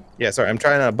 dude. Yeah, sorry. I'm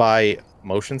trying to buy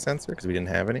motion sensor because we didn't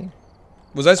have any.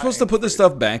 Was I supposed to put the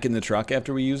stuff back in the truck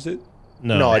after we used it?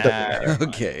 No, it doesn't matter.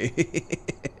 Okay.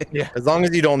 Yeah. As long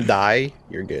as you don't die,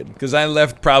 you're good. Because I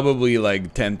left probably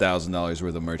like $10,000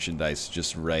 worth of merchandise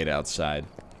just right outside.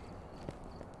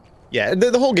 Yeah,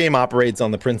 the whole game operates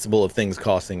on the principle of things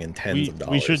costing in tens of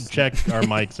dollars. We should check our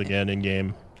mics again in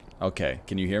game. Okay,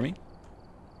 can you hear me?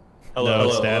 Hello, No,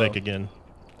 it's hello, static hello. again.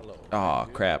 Oh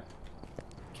crap.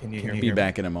 Can you hear me? Be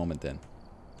back in a moment then.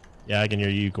 Yeah, I can hear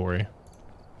you, Corey.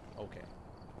 Okay.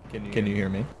 Can you hear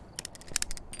me?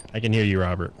 I can hear you,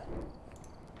 Robert.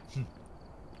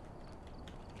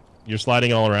 You're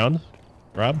sliding all around,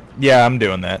 Rob? Yeah, I'm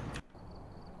doing that.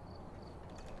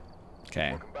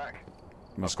 Okay.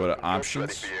 Must go to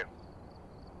options.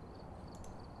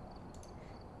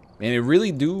 Man, it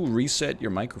really do reset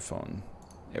your microphone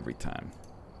every time.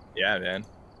 Yeah, man.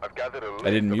 I've gathered a list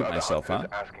I didn't of mute other myself, huh?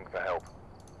 hunters asking for help.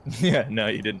 Yeah, no,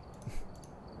 you didn't.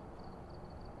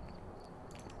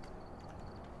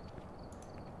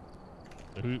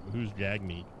 Who's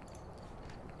Jagmeat?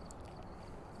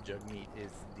 Jugmeat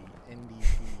is the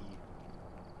NDP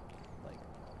like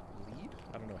lead.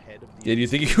 I don't know, head of the Yeah, do you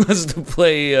think he wants to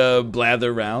play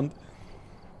Blather Round?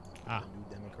 Ah.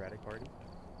 New Democratic Party.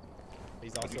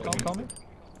 He's also Call me?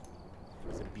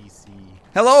 he's a BC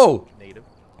Hello! native.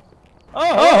 Oh,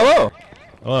 hello.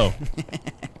 Hello.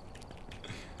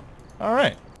 All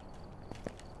right.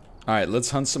 Alright,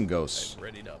 let's hunt some ghosts.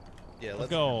 Readied up. Yeah, Let's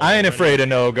go. I ain't afraid of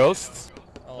no ghosts.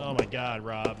 Oh my God,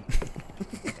 Rob.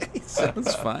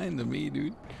 Sounds fine to me,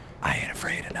 dude. I ain't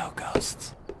afraid of no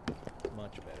ghosts.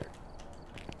 Much better.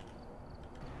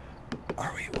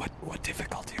 Are we? What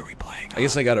difficulty are we playing? I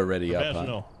guess I gotta ready up, huh?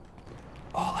 Professional.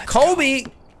 Oh, let's Kobe!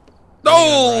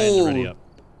 Ryan's ready No! up.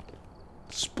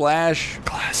 Splash.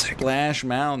 Classic. Splash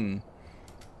Mountain.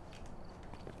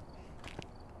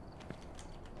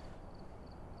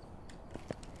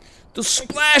 The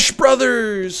Splash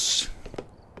Brothers!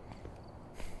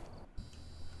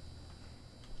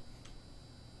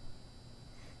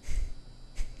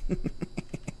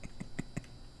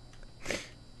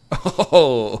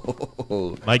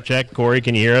 Oh, Mic check. Corey,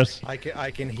 can you hear us? I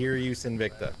can hear you,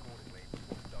 Sinvicta.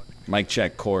 mic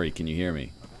check, Corey. Can you hear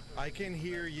me? I can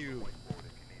hear you.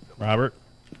 Robert?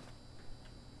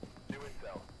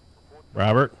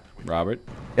 Robert? Robert?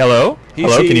 Hello. He's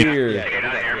Hello. Can you? here. Yeah, do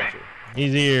that, hear me? Richard.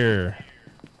 He's here.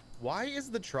 Why is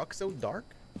the truck so dark?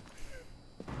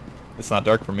 It's not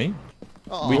dark for me.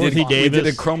 Oh, We did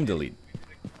Davis. a Chrome delete.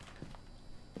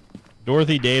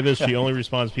 Dorothy Davis, she only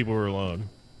responds to people who are alone.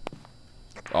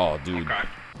 Oh, dude. Okay.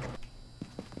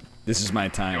 This is my You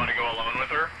time. want to go alone with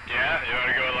her? Yeah, you want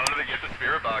to go alone with her? Get the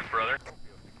spirit box, brother.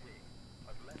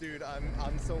 Dude,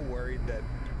 I'm so worried that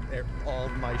all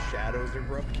of my shadows are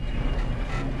broken.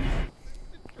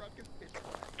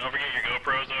 Don't forget your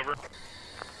GoPro's over.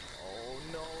 Oh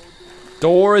no, dude.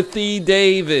 Dorothy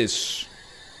Davis.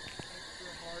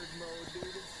 Hard mode, dude.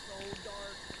 It's so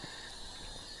dark.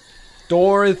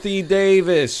 Dorothy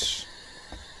Davis.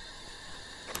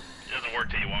 It doesn't work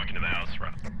till you walk into the house,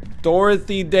 Rob.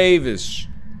 Dorothy Davis.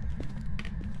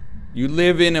 You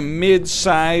live in a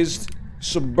mid-sized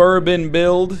suburban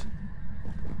build.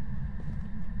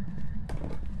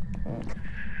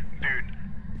 Dude,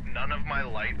 none of my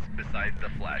lights besides the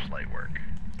flashlight work.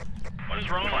 What is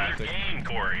wrong with your game,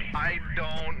 Corey? I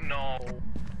don't know.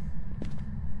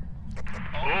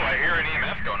 Oh, I hear an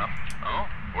EMF going up. Oh,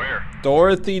 where?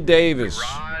 Dorothy Davis.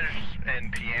 Garage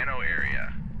and piano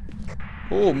area.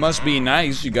 Oh, must be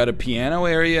nice. You got a piano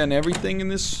area and everything in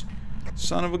this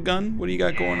son of a gun? What do you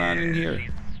got going on in here?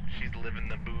 She's living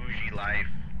the bougie life.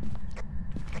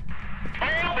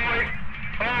 Oh boy!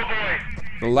 Oh boy!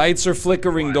 The lights are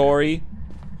flickering, Dory.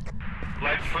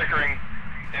 Lights flickering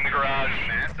in the garage.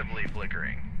 Massively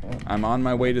flickering. I'm on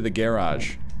my way to the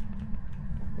garage.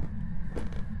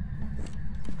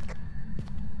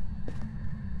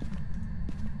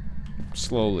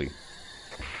 Slowly.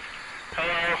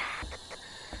 Hello?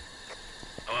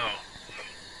 Hello?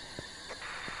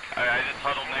 I just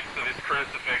huddled next to this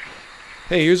crucifix.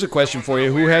 Hey, here's a question for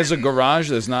you. Who has a garage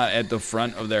that's not at the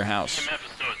front of their house? From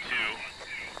episode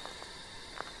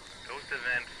 2. Ghost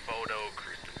event photo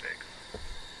crucifix.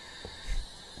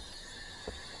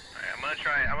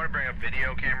 Alright, I'm gonna bring a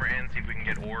video camera in, see if we can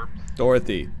get orbs.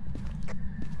 Dorothy.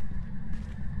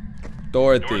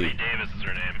 Dorothy Dorothy. Davis is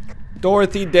her name.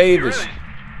 Dorothy Davis. Really,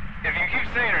 if you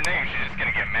keep saying her name, she's just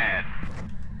gonna get mad.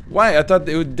 Why? I thought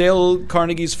it was Dale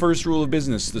Carnegie's first rule of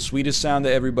business. The sweetest sound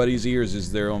to everybody's ears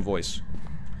is their own voice.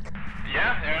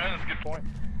 Yeah, that's a good point.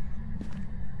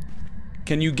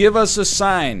 Can you give us a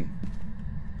sign?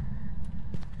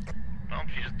 Well,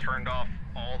 she just turned off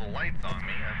all the lights on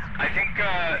me. I think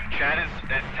Chad is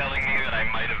telling me that I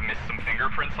might have missed some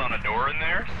fingerprints on a door in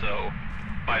there, so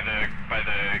by the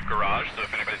garage. So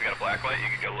if anybody's got a black light, you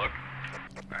can go look.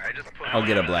 I just put. I'll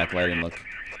get a black light and look.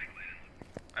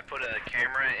 I put a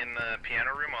camera in the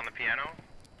piano room on the piano.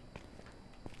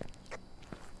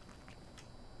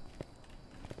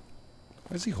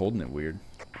 Why is he holding it weird?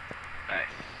 Nice.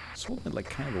 He's holding it like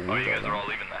kind of a Oh, weird. you guys are all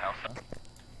leaving the house, huh?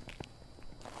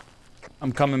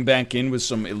 I'm coming back in with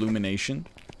some illumination.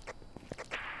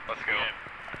 Let's go.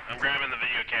 I'm grabbing the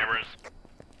video cameras.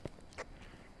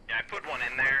 Yeah, I put one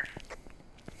in there.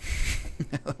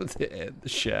 The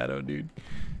shadow, dude.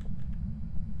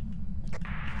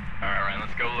 Alright, Ryan,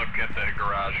 let's go look at the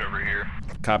garage over here.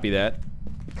 Copy that.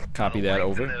 Copy that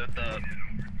over. The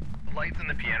lights in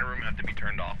the piano room have to be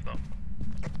turned off, though.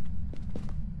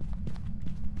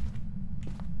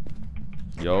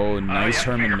 Yo, nice yeah,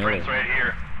 Herman Miller. fingerprints right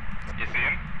here. You see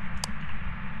him?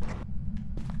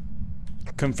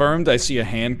 Confirmed, I see a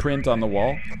handprint on the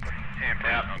wall. Handprint,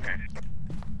 yeah. Okay.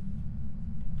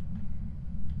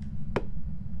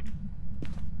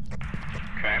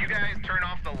 Okay. You guys turn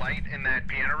off the light in that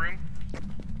piano room?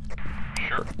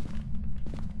 Sure.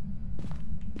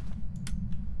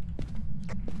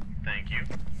 Thank you.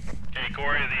 Okay,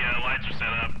 Corey, the lights are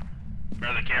set up.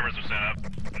 Or the cameras are set up.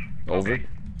 Over. Okay.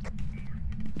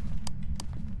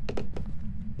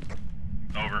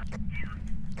 Over.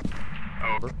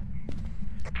 Over.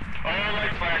 Oh,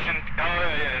 light flashing. Oh,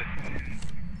 yeah.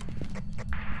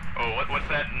 Oh, what's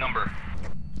that number?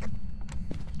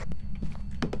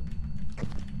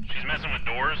 She's messing with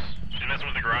doors. She's messing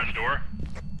with the garage door.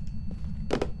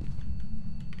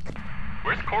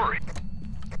 Where's Corey?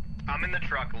 I'm in the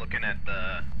truck looking at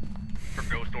for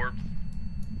ghost orbs.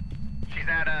 She's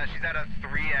at a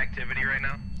 3 activity right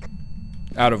now.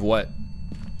 Out of what?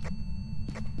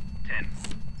 10.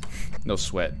 No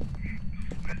sweat.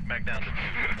 Back down to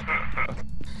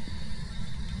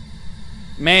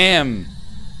 2. Ma'am.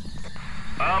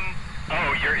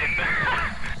 Oh, you're in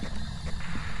there.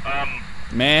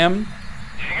 Ma'am.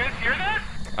 Did you guys hear that?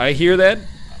 I hear that.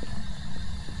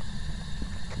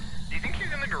 Do you think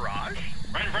she's in the garage?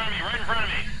 Right in front of me, right in front of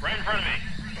me, right in front of me.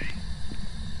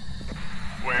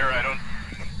 Where? I don't.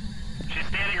 She's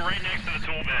standing right next to the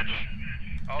tool bench.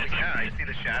 Oh yeah, I see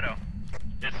the shadow.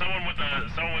 It's someone with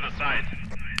a sight.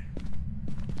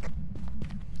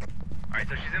 All right,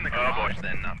 so she's in the garage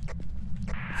then.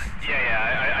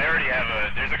 Yeah, I already have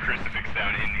there's a crucifix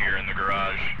down in here in the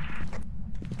garage.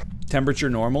 Temperature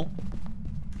normal.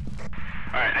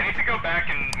 All right, I need to go back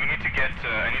and I need to get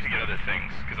other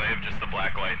things because I have just the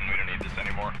black light and we don't need this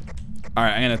anymore. All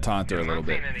right, I'm gonna taunt her a little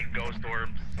bit. I'm not seeing any ghost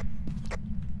orbs.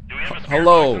 Do we have a spirit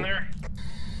Hello. box in there?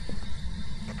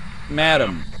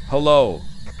 Madam, hello.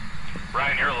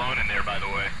 Ryan, you're alone in there, by the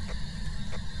way.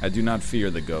 I do not fear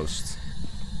the ghosts.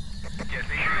 Yeah,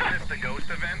 so you missed the ghost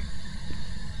event?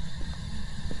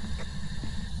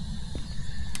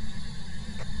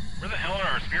 Where the hell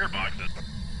are our spirit boxes?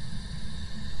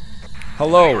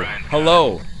 Hello, Ryan's got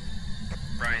hello.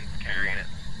 Ryan's carrying it.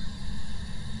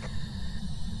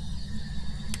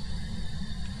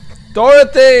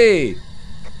 Dorothy!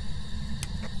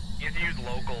 You have to use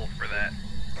local for that.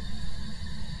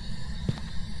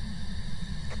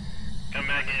 Come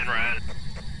back in, Ryan.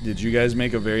 Did you guys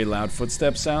make a very loud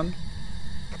footstep sound?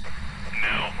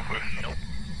 No. Nope.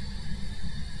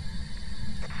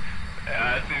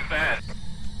 That seems bad.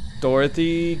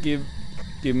 Dorothy, give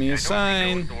me a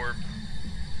sign. Ghost orbs.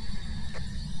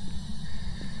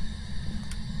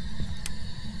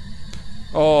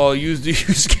 Oh, you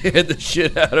scared the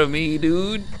shit out of me,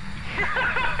 dude.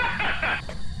 Yeah,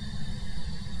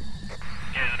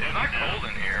 It's not cold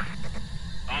in here.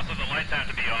 Also, the lights have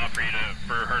to be off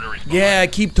for her to respond. Yeah, I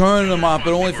keep turning them off,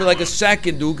 but only for like a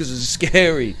second, dude, because it's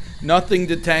scary. Nothing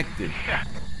detected. Yeah.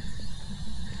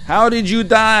 How did you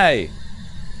die?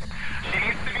 She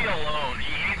needs to be alone.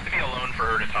 He needs to be alone for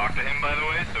her to talk to him, by the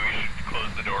way, so we should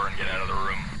close the door and get out of the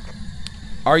room.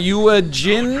 Are you a Look for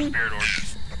djinn? spirit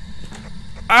orbs.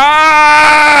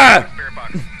 Ah! Spirit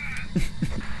box.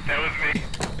 That was me.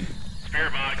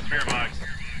 Spirit box, spirit box.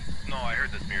 No, I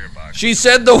heard the spirit box. She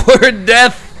said the word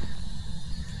death.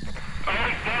 Oh,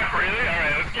 fuck, really?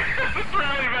 Alright, let's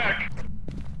rally back.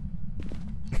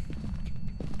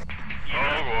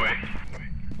 Oh, boy.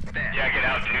 Yeah, get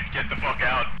out, dude. Get the fuck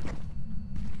out.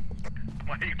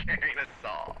 Why are you carrying a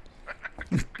saw?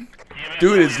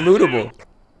 Dude, it's lootable.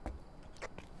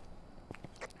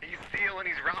 He's stealing,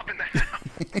 he's robbing the house.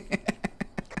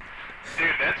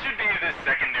 Dude, that should be the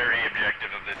secondary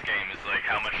objective of this game, is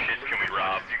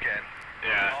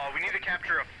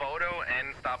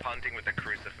anything with a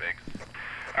crucifix.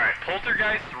 Alright,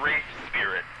 Poltergeist, Wraith,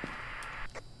 Spirit.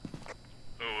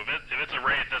 Ooh, if it's a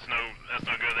wraith, that's no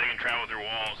good. They can travel through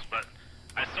walls. But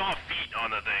I saw feet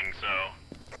on the thing, so.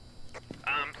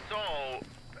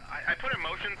 I put a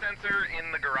motion sensor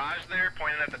in the garage there,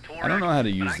 pointed at the tool rack. I don't know how to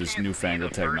use but I this can't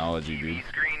newfangled see the first technology, TV dude.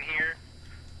 Screen here,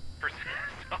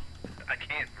 so I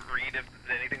can't read if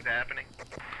anything's happening.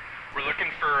 We're looking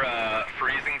for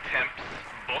freezing temps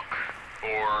book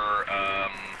or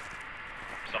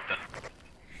something.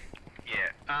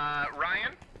 Yeah.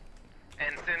 Ryan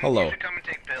and Sin, Hello. you should come and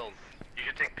take pills. You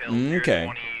should take pills. Okay.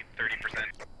 You're 20-30%.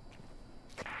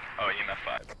 Oh, EMF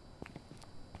 5.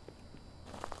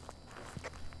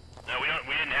 No, we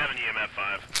didn't have an EMF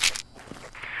 5.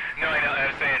 No, I know. I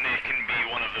was saying it can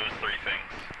be one of those three things.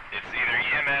 It's either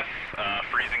EMF,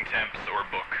 freezing temps, or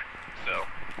book. So,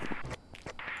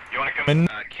 you want to come in?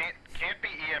 Can't be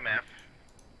EMF.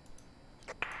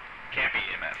 Can't be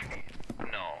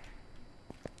EMF. No.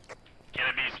 Can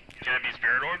it be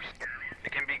spirit orbs?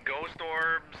 It can be ghost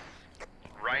orbs,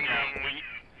 writing,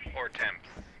 or temps.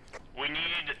 We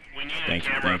need Thank a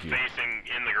you, camera thank you. facing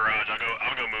in the garage.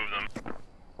 I'll go move them.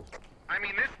 I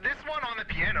mean, this one on the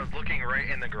piano is looking right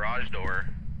in the garage door.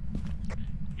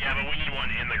 Yeah, but we need one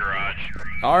in the garage.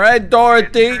 All right, It's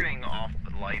Dorothy. turning off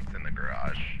the lights in the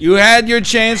garage. You had your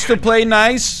chance to play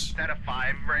nice. Is that a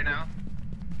 5 right now?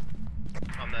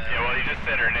 On the... Yeah, well, you just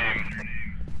said her name.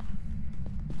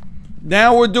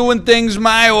 Now we're doing things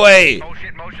my way. Oh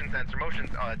shit, motion sensor, Oh,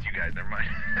 that's you guys, never mind.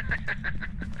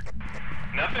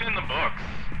 Nothing in the books.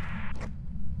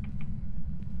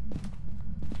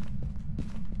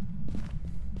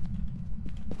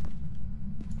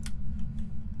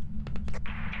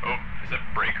 Oh, is it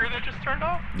breaker that just turned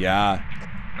off? Yeah.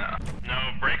 No,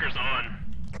 breaker's on.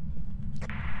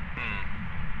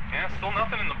 Yeah, still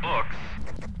nothing in the books.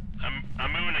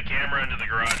 I'm moving the camera into the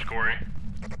garage, Corey.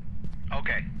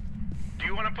 Okay. Do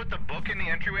you want to put the book in the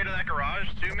entryway to that garage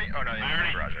too, me? Oh no, it's in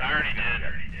the garage. I already did.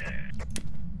 Yeah.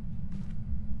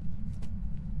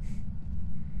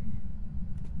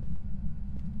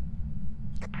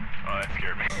 Oh, that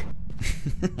scared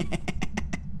me.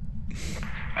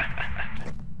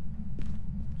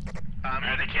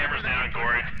 Alright, the camera's down,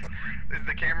 Corey. Is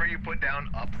the camera you put down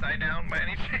upside down by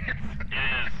any chance? It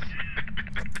is.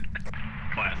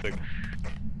 Classic.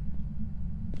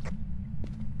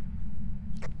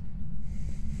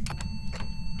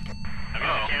 I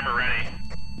got the camera ready.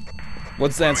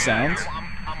 What's that sound?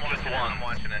 I'm watching it. I'm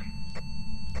watching it.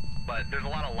 But there's a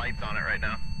lot of lights on it right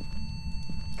now.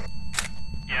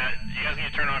 Yeah, you guys need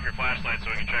to turn off your flashlight so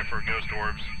we can check for ghost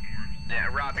orbs. Yeah,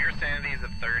 Rob, your sanity is at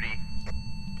 30.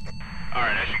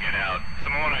 Alright, I should get out.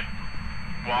 Someone wanna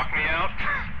walk me out?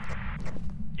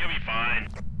 You'll be fine.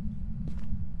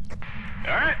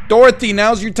 Alright. Dorothy,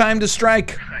 now's your time to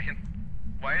strike.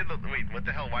 Why are wait, what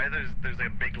the hell? Why there's like a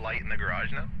big light in the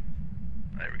garage now?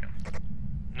 There we go.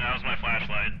 No, that was my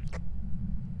flashlight.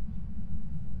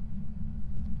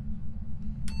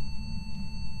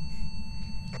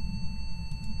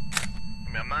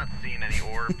 I mean, I'm not seeing any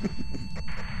orbs.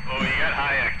 Oh, you got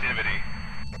high activity.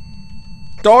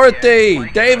 Dorothy,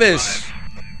 Yeah, Davis.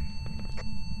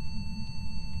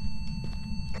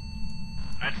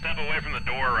 I'd step away from the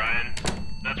door, Ryan.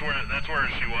 That's where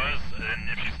she was, and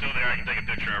if she's still there, I can take a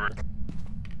picture of her.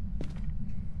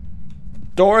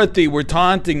 Dorothy, we're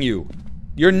taunting you.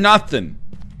 You're nothing.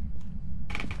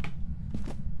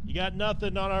 You got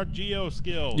nothing on our geo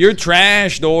skills. You're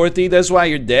trash, Dorothy. That's why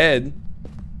you're dead.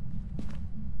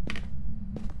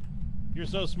 You're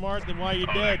so smart, then why are you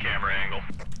Oh, dead? that camera angle.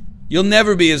 You'll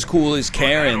never be as cool as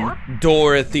Karen,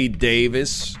 Dorothy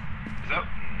Davis. Is that?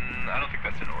 I don't think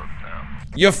that's an orb,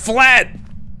 no. You're flat.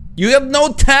 You have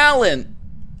no talent.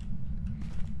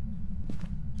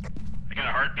 I got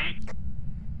a heartbeat.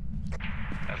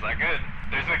 That's not good.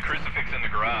 There's a crucifix in the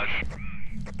garage.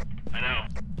 I know.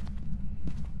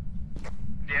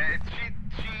 Yeah,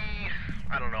 she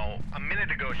I don't know. A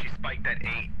minute ago she spiked at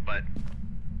 8, but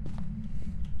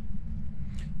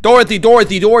Dorothy,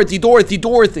 Dorothy, Dorothy, Dorothy,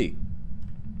 Dorothy.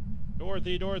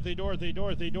 Dorothy, Dorothy, Dorothy,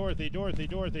 Dorothy, Dorothy, Dorothy,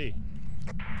 Dorothy.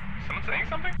 Someone saying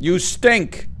something? You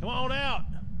stink. Come on out.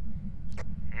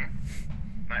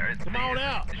 Come on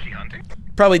out. Is she hunting?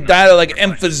 Probably died of like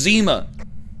emphysema.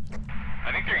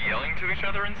 I think they're yelling to each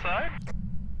other inside.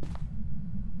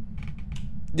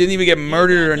 Didn't even get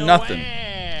murdered or No nothing.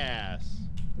 ass.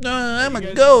 No, I'm a You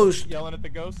guys ghost. Yelling at the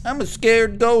ghost? I'm a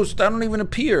scared ghost. I don't even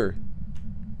appear.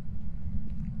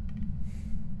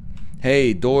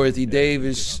 Hey, Dorothy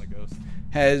Davis On the ghost.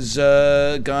 has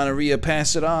gonorrhea.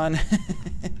 Pass it on.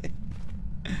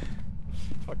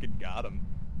 Fucking got him.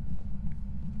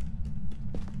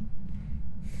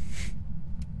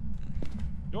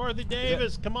 Dorothy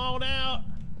Davis, come on out.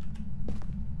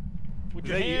 With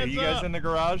your Are hands you guys up. in the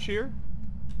garage here?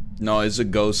 No, it's a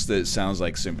ghost that sounds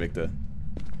like Sinvicta.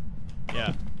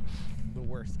 Yeah. The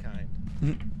worst kind.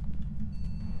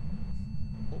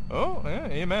 Oh, yeah,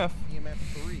 EMF. EMF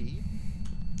 3.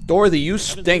 Dorothy, you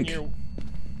I've been stink. sitting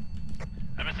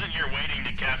here waiting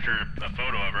to capture a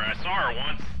photo of her. I saw her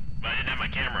once, but I didn't have my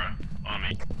camera on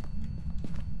me.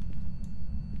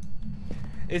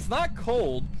 It's not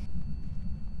cold.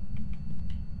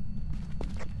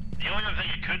 The only other thing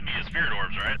it could be is spirit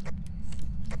orbs, right?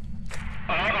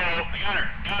 Uh-oh. I got her.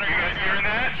 Got her. You guys hearing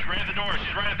that? She's right at the door.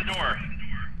 She's right at the door.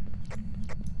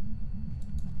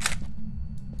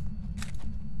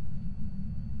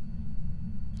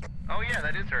 Oh yeah,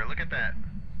 that is her. Look at that.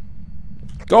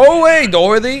 Go away,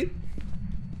 Dorothy.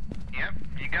 Yep,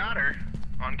 you got her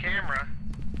on camera.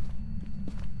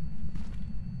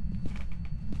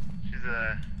 She's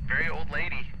a very old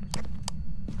lady.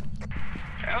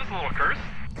 That was a little curse.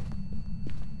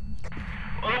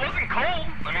 Well, it wasn't cold.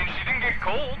 I mean, she didn't get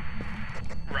cold.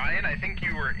 Ryan, I think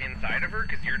you were inside of her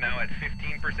because you're now at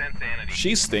 15% sanity.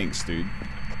 She stinks, dude.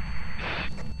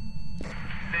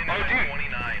 Sanity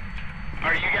 29.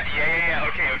 Are you got? Yeah.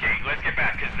 Okay. Let's get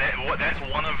back because that's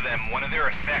one of them. One of their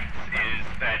effects is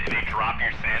that they drop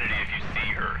your sanity if you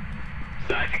see her.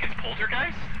 So I think it's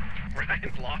poltergeist.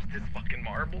 Ryan's lost his fucking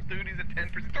marbles, dude. He's at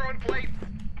 10%. Throwing plates.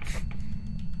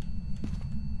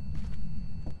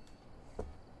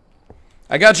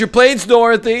 I got your plates,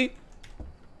 Dorothy.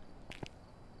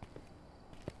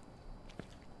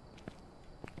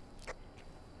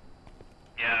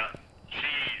 Yeah, she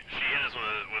hit us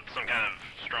with some kind of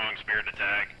strong spirit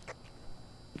attack.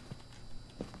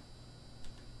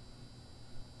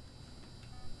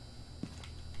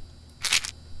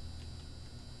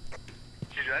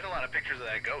 Dude, I had a lot of pictures of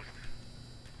that ghost.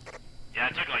 Yeah, I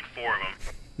took like 4 of them.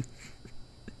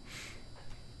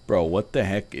 Bro, what the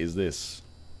heck is this?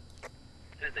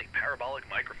 It is a parabolic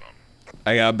microphone.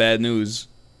 I got bad news.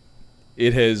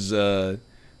 It has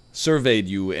surveyed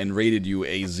you and rated you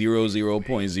a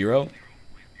 00.0.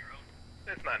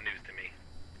 That's not news to me.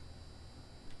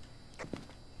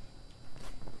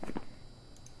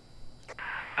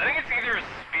 I think it's either a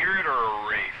spirit or a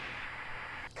wraith.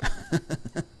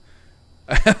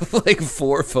 I have like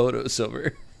 4 photos of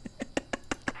her.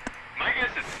 My guess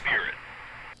is spirit.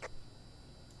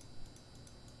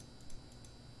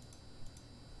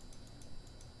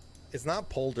 It's not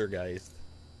poltergeist.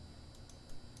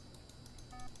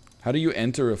 How do you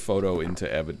enter a photo into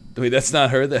Evan? Wait, that's not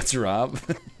her, that's Rob.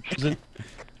 She's in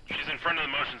front of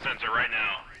the motion sensor right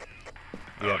now.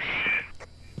 Yeah. Oh shit.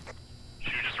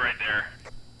 She was just right there.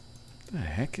 What the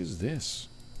heck is this?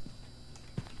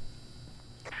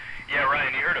 Yeah,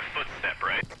 Ryan, you heard a footstep,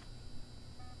 right?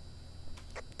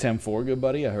 10-4, good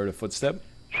buddy. I heard a footstep.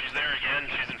 She's there again.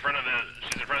 She's in front of the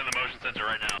motion sensor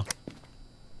right now.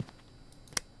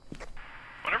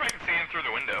 Wonder if I can see him through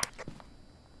the window.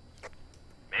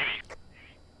 Maybe.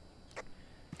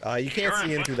 You can't Sure,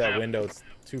 see into that footstep. window. It's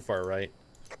too far right.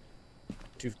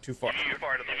 Too far. Too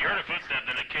far to the If you heard a footstep,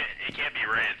 then it can't be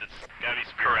Wraith. It's gotta be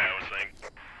spirit. I was thinking.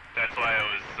 That's why I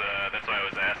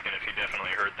was asking if he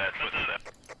definitely heard that footstep.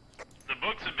 The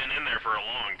books have been in there for a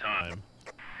long time.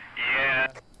 Yeah.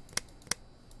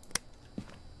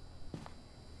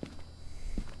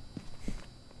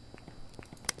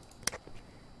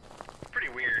 Pretty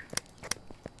weird.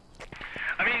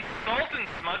 I mean, salt and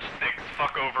smudge sticks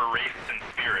fuck over wraiths and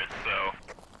spirits, so.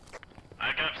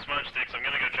 I got smudge sticks. I'm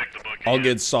gonna go check the book. I'll again.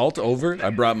 get salt over. I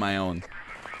brought my own.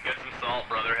 Get some salt,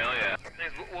 brother. Hell yeah.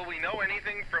 Will we know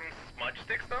anything from smudge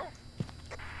sticks, though?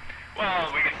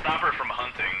 Well, we can stop her from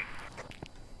hunting.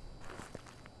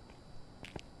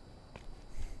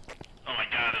 Oh my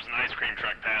god, there's an ice cream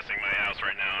truck passing my house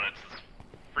right now, and it's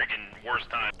freaking worst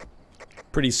time.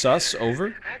 Pretty sus,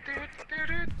 over.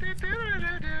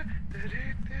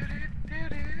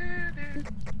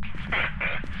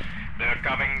 They're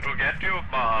coming to get you,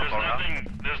 Barbara.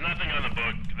 There's nothing on the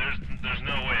book. There's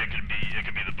no way it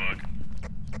could be the book.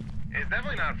 It's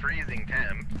definitely not freezing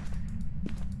temp.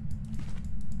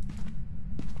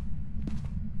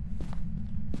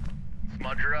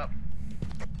 Smudge her up.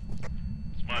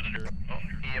 Smudged her. Oh,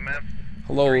 EMF.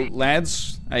 Hello, 3.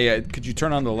 lads. Could you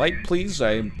turn on the light, please?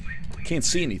 I can't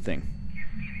see anything.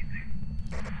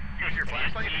 Use your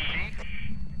flashlight and see.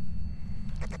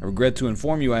 I regret to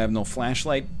inform you I have no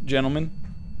flashlight, gentlemen.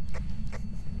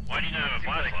 Why do you not have a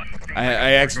flashlight?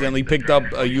 I accidentally picked up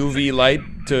a UV light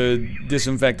to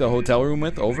disinfect a hotel room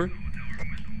with. Over.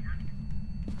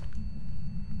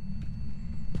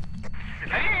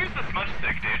 How do you use the smudge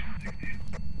stick, dude?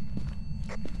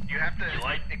 You have to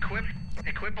Light. equip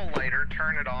Equip a lighter,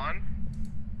 turn it on,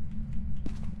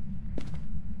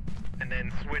 and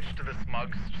then switch to the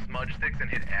smudge sticks and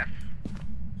hit F.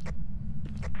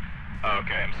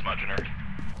 Okay, I'm smudging her.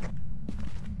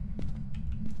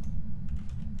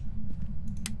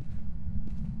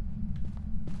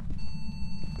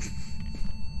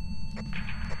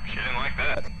 She didn't like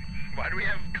that. Why do we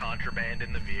have contraband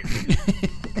in the vehicle?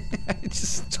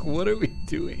 Just, what are we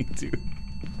doing, dude?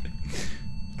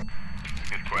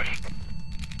 Good question.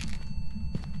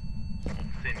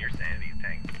 Sin, your sanity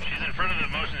tank. She's in front of the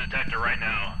motion detector right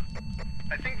now.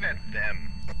 I think that's them.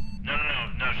 No,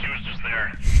 she was just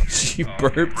there. She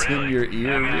burped in your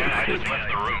ear. I just left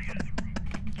the room.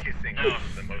 Kissing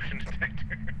the motion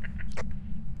detector.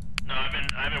 No, I've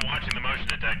been watching the motion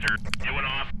detector. It went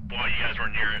off while you guys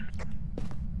weren't near it.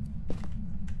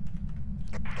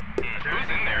 Who's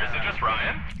in there? Is it just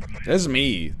Ryan? That's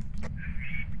me.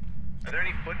 Are there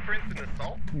any footprints in the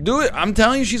salt? Dude, I'm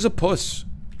telling you, she's a puss.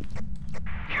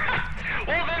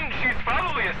 Well, then she's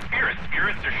probably a spirit.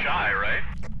 Spirits are shy, right?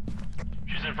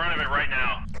 She's in front of it right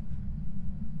now.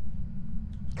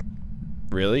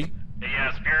 Really?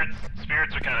 Yeah,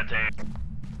 spirits are kind of tame.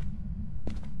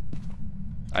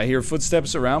 I hear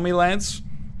footsteps around me, Lance.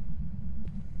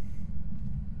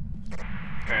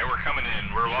 Okay, we're coming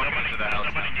in. We're walking into the house.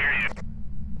 Nobody near you.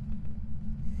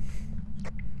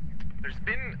 There's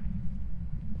been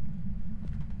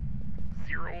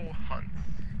 0 hunts.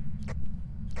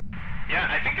 Yeah,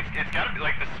 I think it's gotta be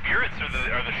like the spirits are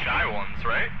the shy ones,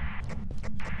 right?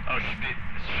 Oh,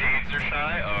 shades are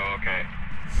shy? Oh, okay.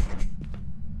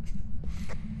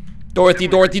 Dorothy.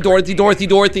 Why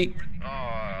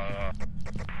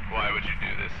would you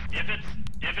do this?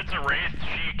 If it's a wraith,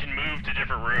 she can move to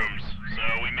different rooms, so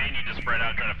we may need to spread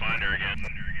out trying to find her again.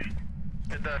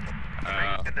 Did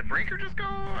the breaker just go?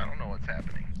 I don't know what's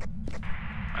happening.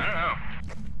 I don't know.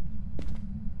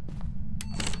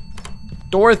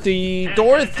 Dorothy.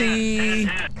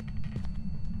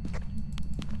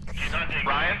 She's hunting.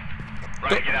 Ryan,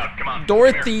 get out. Come on.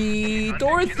 Dorothy. No,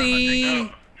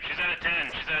 she's at a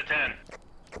 10.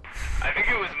 I think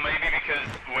it was maybe because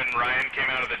when Ryan came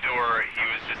out of the door, he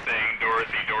was just saying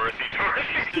Dorothy.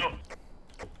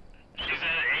 She's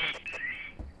at an 8.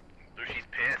 So she's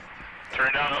pissed.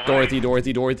 Turned down the light.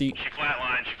 Dorothy. She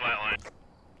flatlined.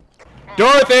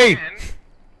 Dorothy! Man.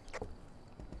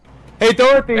 Hey,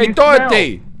 Dorothy! Hey, you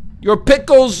Dorothy! Your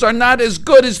pickles are not as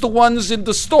good as the ones in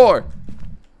the store.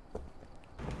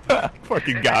 smell.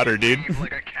 Fucking got her, dude. Behave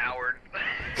like a coward.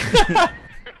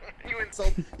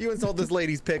 You insult this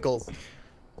lady's pickles.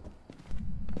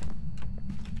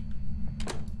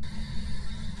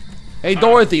 Hey,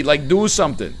 Dorothy, like, do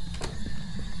something.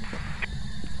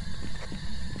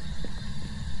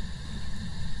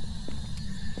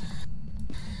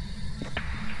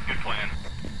 Good plan.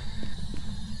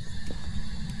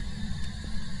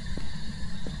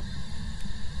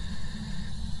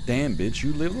 Damn, bitch,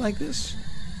 you live like this?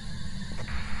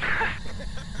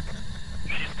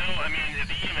 She's still, I mean, if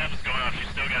the EMF is going off, she's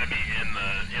still gotta be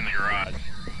in the garage.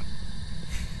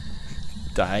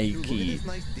 Daiki,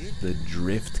 Nice dick. the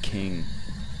Drift King.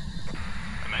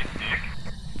 A nice dick.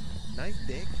 Nice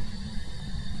dick.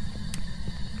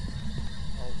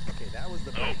 Oh, okay, that was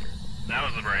the Oh, breaker. that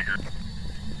was the breaker.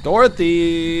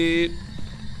 Dorothy!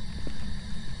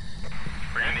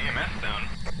 Bring the EMF down.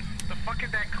 The fuck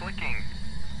is that clicking?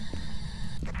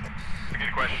 That's a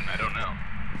good question. I don't know.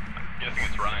 I'm guessing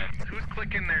it's Ryan. Who's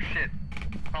clicking their shit?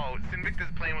 Oh,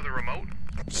 Sinvicta's playing with a remote?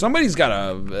 Somebody's got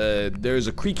a, there's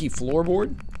a creaky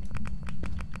floorboard.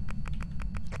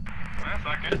 That's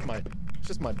not good. It's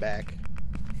just my back.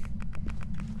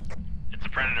 It's a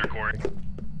predator, Corey.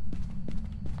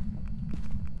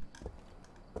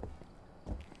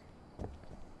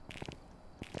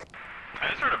 I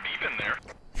just heard a beep in there.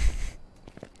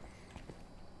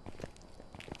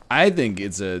 I think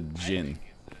it's a djinn.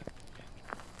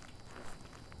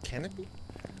 Can it be?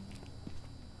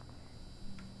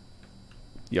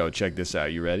 Yo, check this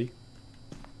out. You ready?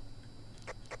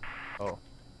 Oh.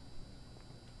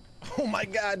 Oh my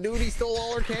god, dude, he stole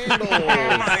all our candles.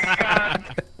 Oh my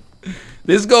god.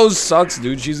 This ghost sucks,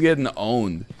 dude. She's getting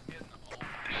owned.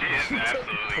 She is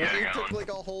absolutely He getting took owned. like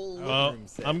a whole living Well, room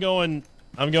set. I'm going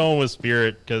with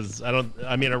spirit because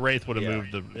I mean, a wraith would have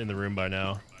moved in the room by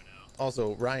now.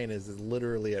 Also, Ryan is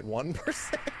literally at 1%. She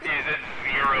is at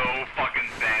 0 fucking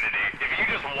sanity. If you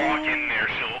just walk in there,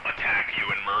 she'll attack you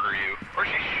and murder you. Or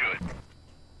she should.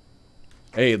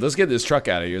 Hey, let's get this truck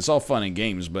out of here. It's all fun and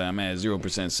games, but I'm at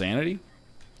 0% sanity.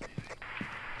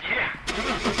 Yeah.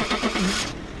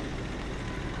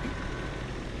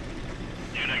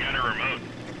 Dude, I got a remote.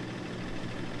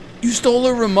 You You stole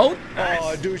a remote?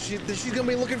 Oh, dude, she's gonna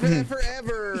be looking for that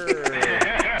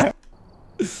forever.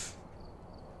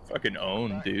 Fucking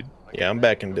own, dude. Yeah, I'm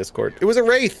back in Discord. It was a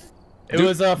wraith. It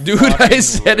was a Dude, I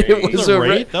said wraith. it was a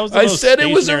wraith. That was the I most said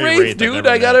it was a stationary wraith, I've dude. ever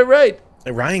I got met. it right.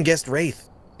 Ryan guessed wraith.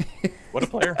 What a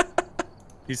player.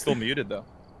 He's still muted though.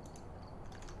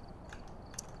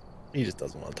 He just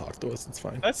doesn't want to talk to us. It's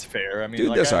fine. That's fair. I mean, Dude,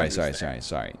 like, that's I sorry.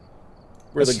 understand.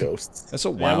 We're the That's- ghosts. That's a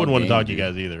wild Yeah, I wouldn't want to game, talk to you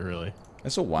dude. guys either, really.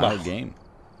 That's a wild game.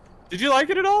 Did you like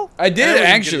it at all? I did, wasn't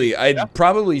actually. getting- I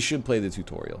probably should play the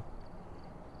tutorial.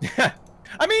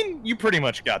 I mean, you pretty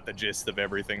much got the gist of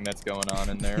everything that's going on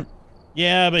in there.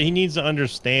 Yeah, but he needs to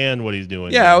understand what he's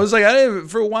doing. Yeah, I was like,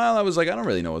 for a while, I was like, I don't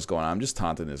really know what's going on. I'm just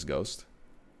taunting this ghost.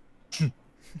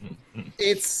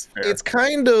 It's Fair.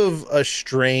 kind of a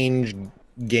strange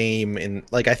game, and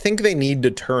like I think they need to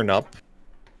turn up,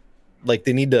 like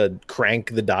they need to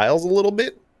crank the dials a little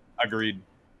bit. Agreed.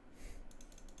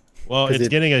 Well, 'Cause it's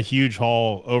it- getting a huge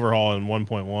overhaul in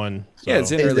 1.1. So. Yeah,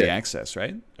 it's in Is early it? access,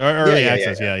 right? Early Yeah,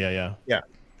 access. Yeah.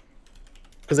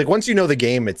 Because like once you know the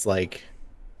game, it's like,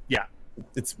 Yeah.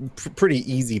 it's pretty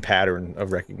easy pattern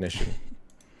of recognition.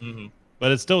 Mm-hmm.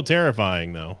 But it's still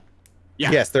terrifying, though.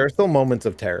 Yeah. Yes, there are still moments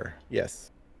of terror.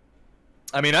 Yes.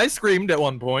 I mean, I screamed at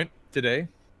one point today.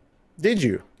 Did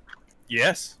you?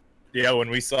 Yes. Yeah, when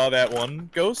we saw that one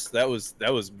ghost, that was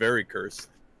very cursed.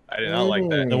 I did not like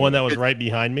that. The one that was right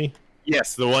behind me.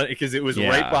 Yes, the one because it was Yeah.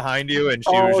 right behind you, and she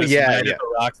Oh, was just yeah, Night yeah. at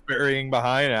the Rocks burying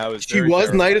behind. I was. She very was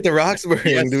terrified. Night at the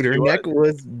Roxbury, Yes, dude. Her she neck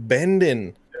was bending.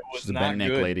 It was She's a not bent neck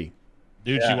good. lady.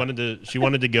 Dude, Yeah. she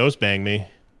wanted to ghost bang me.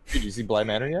 Did you see Blind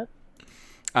Manor yet?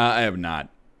 I have not.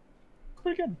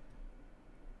 Pretty good.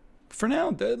 For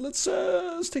now, let's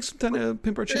take some time to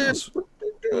pimp our channels.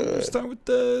 Let's start with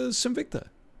Sinvicta.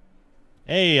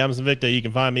 Hey, I'm Sinvicta. You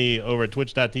can find me over at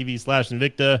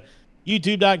twitch.tv/Sinvicta,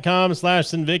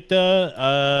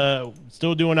 youtube.com/Sinvicta.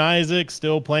 Still doing Isaac,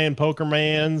 still playing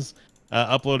Pokermans,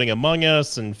 uploading Among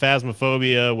Us and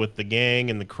Phasmophobia with the gang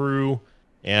and the crew.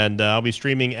 And I'll be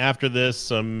streaming after this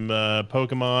some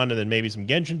Pokemon and then maybe some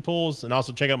Genshin pulls. And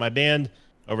also check out my band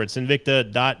over at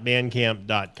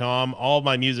sinvicta.bandcamp.com. All of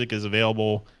my music is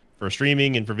available for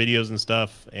streaming and for videos and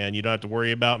stuff, and you don't have to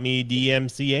worry about me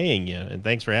DMCAing you. And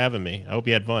thanks for having me. I hope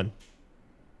you had fun.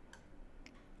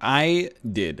 I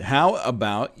did. How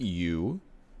about you,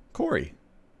 Corey?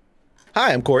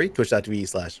 Hi, I'm Corey,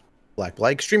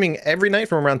 twitch.tv/BlackBlake, streaming every night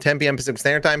from around 10 p.m. Pacific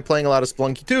Standard Time, playing a lot of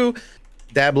Spelunky 2,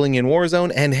 dabbling in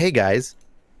Warzone, and hey guys,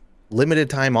 limited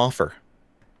time offer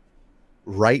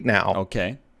right now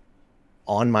Okay.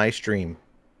 on my stream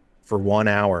for 1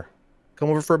 hour. Come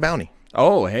over for a bounty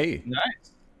Oh, hey.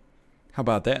 Nice. How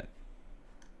about that?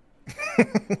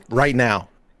 right now,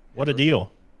 What a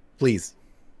deal. please.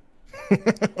 How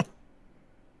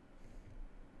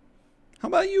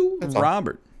about you, all.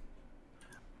 Robert?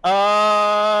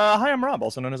 Hi, I'm Rob,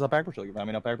 also known as Alpaca Patrol. You can find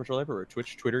me on Alpaca Patrol everywhere: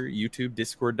 Twitch, Twitter, YouTube,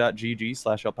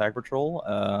 Discord.gg/Alpaca Patrol.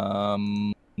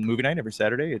 Movie night every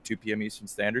Saturday at 2 p.m. Eastern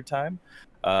Standard Time.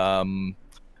 I'm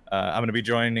going to be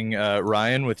joining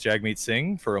Ryan with Jagmeet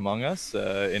Singh for Among Us.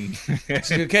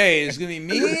 It's okay. It's gonna be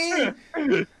me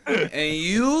and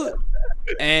you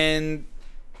and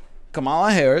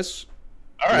Kamala Harris.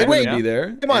 All You're right, gonna yeah. be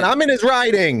there. Come on, And I'm in his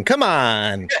riding. Come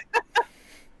on.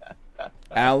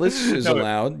 Alice is No.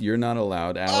 allowed. You're not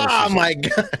allowed. Alice. Oh is my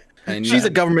god. And She's you-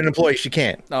 a government employee. She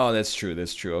can't. Oh, that's true.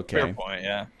 That's true. Fair Okay. point.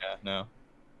 Yeah. No.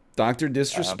 Doctor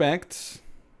Disrespect.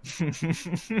 Is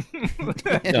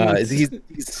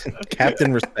he's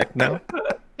Captain Respect now?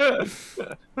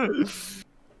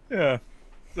 Yeah,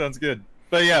 sounds good.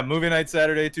 But yeah, movie night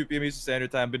Saturday, 2 p.m. Eastern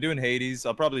Standard Time. Been doing Hades.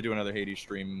 I'll probably do another Hades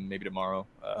stream maybe tomorrow.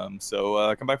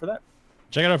 So come by for that.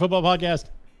 Check out our football podcast.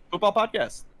 Football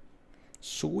podcast.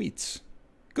 Sweet.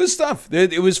 Good stuff.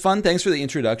 It was fun. Thanks for the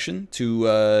introduction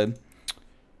to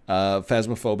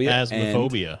Phasmophobia. And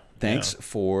Phasmophobia. thanks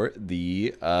for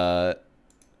the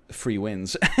free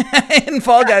wins in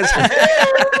Fall Guys.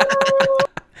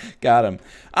 Got him.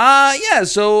 Yeah,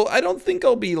 so I don't think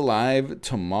I'll be live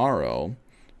tomorrow,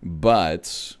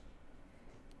 but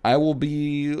I will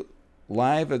be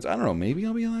live. I don't know. Maybe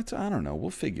I'll be live. I don't know. We'll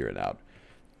figure it out.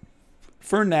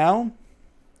 For now,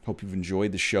 hope you've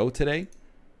enjoyed the show today.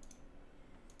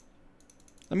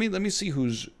 Let me see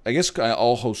who's. I guess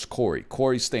I'll host Corey.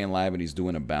 Corey's staying live and he's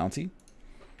doing a bounty.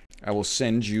 I will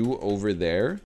send you over there.